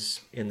point was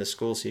in the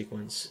school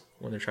sequence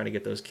when they're trying to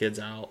get those kids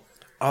out.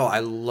 Oh, I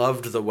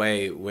loved the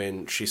way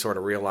when she sort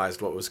of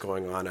realized what was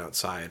going on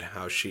outside,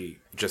 how she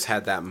just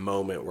had that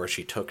moment where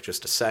she took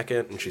just a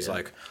second and she's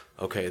like,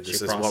 okay,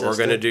 this is what we're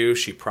going to do.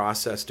 She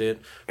processed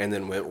it and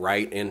then went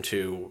right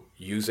into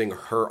using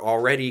her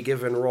already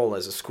given role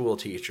as a school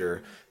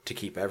teacher to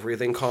keep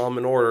everything calm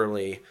and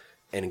orderly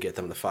and get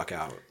them the fuck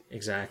out.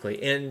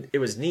 Exactly. And it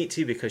was neat,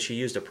 too, because she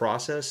used a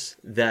process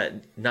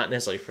that, not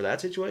necessarily for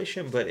that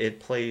situation, but it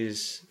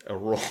plays a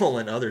role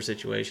in other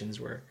situations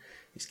where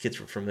these kids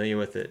were familiar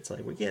with it. It's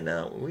like, we get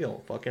out, we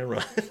don't fucking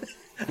run.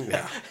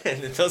 Yeah.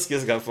 And then those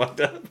kids got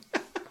fucked up.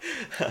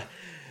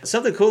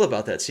 Something cool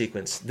about that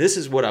sequence, this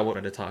is what I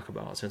wanted to talk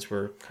about since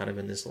we're kind of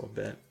in this little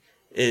bit,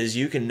 is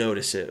you can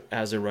notice it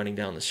as they're running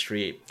down the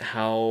street,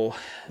 how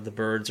the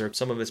birds are,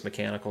 some of it's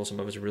mechanical, some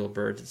of it's real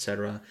birds,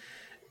 etc.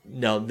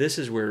 Now, this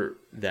is where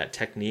that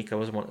technique I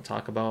was wanting to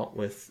talk about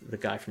with the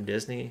guy from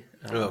Disney.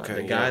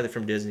 The guy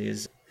from Disney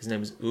is, his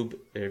name is Ub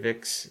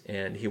Iwerks,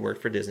 and he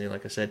worked for Disney,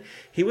 like I said.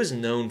 He was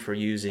known for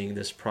using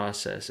this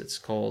process. It's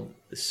called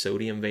the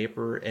sodium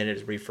vapor, and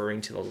it's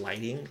referring to the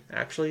lighting,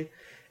 actually.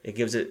 It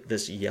gives it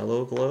this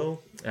yellow glow,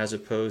 as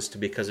opposed to,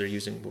 because they're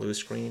using blue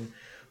screen,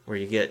 where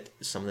you get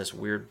some of this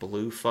weird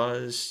blue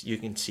fuzz. You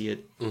can see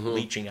it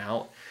leaching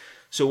out.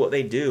 So what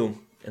they do,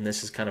 and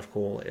this is kind of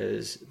cool,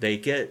 is they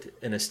get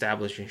an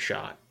establishing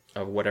shot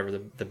of whatever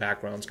the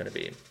background's going to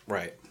be.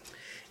 Right.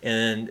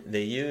 And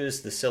they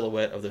use the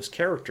silhouette of those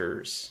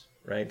characters,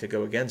 right, to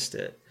go against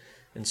it.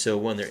 And so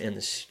when they're in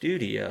the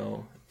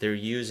studio, they're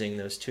using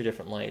those 2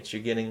 different lights.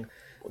 You're getting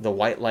the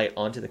white light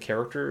onto the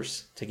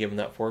characters to give them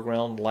that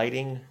foreground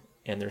lighting,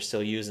 and they're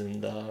still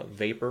using the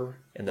vapor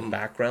in the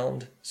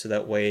background. So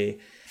that way,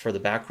 for the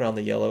background,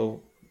 the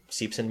yellow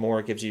seeps in more.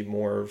 It gives you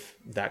more of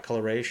that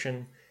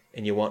coloration,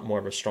 and you want more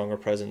of a stronger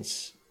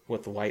presence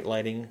with the white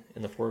lighting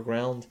in the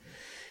foreground.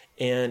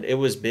 And it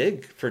was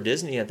big for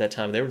Disney at that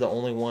time. They were the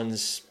only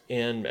ones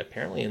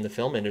apparently in the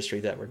film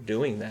industry that were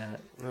doing that.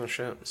 Oh,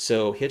 shit.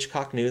 So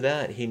Hitchcock knew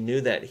that. He knew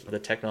that the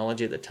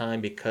technology at the time,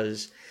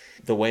 because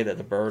the way that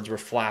the birds were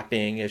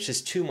flapping, it's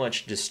just too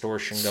much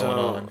distortion going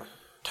on.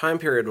 Time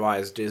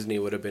period-wise, Disney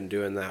would have been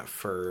doing that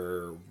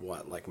for,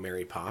 what, like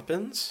Mary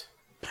Poppins?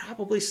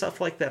 Probably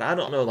stuff like that. I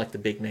don't know, like the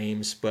big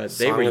names, but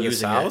they Song were of the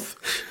using South?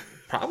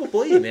 it.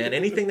 Probably, man.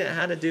 Anything that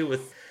had to do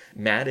with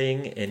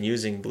matting and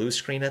using blue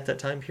screen at that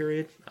time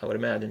period, I would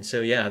imagine.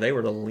 So yeah, they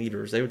were the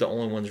leaders. They were the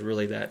only ones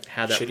really that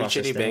had that process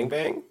Chitty down. Bang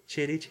Bang?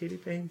 Chitty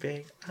Bang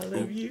Bang, I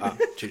love you.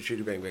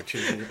 Chitty Bang Bang,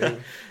 Chitty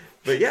Bang.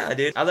 But yeah,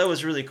 dude, I thought it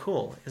was really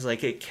cool. It's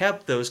like it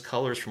kept those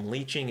colors from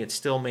leaching. It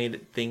still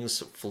made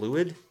things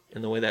fluid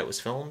in the way that was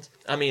filmed.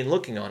 I mean,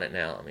 looking on it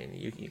now, I mean,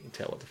 you can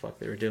tell what the fuck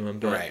they were doing.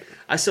 But Right.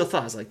 I still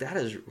thought, I was like, that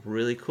is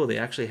really cool. They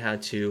actually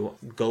had to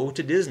go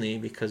to Disney,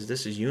 because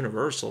this is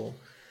Universal,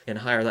 and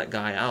hire that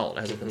guy out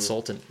as a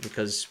consultant,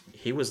 because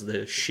he was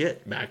the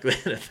shit back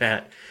then at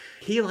that.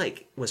 He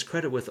like was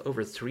credited with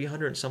over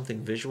 300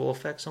 something visual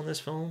effects on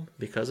this film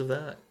because of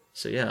that.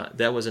 So yeah,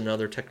 that was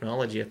another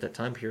technology at that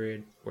time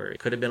period where it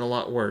could have been a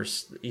lot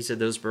worse. He said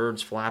those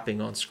birds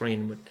flapping on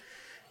screen would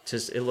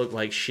just, it looked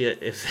like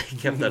shit if they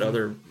kept that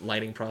other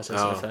lighting process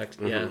in effect.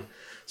 Yeah.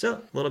 So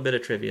a little bit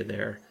of trivia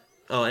there.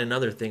 Oh, and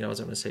another thing I was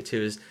going to say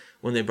too is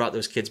when they brought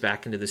those kids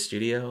back into the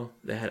studio,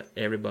 they had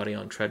everybody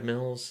on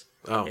treadmills.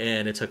 Oh.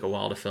 And it took a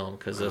while to film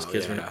because those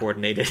kids weren't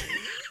coordinated.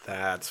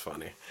 That's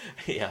funny.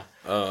 Yeah.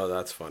 Oh,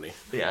 that's funny.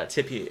 Yeah,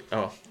 Tippy,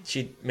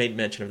 she made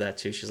mention of that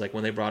too. She's like,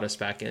 when they brought us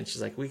back in,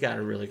 she's like, we got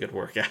a really good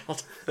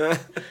workout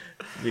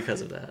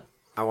because of that.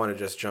 I want to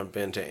just jump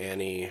into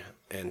Annie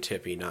and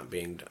Tippy not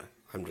being done.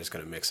 I'm just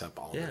going to mix up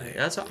all the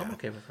names. I'm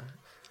okay with that.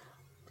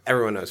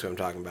 Everyone knows who I'm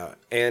talking about.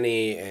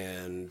 Annie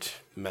and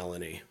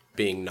Melanie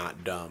being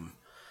not dumb.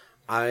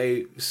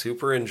 I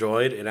super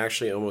enjoyed, it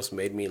actually almost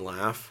made me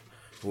laugh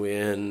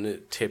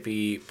when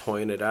Tippy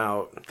pointed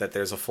out that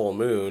there's a full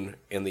moon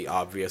in the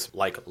obvious,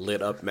 like,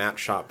 lit up matte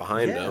shot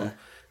behind them.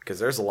 Because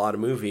there's a lot of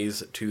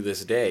movies to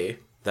this day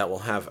that will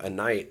have a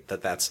night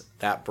that's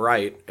that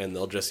bright, and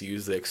they'll just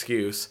use the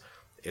excuse,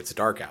 it's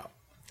dark out.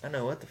 I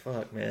know, what the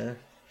fuck, man.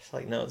 It's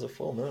like, no, it's a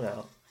full moon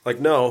out.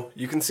 Like, no,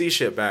 you can see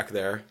shit back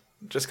there.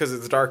 Just because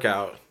it's dark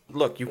out.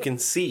 Look, you can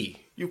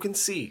see. You can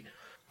see.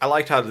 I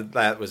liked how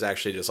that was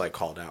actually just, like,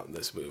 called out in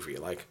this movie.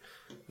 Like,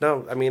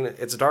 no, I mean,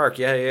 it's dark,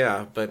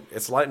 yeah, but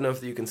it's light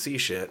enough that you can see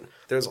shit.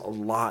 There's a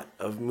lot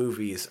of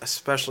movies,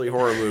 especially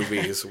horror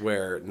movies,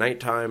 where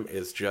nighttime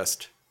is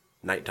just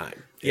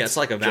nighttime. Yeah, it's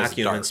like a just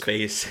vacuum in dark.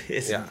 space.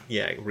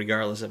 Yeah,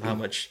 regardless of how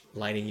much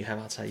lighting you have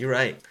outside. You're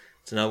right.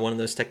 It's another one of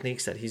those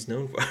techniques that he's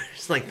known for.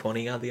 It's like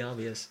pointing out the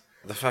obvious.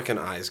 The fucking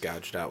eyes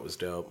gouged out was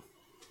dope.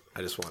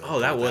 I just wanted to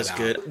that point was out.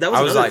 good. That was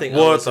I was another like, thing.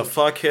 what the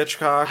fuck,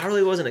 Hitchcock? I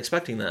really wasn't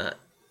expecting that.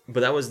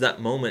 But that was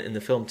that moment in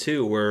the film,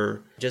 too,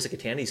 where Jessica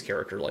Tandy's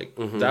character, like,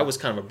 that was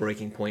kind of a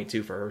breaking point,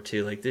 too, for her,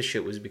 too. Like, this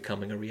shit was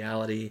becoming a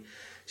reality.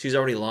 She's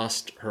already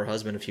lost her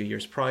husband a few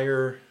years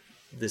prior.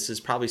 This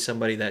is probably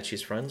somebody that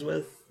she's friends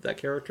with, that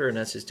character, and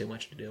that's just too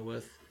much to deal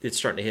with. It's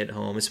starting to hit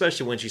home,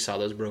 especially when she saw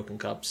those broken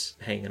cups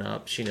hanging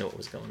up. She knew what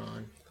was going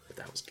on. But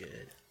that was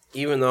good.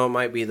 Even though it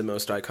might be the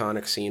most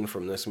iconic scene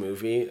from this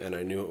movie, and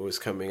I knew it was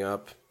coming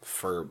up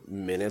for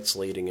minutes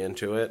leading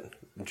into it,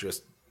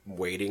 just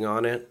waiting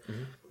on it,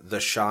 the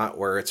shot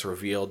where it's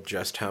revealed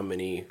just how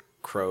many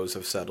crows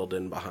have settled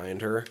in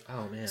behind her,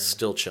 oh man,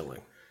 still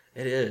chilling.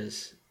 It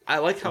is. I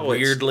like how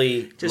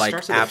weirdly, just like,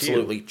 starts with a few.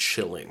 absolutely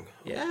chilling.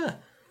 Yeah.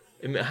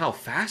 I mean, how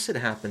fast it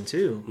happened,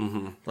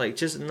 too. Like,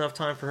 just enough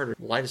time for her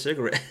to light a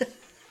cigarette.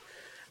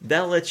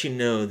 That lets you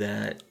know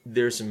that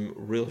there's some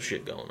real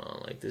shit going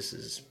on. Like, this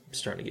is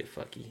starting to get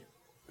fucky.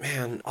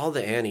 Man, all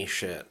the Annie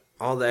shit,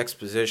 all the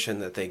exposition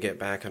that they get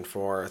back and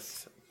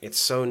forth, it's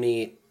so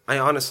neat. I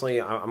honestly,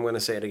 I'm going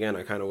to say it again,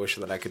 I kind of wish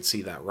that I could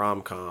see that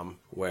rom-com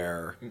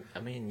where... I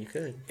mean, you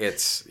could.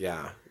 It's,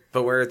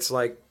 but where it's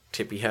like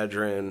Tippi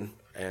Hedren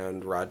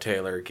and Rod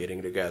Taylor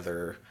getting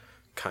together,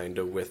 kind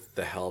of with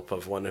the help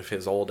of one of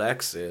his old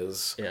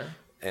exes. Yeah.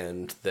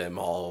 And them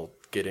all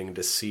getting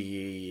to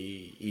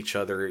see each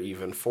other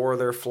even for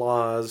their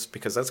flaws,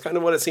 because that's kind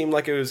of what it seemed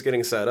like it was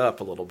getting set up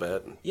a little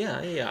bit.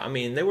 Yeah. I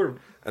mean, they were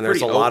And there's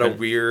a pretty lot open. of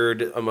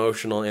weird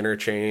emotional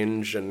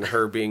interchange, and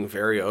her being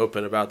very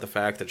open about the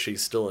fact that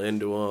she's still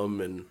into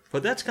him. And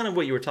But that's kind of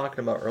what you were talking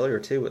about earlier,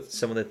 too, with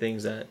some of the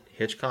things that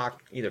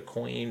Hitchcock either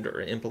coined or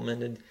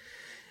implemented,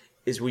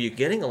 is where you're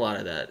getting a lot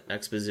of that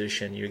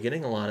exposition. You're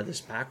getting a lot of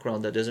this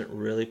background that doesn't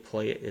really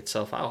play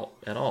itself out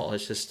at all.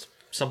 It's just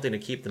something to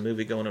keep the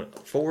movie going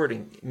forward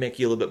and make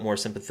you a little bit more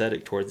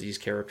sympathetic towards these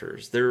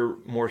characters. They're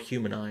more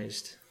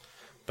humanized.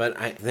 But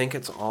I think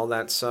it's all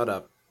that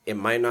setup. It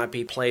might not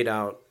be played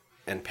out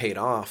and paid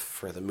off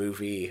for the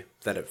movie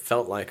that it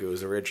felt like it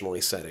was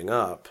originally setting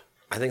up.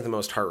 I think the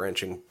most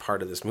heart-wrenching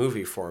part of this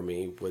movie for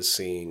me was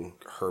seeing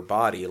her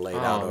body laid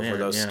out over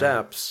those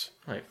steps.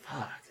 Like,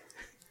 fuck.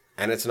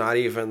 And it's not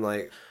even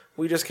like,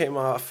 we just came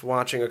off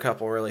watching a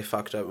couple really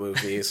fucked up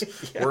movies.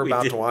 We're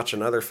about to watch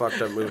another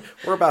fucked up movie.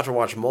 We're about to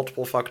watch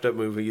multiple fucked up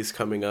movies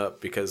coming up,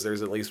 because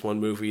there's at least one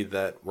movie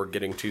that we're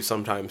getting to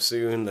sometime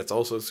soon that's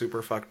also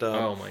super fucked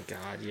up. Oh my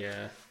god,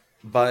 yeah.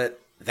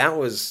 But that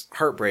was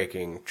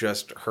heartbreaking.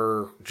 Just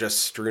her just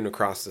strewn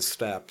across the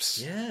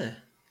steps. Yeah.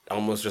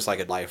 Almost just like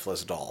a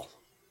lifeless doll.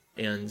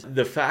 And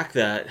the fact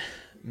that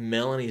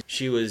Melanie,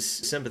 she was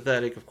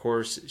sympathetic, of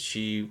course.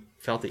 She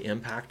felt the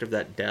impact of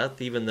that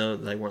death, even though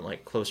they weren't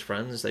like close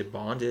friends. They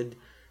bonded.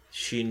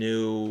 She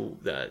knew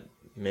that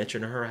Mitch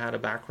and her had a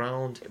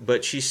background,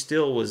 but she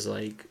still was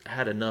like,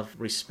 had enough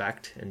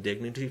respect and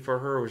dignity for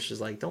her, which is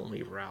like, don't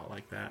leave her out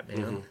like that,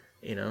 man.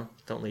 You know,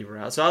 don't leave her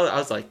out. So I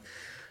was like,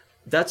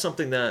 that's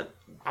something that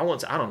I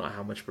don't know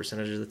how much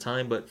percentage of the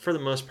time, but for the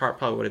most part,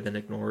 probably would have been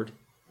ignored.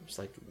 It's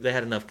like they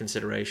had enough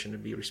consideration to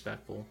be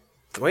respectful.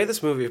 The way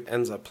this movie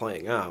ends up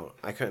playing out,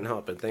 I couldn't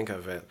help but think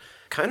of it,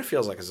 kind of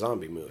feels like a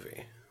zombie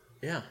movie.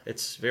 Yeah,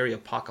 it's very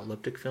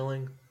apocalyptic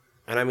feeling.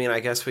 And I mean, I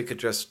guess we could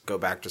just go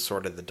back to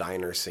sort of the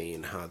diner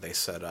scene, how they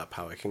set up,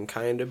 how it can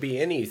kind of be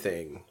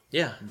anything.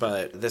 Yeah.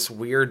 But this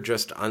weird,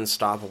 just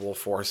unstoppable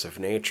force of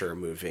nature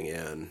moving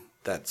in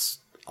that's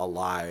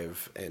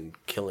alive and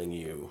killing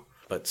you,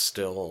 but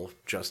still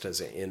just as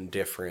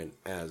indifferent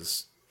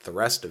as the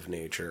rest of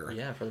nature.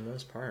 Yeah, for the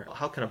most part.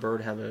 How can a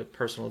bird have a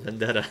personal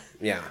vendetta?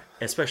 Yeah.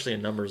 Especially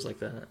in numbers like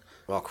that.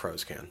 Well,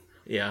 crows can.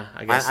 Yeah,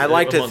 I guess. I'd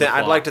like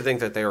to think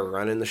that they were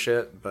running the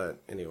shit, but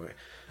anyway.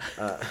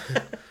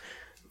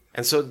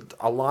 And so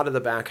a lot of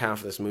the back half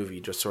of this movie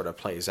just sort of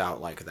plays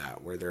out like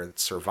that, where they're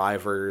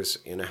survivors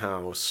in a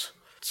house,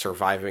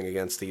 surviving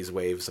against these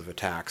waves of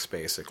attacks,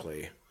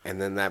 basically.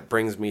 And then that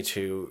brings me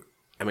to,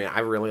 I mean, I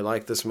really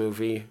like this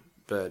movie,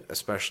 but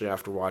especially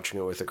after watching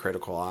it with a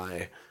critical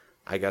eye,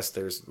 I guess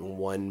there's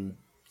one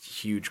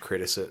huge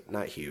criticism,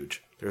 not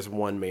huge, there's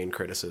one main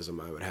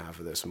criticism I would have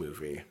of this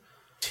movie.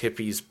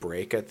 Tippy's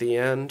break at the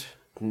end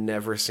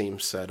never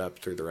seems set up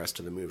through the rest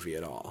of the movie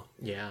at all.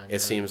 Yeah. No. It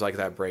seems like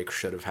that break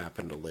should have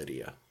happened to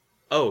Lydia.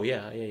 Oh,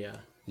 yeah.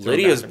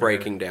 Lydia's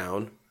breaking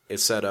down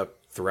is set up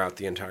throughout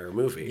the entire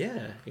movie.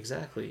 Yeah,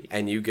 exactly.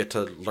 And you get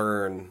to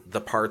learn the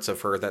parts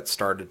of her that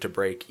started to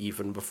break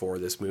even before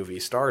this movie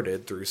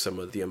started through some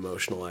of the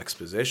emotional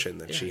exposition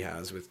that she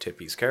has with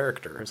Tippy's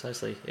character.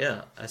 Precisely.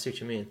 Yeah, I see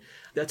what you mean.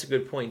 That's a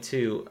good point,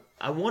 too.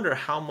 I wonder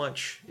how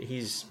much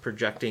he's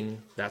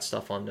projecting that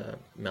stuff onto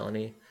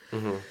Melanie.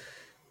 Mm-hmm.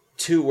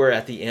 To where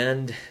at the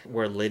end,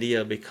 where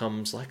Lydia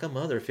becomes like a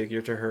mother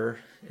figure to her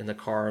in the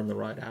car on the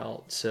ride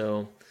out.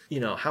 So, you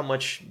know, how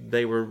much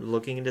they were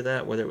looking into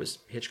that, whether it was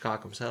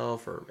Hitchcock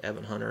himself or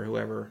Evan Hunter,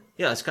 whoever.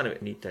 Yeah, it's kind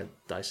of neat to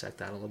dissect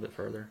that a little bit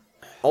further.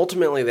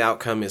 Ultimately, the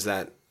outcome is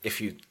that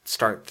if you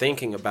start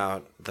thinking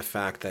about the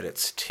fact that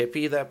it's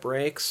Tippy that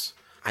breaks,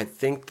 I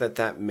think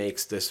that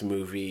makes this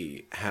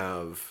movie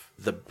have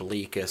the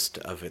bleakest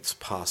of its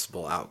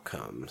possible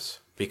outcomes.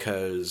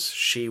 Because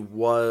she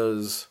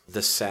was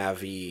the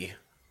savvy,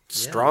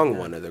 strong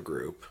one of the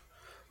group,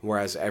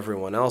 whereas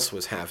everyone else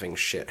was having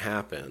shit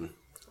happen.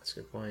 That's a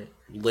good point.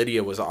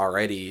 Lydia was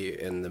already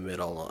in the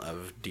middle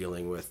of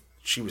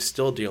she was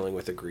still dealing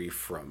with the grief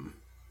from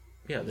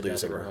the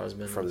death of her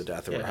husband. From the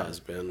death of her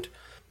husband.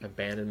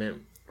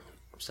 Abandonment,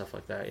 stuff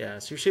like that. Yeah,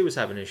 so she was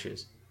having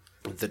issues.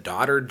 The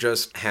daughter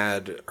just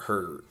had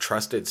her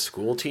trusted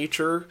school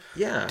teacher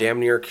damn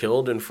near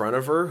killed in front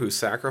of her, who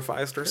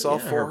sacrificed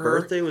herself for her. Her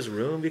birthday was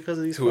ruined because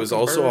of these who was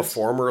also birds. a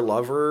former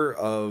lover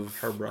of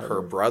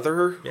her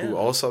brother who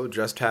also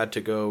just had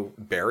to go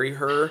bury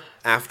her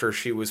after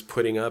she was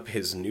putting up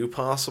his new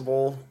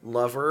possible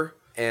lover.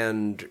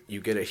 And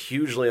you get a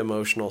hugely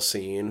emotional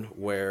scene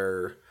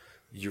where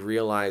you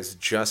realize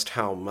just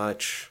how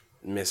much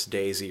Miss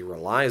Daisy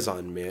relies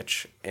on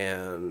Mitch,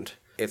 and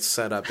it's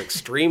set up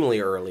extremely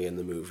early in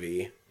the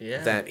movie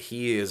that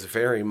he is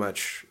very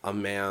much a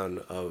man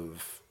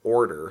of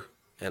order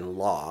and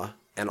law,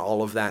 and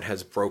all of that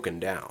has broken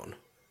down.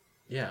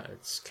 Yeah,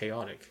 it's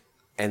chaotic.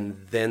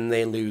 And then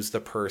they lose the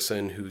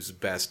person who's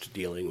best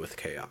dealing with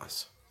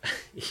chaos.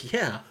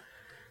 Yeah,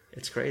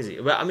 it's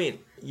crazy. But, I mean,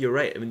 you're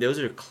right. I mean, those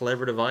are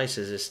clever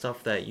devices. It's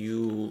stuff that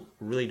you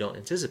really don't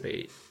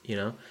anticipate, you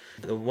know?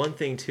 The one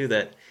thing, too,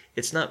 that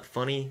it's not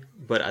funny,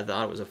 but I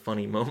thought it was a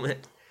funny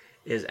moment,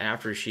 is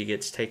after she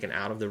gets taken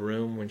out of the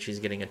room when she's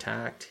getting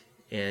attacked.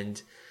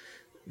 And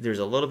there's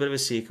a little bit of a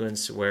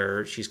sequence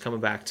where she's coming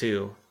back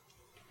to,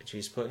 and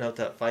she's putting out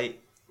that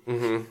fight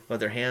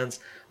with her hands.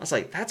 I was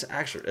like,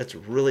 that's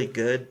really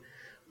good,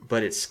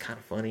 but it's kind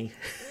of funny,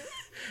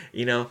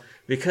 you know,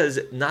 because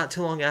not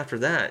too long after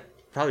that,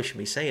 probably shouldn't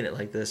be saying it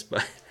like this,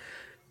 but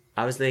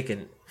I was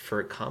thinking,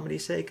 for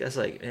comedy's sake, I was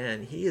like,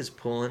 man, he is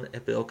pulling a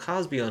Bill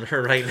Cosby on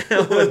her right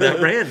now with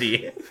that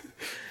Randy.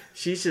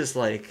 She's just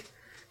like,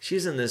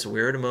 she's in this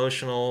weird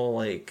emotional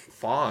like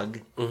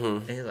fog,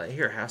 and he's like,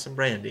 "Here, have some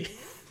brandy."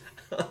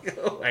 Like,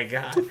 oh my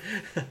god!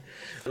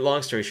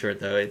 Long story short,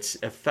 though, it's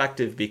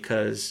effective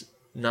because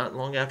not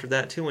long after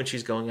that, too, when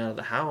she's going out of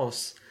the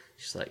house,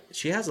 she's like,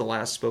 she has the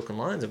last spoken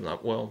lines of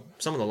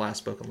some of the last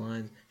spoken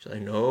lines. She's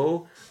like,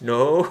 "No."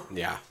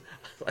 Yeah.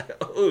 Like,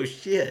 oh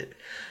shit.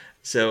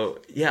 So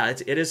yeah,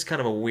 it is kind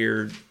of a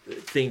weird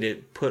thing to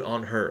put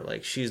on her.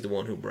 Like, she's the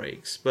one who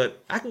breaks,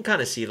 but I can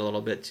kind of see it a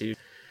little bit too.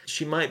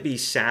 She might be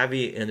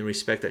savvy in the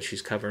respect that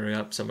she's covering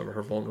up some of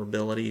her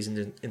vulnerabilities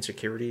and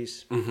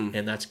insecurities,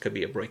 and that could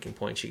be a breaking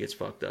point. She gets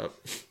fucked up.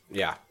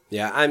 Yeah.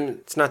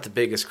 It's not the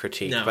biggest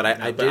critique, but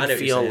I did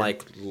feel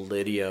like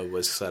Lydia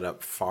was set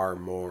up far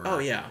more. Oh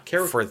yeah,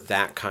 for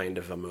that kind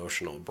of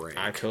emotional break.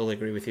 I totally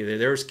agree with you.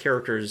 There's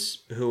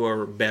characters who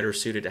are better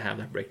suited to have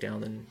that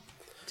breakdown than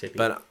Tippy.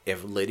 But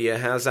if Lydia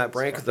has that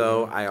break,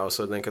 though, I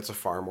also think it's a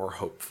far more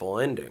hopeful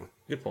ending.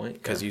 Good point.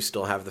 Because you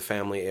still have the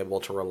family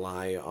able to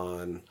rely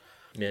on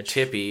Mitch.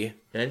 Tippy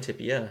And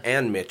Tippy, yeah.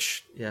 and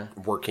Mitch Yeah.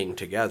 working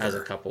together. As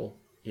a couple.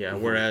 Yeah,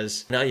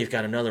 whereas now you've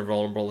got another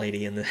vulnerable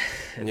lady in the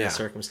Yeah.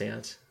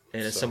 circumstance.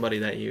 And it's somebody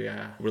that you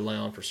rely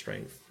on for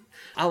strength.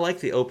 I like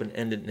the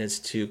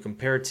open-endedness too,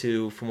 compared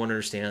to, from what I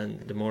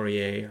understand, Du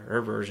Maurier,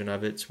 her version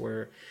of it's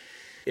where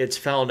it's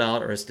found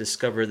out or it's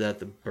discovered that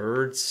the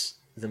birds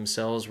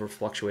themselves were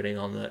fluctuating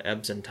on the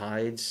ebbs and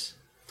tides.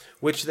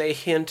 Which they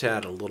hint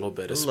at a little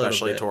bit,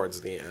 especially towards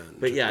the end.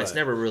 But yeah, it's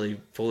never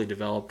really fully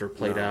developed or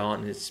played out,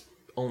 and it's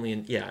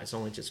only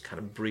just kind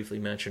of briefly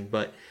mentioned.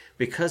 But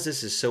because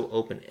this is so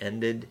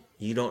open-ended,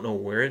 you don't know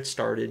where it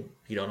started,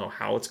 you don't know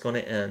how it's going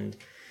to end.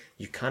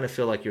 You kind of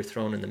feel like you're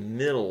thrown in the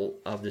middle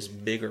of this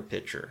bigger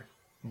picture.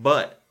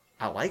 But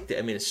I liked it.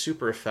 I mean, it's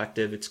super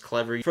effective. It's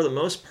clever. For the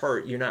most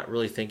part, you're not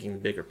really thinking the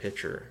bigger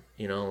picture,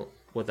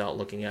 without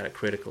looking at it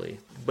critically.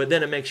 But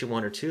then it makes you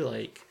wonder, too,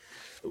 like,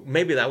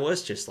 maybe that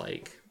was just,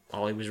 like,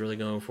 all he was really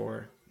going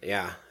for.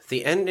 Yeah.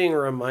 The ending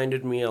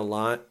reminded me a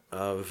lot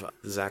of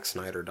Zack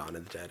Snyder Dawn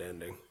of the Dead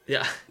ending.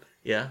 Yeah.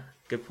 Yeah.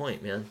 Good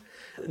point, man.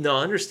 No,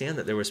 I understand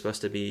that there was supposed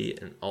to be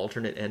an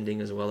alternate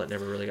ending as well that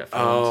never really got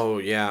filmed. Oh,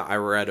 yeah. I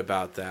read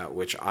about that,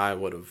 which I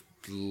would have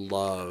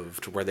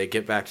loved, where they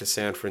get back to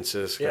San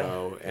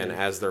Francisco, and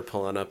as they're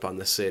pulling up on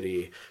the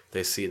city,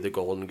 they see the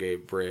Golden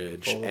Gate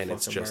Bridge, and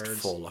it's just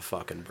full of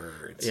fucking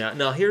birds. Yeah.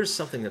 Now, here's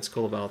something that's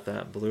cool about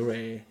that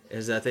Blu-ray,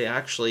 is that they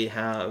actually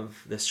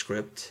have the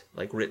script,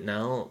 like, written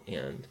out,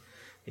 and,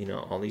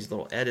 all these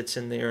little edits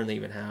in there, and they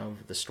even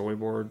have the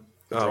storyboard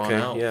drawn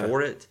out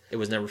for it. It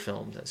was never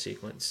filmed, that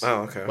sequence.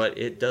 Oh, okay. But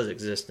it does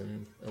exist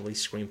in at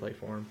least screenplay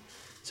form.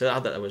 So I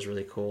thought that was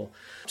really cool.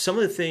 Some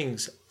of the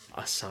things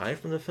aside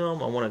from the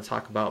film I want to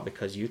talk about,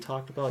 because you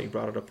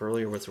brought it up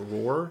earlier with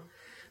Roar.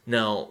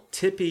 Now,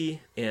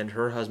 Tippy and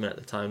her husband at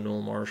the time,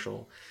 Noel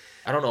Marshall,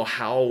 I don't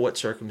know what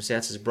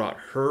circumstances brought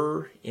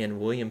her and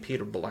William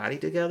Peter Blatty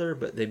together,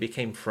 but they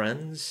became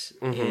friends,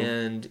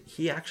 and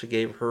he actually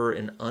gave her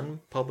an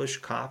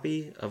unpublished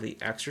copy of The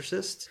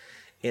Exorcist.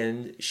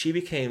 And she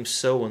became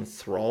so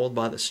enthralled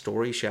by the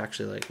story, she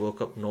actually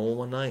woke up Noel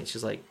one night.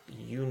 She's like,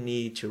 you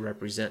need to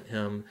represent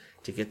him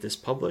to get this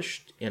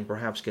published and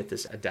perhaps get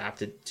this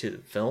adapted to the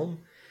film.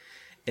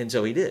 And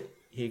so he did.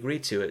 He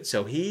agreed to it.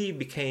 So he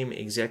became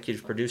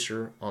executive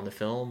producer on the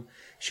film.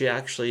 She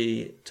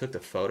actually took the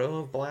photo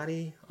of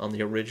Blatty on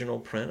the original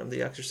print of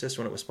The Exorcist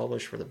when it was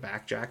published for the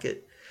back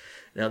jacket.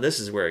 Now this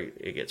is where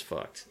it gets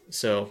fucked.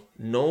 So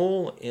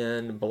Noel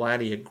and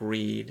Blatty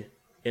agreed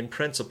in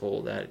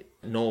principle that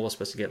Noel was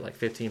supposed to get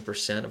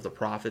 15% of the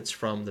profits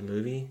from the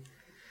movie,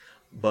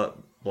 but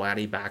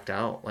Blatty backed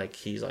out.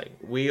 He's like,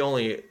 we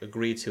only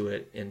agreed to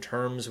it in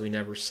terms, we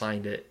never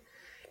signed it.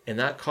 And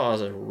that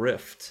caused a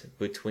rift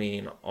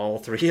between all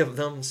three of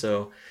them.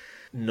 So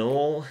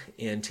Noel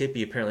and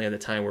Tippy apparently at the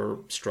time were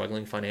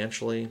struggling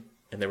financially,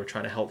 and they were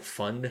trying to help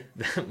fund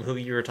that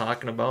movie you were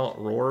talking about,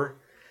 Roar.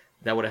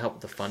 That would have helped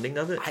the funding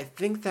of it. I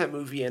think that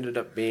movie ended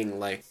up being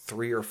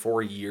 3 or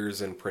 4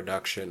 years in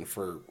production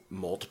for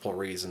multiple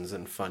reasons,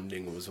 and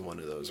funding was one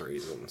of those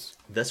reasons.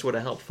 That's what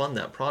helped fund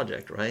that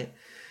project, right?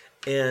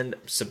 And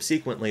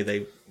subsequently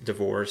they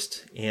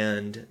divorced,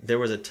 and there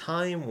was a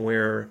time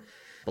where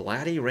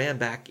Blatty ran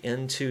back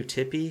into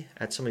Tippy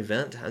at some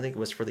event. I think it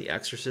was for The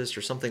Exorcist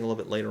or something a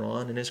little bit later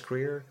on in his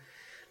career.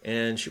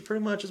 And she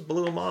pretty much just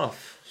blew him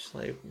off. She's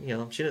like,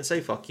 she didn't say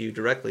fuck you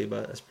directly,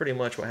 but that's pretty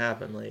much what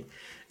happened.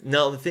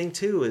 Now, the thing,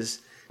 too,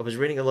 is I was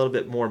reading a little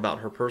bit more about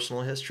her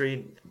personal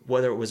history,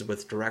 whether it was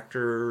with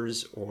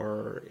directors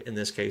or, in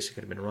this case, it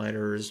could have been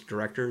writers,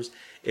 directors.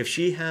 If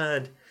she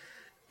had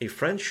a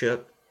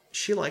friendship,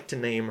 she liked to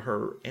name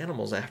her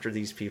animals after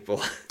these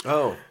people.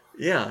 Oh.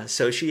 Yeah,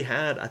 so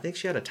I think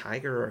she had a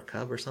tiger or a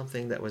cub or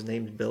something that was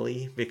named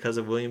Billy because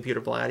of William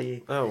Peter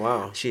Blatty. Oh,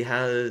 wow. She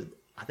had,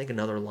 I think,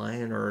 another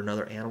lion or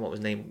another animal that was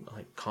named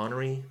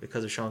Connery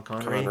because of Sean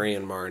Connery. Connery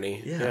and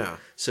Marnie. Yeah.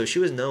 So she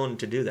was known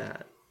to do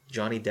that.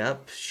 Johnny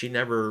Depp, she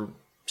never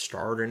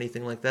starred or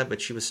anything like that,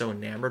 but she was so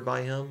enamored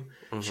by him,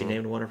 she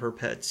named one of her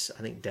pets,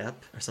 I think, Depp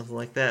or something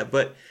like that.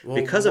 But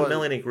because of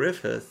Melanie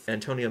Griffith,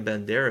 Antonio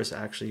Banderas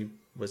actually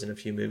was in a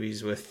few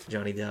movies with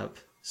Johnny Depp.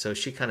 So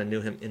she kind of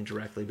knew him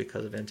indirectly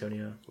because of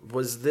Antonio.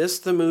 Was this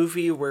the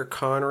movie where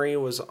Connery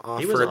was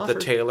offered the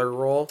Taylor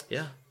role?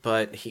 Yeah.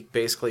 But he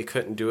basically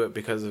couldn't do it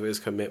because of his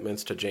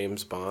commitments to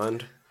James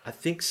Bond? I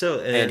think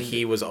so. And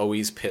he was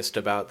always pissed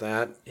about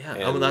that.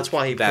 Yeah, that's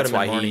why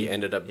he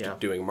ended up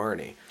doing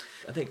Marnie.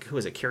 I think, who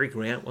was it? Cary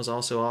Grant was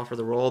also offered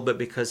the role, but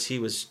because he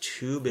was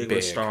too big of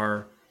a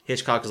star,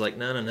 Hitchcock was like,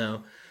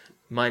 no.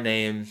 My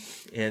name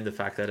and the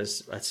fact that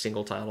it's a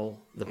single title,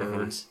 The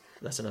Birds,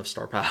 that's enough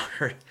star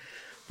power.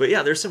 But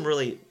yeah, there's some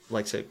really,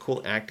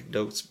 cool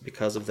anecdotes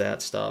because of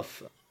that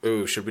stuff.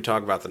 Ooh, should we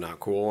talk about the not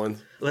cool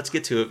ones? Let's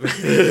get to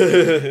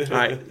it. All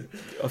right.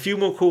 A few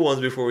more cool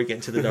ones before we get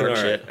into the dark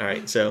shit. All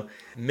right. So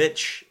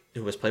Mitch,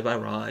 who was played by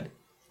Rod,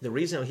 the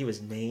reason he was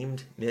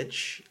named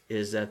Mitch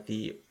is that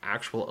the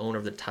actual owner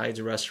of the Tides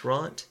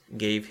restaurant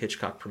gave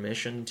Hitchcock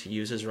permission to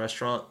use his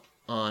restaurant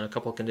on a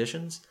couple of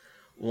conditions.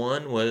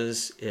 One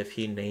was if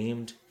he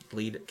named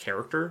lead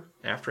character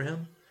after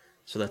him.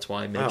 So that's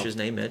why Mitch is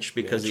named Mitch,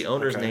 because the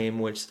owner's name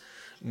was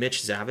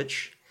Mitch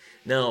Zavich.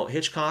 Now,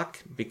 Hitchcock,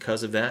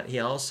 because of that, he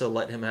also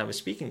let him have a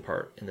speaking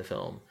part in the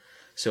film.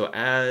 So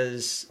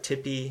as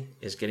Tippy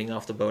is getting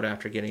off the boat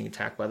after getting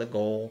attacked by the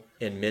ghoul,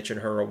 and Mitch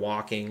and her are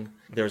walking,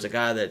 there's a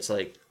guy that's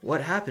like,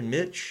 "What happened,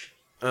 Mitch?"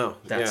 Oh,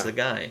 that's the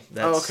guy.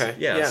 That's, okay.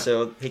 Yeah,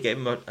 so he gave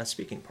him a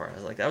speaking part. I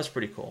was like, that was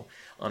pretty cool.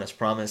 Honest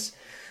Promise.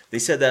 They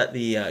said that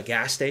the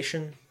gas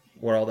station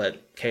where all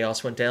that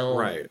chaos went down,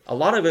 right? A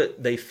lot of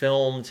it they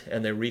filmed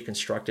and they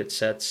reconstructed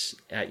sets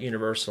at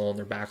Universal and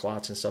their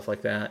backlots and stuff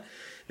like that.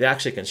 They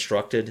actually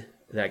constructed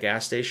that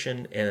gas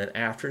station, and then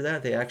after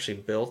that, they actually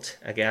built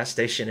a gas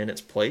station in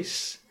its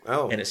place.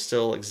 Oh. And it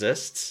still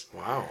exists.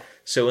 Wow.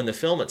 So in the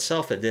film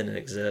itself, it didn't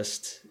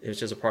exist. It was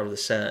just a part of the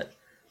set.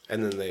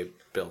 And then they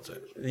built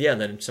it. Yeah,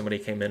 and then somebody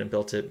came in and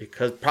built it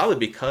probably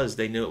because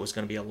they knew it was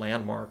going to be a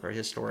landmark or a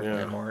historic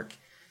landmark.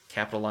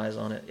 Capitalize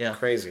on it. Yeah.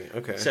 Crazy.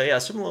 Okay. So yeah,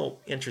 some little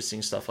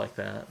interesting stuff like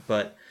that.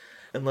 But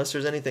unless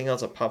there's anything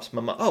else that pops in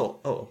my mind.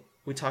 Oh,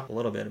 we talked a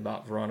little bit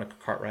about Veronica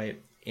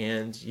Cartwright,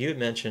 and you had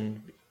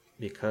mentioned,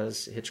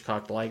 because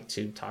Hitchcock liked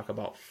to talk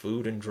about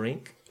food and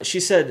drink. She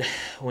said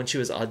when she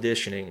was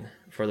auditioning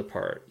for the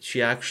part,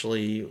 she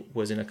actually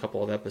was in a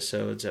couple of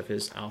episodes of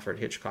his Alfred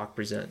Hitchcock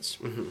Presents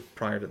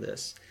prior to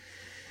this.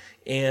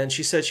 And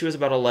she said she was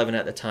about 11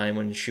 at the time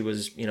when she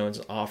was, in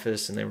his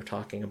office and they were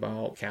talking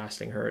about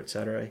casting her,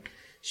 etc.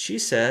 She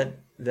said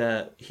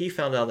that he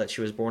found out that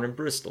she was born in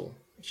Bristol.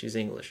 She's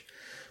English.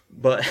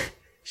 But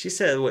she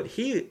said what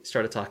he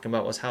started talking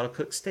about was how to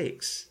cook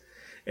steaks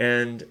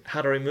and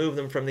how to remove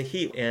them from the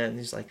heat. And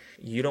he's like,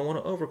 you don't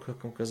want to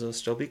overcook them because they'll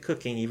still be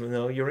cooking even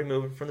though you're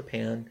removing them from the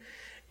pan.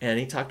 And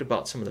he talked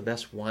about some of the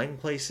best wine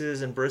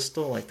places in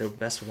Bristol, like the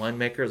best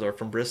winemakers are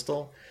from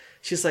Bristol.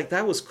 She's like,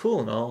 that was cool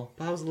and all,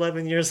 but I was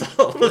 11 years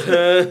old.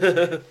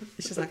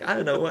 She's like, I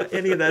don't know what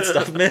any of that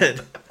stuff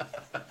meant.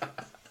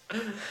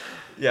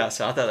 Yeah,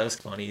 so I thought that was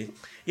funny.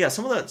 Yeah,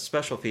 some of that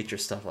special feature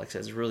stuff, like I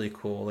said, is really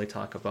cool. They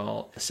talk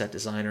about set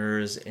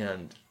designers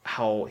and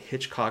how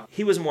Hitchcock,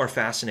 he was more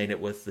fascinated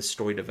with the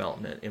story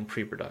development in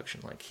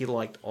pre-production. Like, he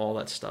liked all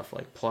that stuff,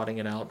 like plotting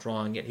it out,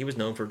 drawing it. He was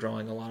known for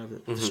drawing a lot of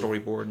the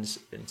storyboard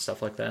and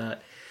stuff like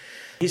that.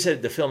 He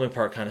said the filming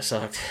part kind of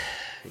sucked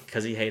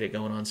because he hated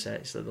going on set.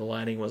 He said the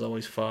lighting was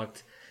always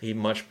fucked. He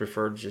much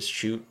preferred to just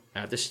shoot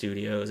at the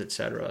studios,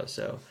 etc.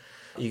 So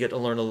you get to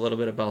learn a little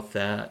bit about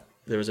that.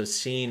 There was a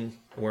scene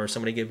where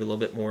somebody gave a little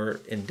bit more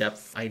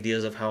in-depth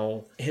ideas of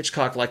how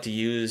Hitchcock liked to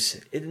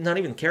use, not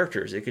even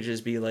characters, it could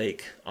just be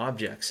like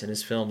objects in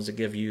his films to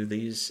give you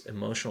these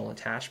emotional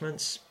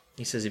attachments.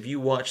 He says if you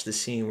watch the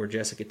scene where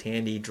Jessica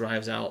Tandy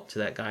drives out to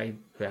that guy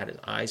who had his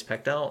eyes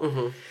pecked out,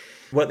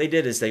 what they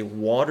did is they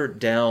watered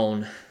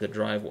down the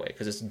driveway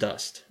because it's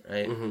dust,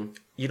 right?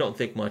 You don't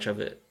think much of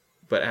it.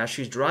 But as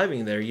she's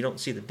driving there, you don't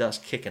see the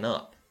dust kicking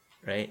up,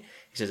 right?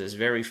 He says it's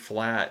very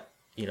flat,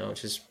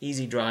 it's just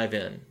easy drive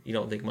in. You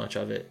don't think much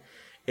of it.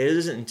 It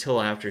isn't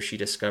until after she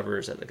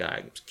discovers that the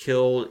guy was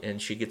killed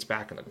and she gets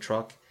back in the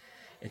truck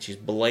and she's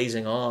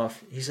blazing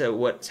off. He said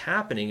what's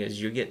happening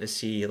is you're getting to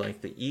see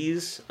like the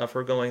ease of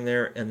her going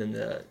there and then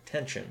the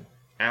tension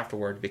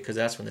afterward, because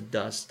that's when the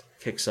dust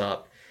kicks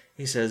up.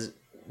 He says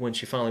when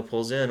she finally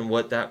pulls in,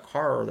 what that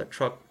car or that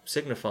truck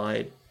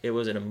signified, it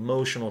was an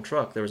emotional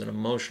truck. There was an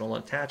emotional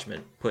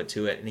attachment put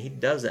to it, and he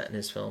does that in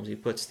his films. He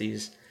puts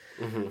these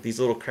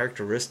little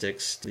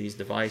characteristics, these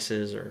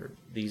devices or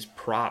these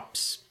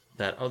props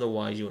that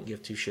otherwise you wouldn't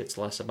give two shits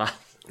less about.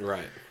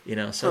 Right.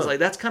 So it's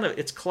like,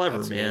 it's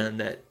clever, man,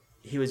 that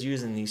he was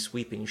using these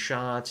sweeping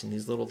shots and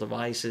these little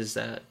devices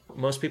that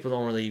most people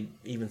don't really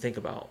even think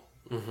about,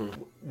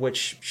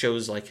 which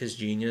shows like his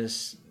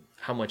genius,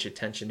 how much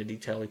attention to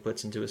detail he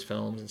puts into his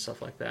films and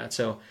stuff like that.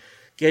 So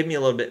gave me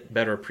a little bit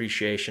better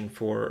appreciation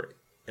for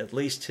at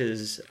least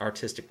his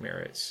artistic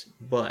merits.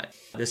 But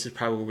this is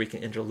probably where we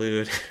can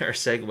interlude or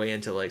segue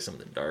into like some of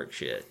the dark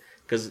shit.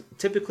 Because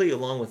typically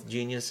along with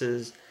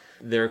geniuses,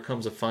 there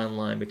comes a fine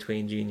line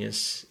between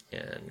genius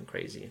and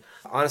crazy.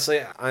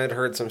 Honestly, I had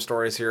heard some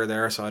stories here or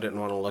there, so I didn't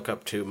want to look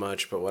up too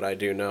much, but what I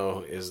do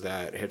know is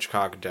that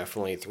Hitchcock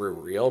definitely threw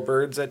real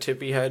birds at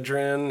Tippi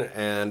Hedren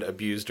and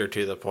abused her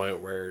to the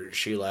point where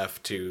she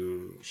left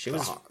to... She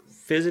was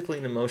physically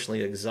and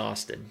emotionally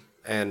exhausted.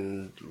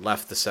 And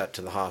left the set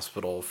to the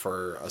hospital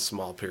for a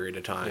small period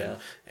of time. Yeah.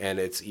 And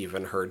it's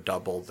even her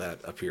double that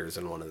appears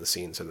in one of the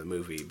scenes in the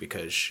movie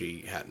because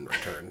she hadn't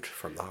returned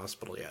from the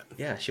hospital yet.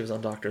 Yeah, she was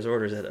on doctor's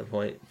orders at that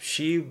point.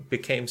 She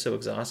became so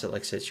exhausted,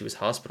 like I said, she was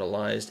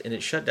hospitalized, and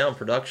it shut down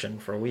production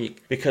for a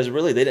week because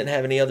really they didn't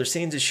have any other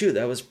scenes to shoot.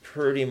 That was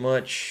pretty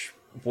much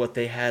what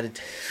they had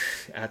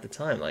at the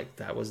time. Like,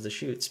 that was the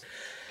shoots.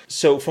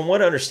 So from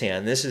what I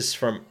understand, this is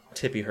from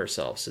Tippi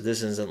herself. So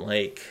this isn't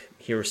like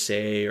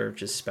hearsay or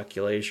just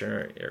speculation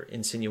or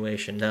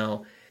insinuation.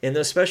 Now, in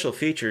those special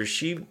features,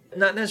 she,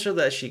 not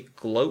necessarily that she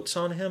gloats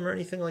on him or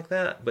anything like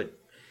that, but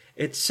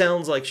it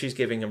sounds like she's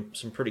giving him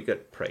some pretty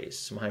good praise,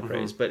 some high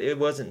praise. But it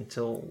wasn't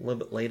until a little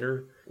bit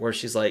later where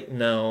she's like,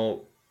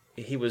 no,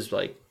 he was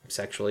like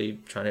sexually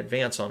trying to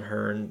advance on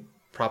her, and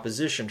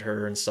propositioned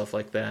her and stuff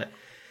like that.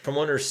 From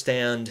what I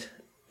understand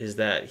is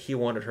that he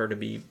wanted her to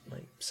be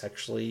like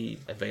sexually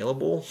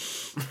available.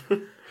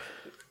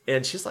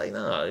 And she's like,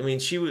 no. I mean,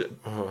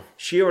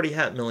 she already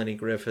had Melanie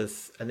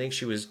Griffith. I think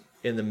she was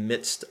in the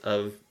midst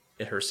of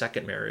her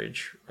second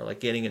marriage, or like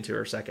getting into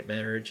her second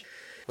marriage.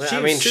 Well, She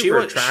I was mean,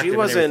 super she attractive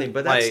wasn't, and everything,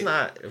 but that's like-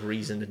 not a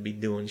reason to be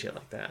doing shit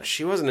like that.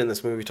 She wasn't in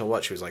this movie till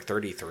what? She was like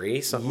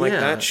 33, something like Yeah.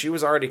 that. She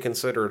was already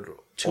considered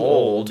Too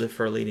old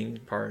for a leading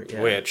part.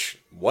 Yeah. Which,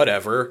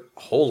 whatever.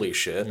 Holy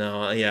shit.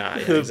 No, yeah,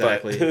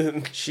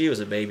 exactly. She was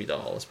a baby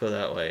doll, let's put it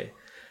that way.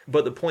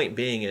 But the point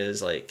being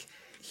is, like,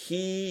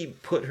 he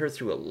put her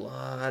through a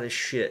lot of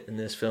shit in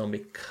this film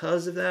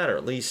because of that, or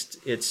at least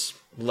it's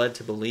led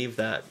to believe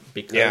that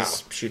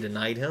because she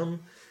denied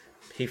him,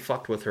 he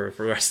fucked with her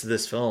for the rest of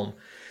this film.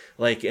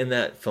 Like, in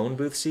that phone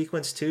booth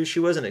sequence, too, she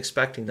wasn't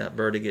expecting that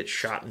bird to get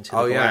shot into the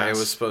glass. Oh, yeah, it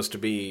was supposed to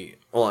be...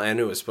 Well, I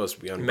knew it was supposed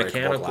to be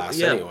unbreakable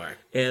glass anyway.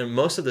 And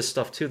most of the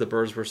stuff, too, the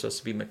birds were supposed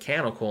to be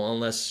mechanical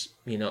unless,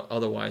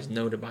 otherwise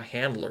noted by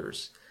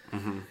handlers.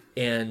 Mm-hmm.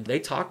 And they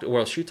talked...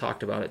 Well, she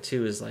talked about it,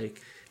 too, is like...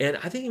 And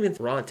I think even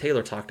Rod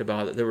Taylor talked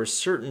about it. There were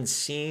certain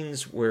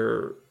scenes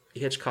where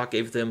Hitchcock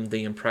gave them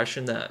the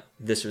impression that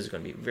this was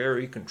going to be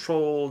very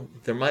controlled.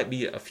 There might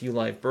be a few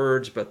live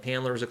birds, but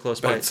handlers are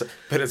close by.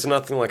 But it's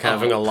nothing like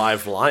having a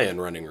live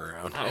lion running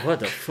around. Oh, what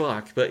the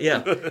fuck? But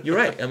yeah, you're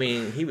right. I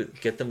mean, he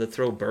would get them to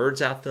throw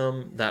birds at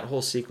them. That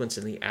whole sequence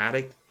in the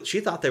attic. She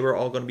thought they were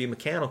all going to be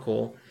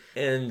mechanical,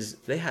 and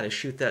they had to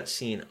shoot that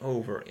scene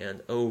over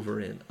and over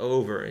and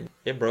over, and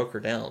it broke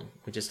her down.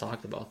 We just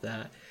talked about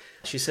that.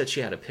 She said she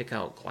had to pick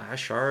out glass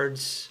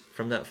shards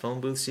from that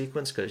phone booth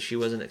sequence because she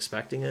wasn't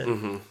expecting it.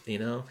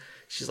 Mm-hmm.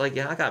 She's like,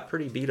 yeah, I got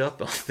pretty beat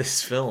up on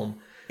this film.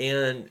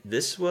 And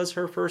this was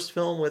her first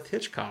film with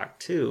Hitchcock,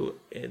 too.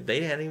 And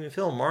they hadn't even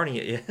filmed Marnie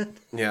it yet.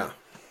 Yeah.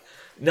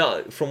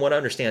 No, from what I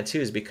understand, too,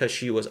 is because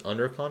she was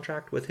under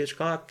contract with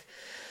Hitchcock,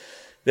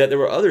 that there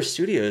were other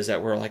studios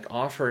that were like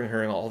offering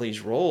her all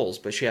these roles,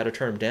 but she had to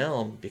turn them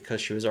down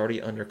because she was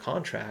already under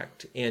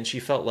contract. And she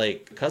felt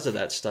like because of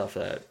that stuff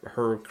that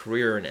her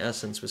career in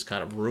essence was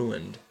kind of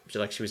ruined.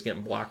 Like she was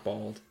getting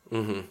blackballed,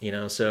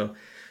 So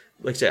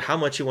like I said, how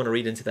much you want to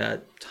read into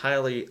that,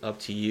 entirely up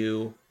to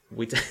you.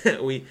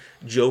 We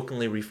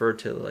jokingly refer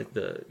to like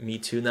the Me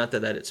Too, not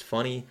that it's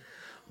funny,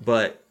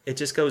 but it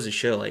just goes to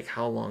show like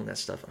how long that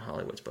stuff in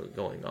Hollywood's been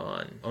going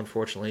on.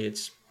 Unfortunately,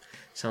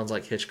 sounds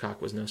like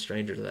Hitchcock was no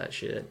stranger to that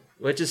shit,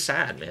 which is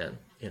sad, man.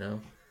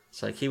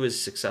 It's like he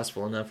was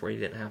successful enough where he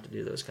didn't have to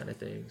do those kind of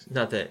things.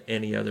 Not that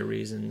any other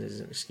reason is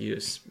an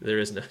excuse. There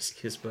is no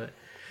excuse, but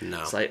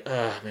no. It's like,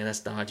 oh man, that's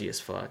dodgy as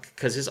fuck.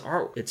 Because his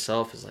art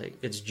itself is like,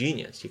 it's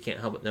genius. You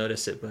can't help but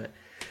notice it, but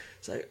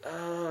it's like,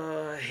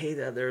 oh, I hate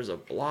that there's a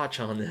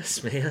blotch on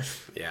this, man.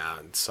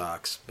 Yeah, it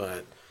sucks,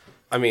 but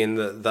I mean,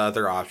 the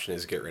other option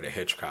is get rid of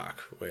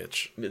Hitchcock,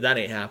 which that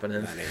ain't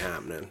happening.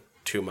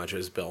 Too much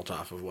is built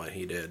off of what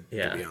he did,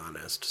 to be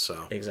honest.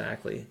 So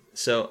exactly.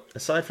 So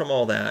aside from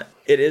all that,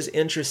 it is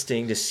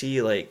interesting to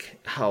see like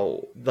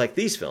how like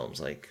these films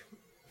like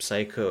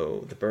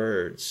Psycho, The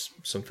Birds,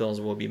 some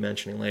films we'll be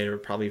mentioning later,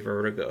 probably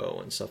Vertigo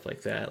and stuff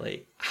like that,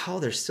 like how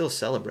they're still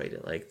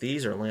celebrated. Like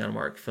these are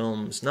landmark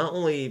films, not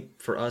only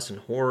for us in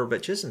horror,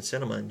 but just in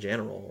cinema in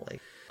general.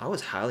 Like I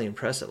was highly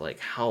impressed at like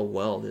how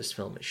well this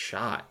film is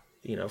shot,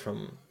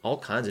 from all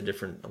kinds of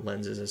different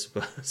lenses, I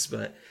suppose.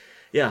 But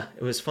yeah,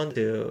 it was fun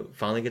to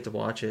finally get to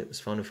watch it. It was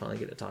fun to finally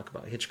get to talk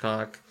about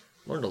Hitchcock.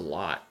 Learned a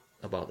lot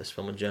about this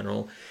film in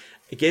general.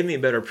 It gave me a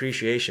better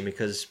appreciation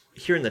because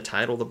hearing the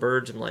title, The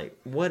Birds, I'm like,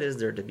 what is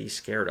there to be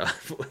scared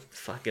of with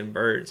fucking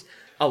birds?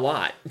 A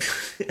lot.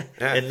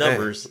 In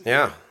numbers.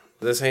 Yeah.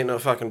 This ain't no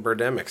fucking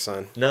birdemic,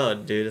 son. No,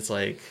 dude, it's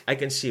like, I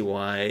can see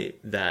why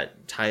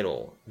that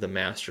title, The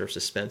Master of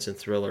Suspense and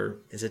Thriller,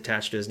 is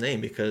attached to his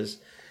name because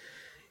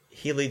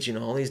he leads you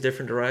in all these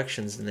different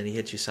directions and then he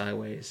hits you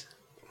sideways.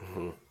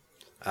 Mm-hmm.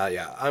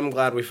 Yeah, I'm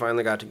glad we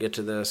finally got to get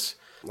to this.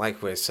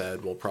 Like we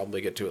said, we'll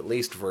probably get to at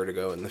least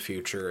Vertigo in the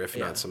future, if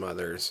not some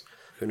others.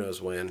 Who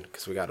knows when,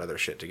 because we got other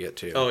shit to get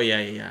to. Oh, yeah.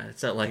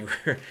 It's not like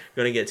we're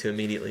going to get to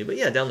immediately, but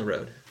yeah, down the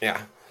road.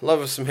 Yeah.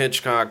 Love us some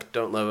Hitchcock.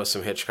 Don't love us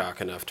some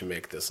Hitchcock enough to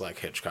make this like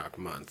Hitchcock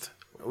month.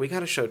 We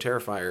got to show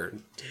Terrifier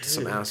to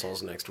some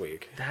assholes next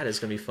week. That is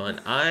going to be fun.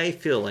 I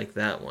feel like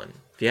that one.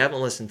 If you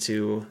haven't listened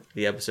to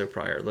the episode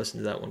prior, listen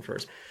to that one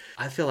first.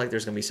 I feel like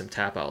there's going to be some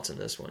tap outs in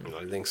this one.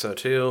 I think so,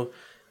 too.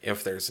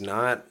 If there's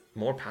not,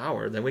 more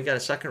power, then we got a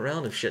second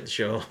round of shit to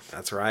show.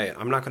 That's right.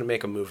 I'm not going to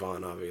make a move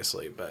on,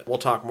 obviously, but we'll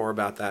talk more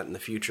about that in the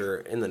future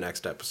in the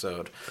next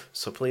episode.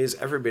 So please,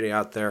 everybody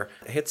out there,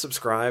 hit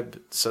subscribe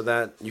so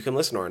that you can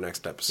listen to our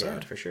next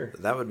episode. Yeah, for sure.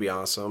 That would be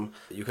awesome.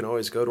 You can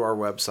always go to our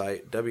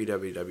website,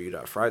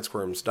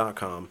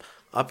 www.friedsquirms.com.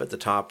 Up at the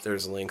top,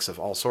 there's links of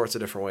all sorts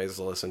of different ways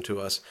to listen to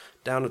us.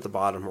 Down at the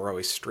bottom, we're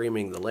always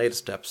streaming the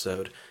latest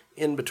episode.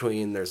 In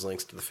between, there's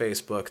links to the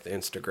Facebook, the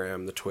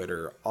Instagram, the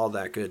Twitter, all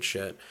that good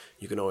shit.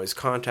 You can always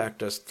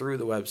contact us through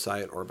the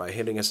website or by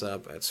hitting us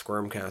up at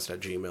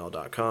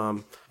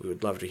squirmcast@gmail.com. We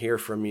would love to hear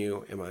from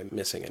you. Am I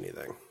missing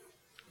anything?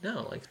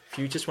 No, like if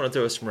you just want to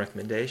throw us some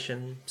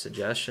recommendation,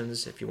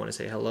 suggestions, if you want to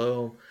say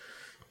hello,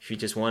 if you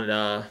just want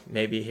to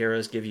maybe hear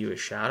us give you a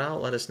shout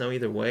out, let us know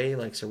either way.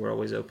 Like, so we're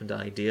always open to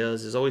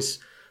ideas. It's always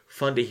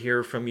fun to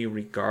hear from you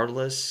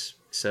regardless.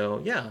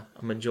 So yeah,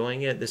 I'm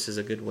enjoying it. This is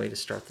a good way to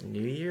start the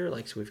new year.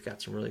 Like, so we've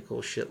got some really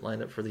cool shit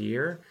lined up for the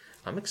year.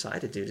 I'm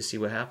excited, dude, to see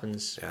what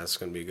happens. Yeah, it's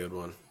going to be a good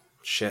one.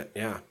 Shit,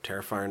 yeah.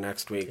 Terrifier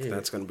next week. Dude.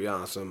 That's going to be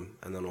awesome.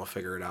 And then we'll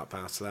figure it out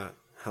past that.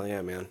 Hell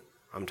yeah, man.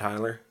 I'm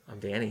Tyler. I'm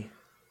Danny.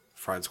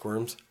 Fried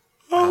Squirms.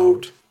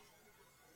 Out.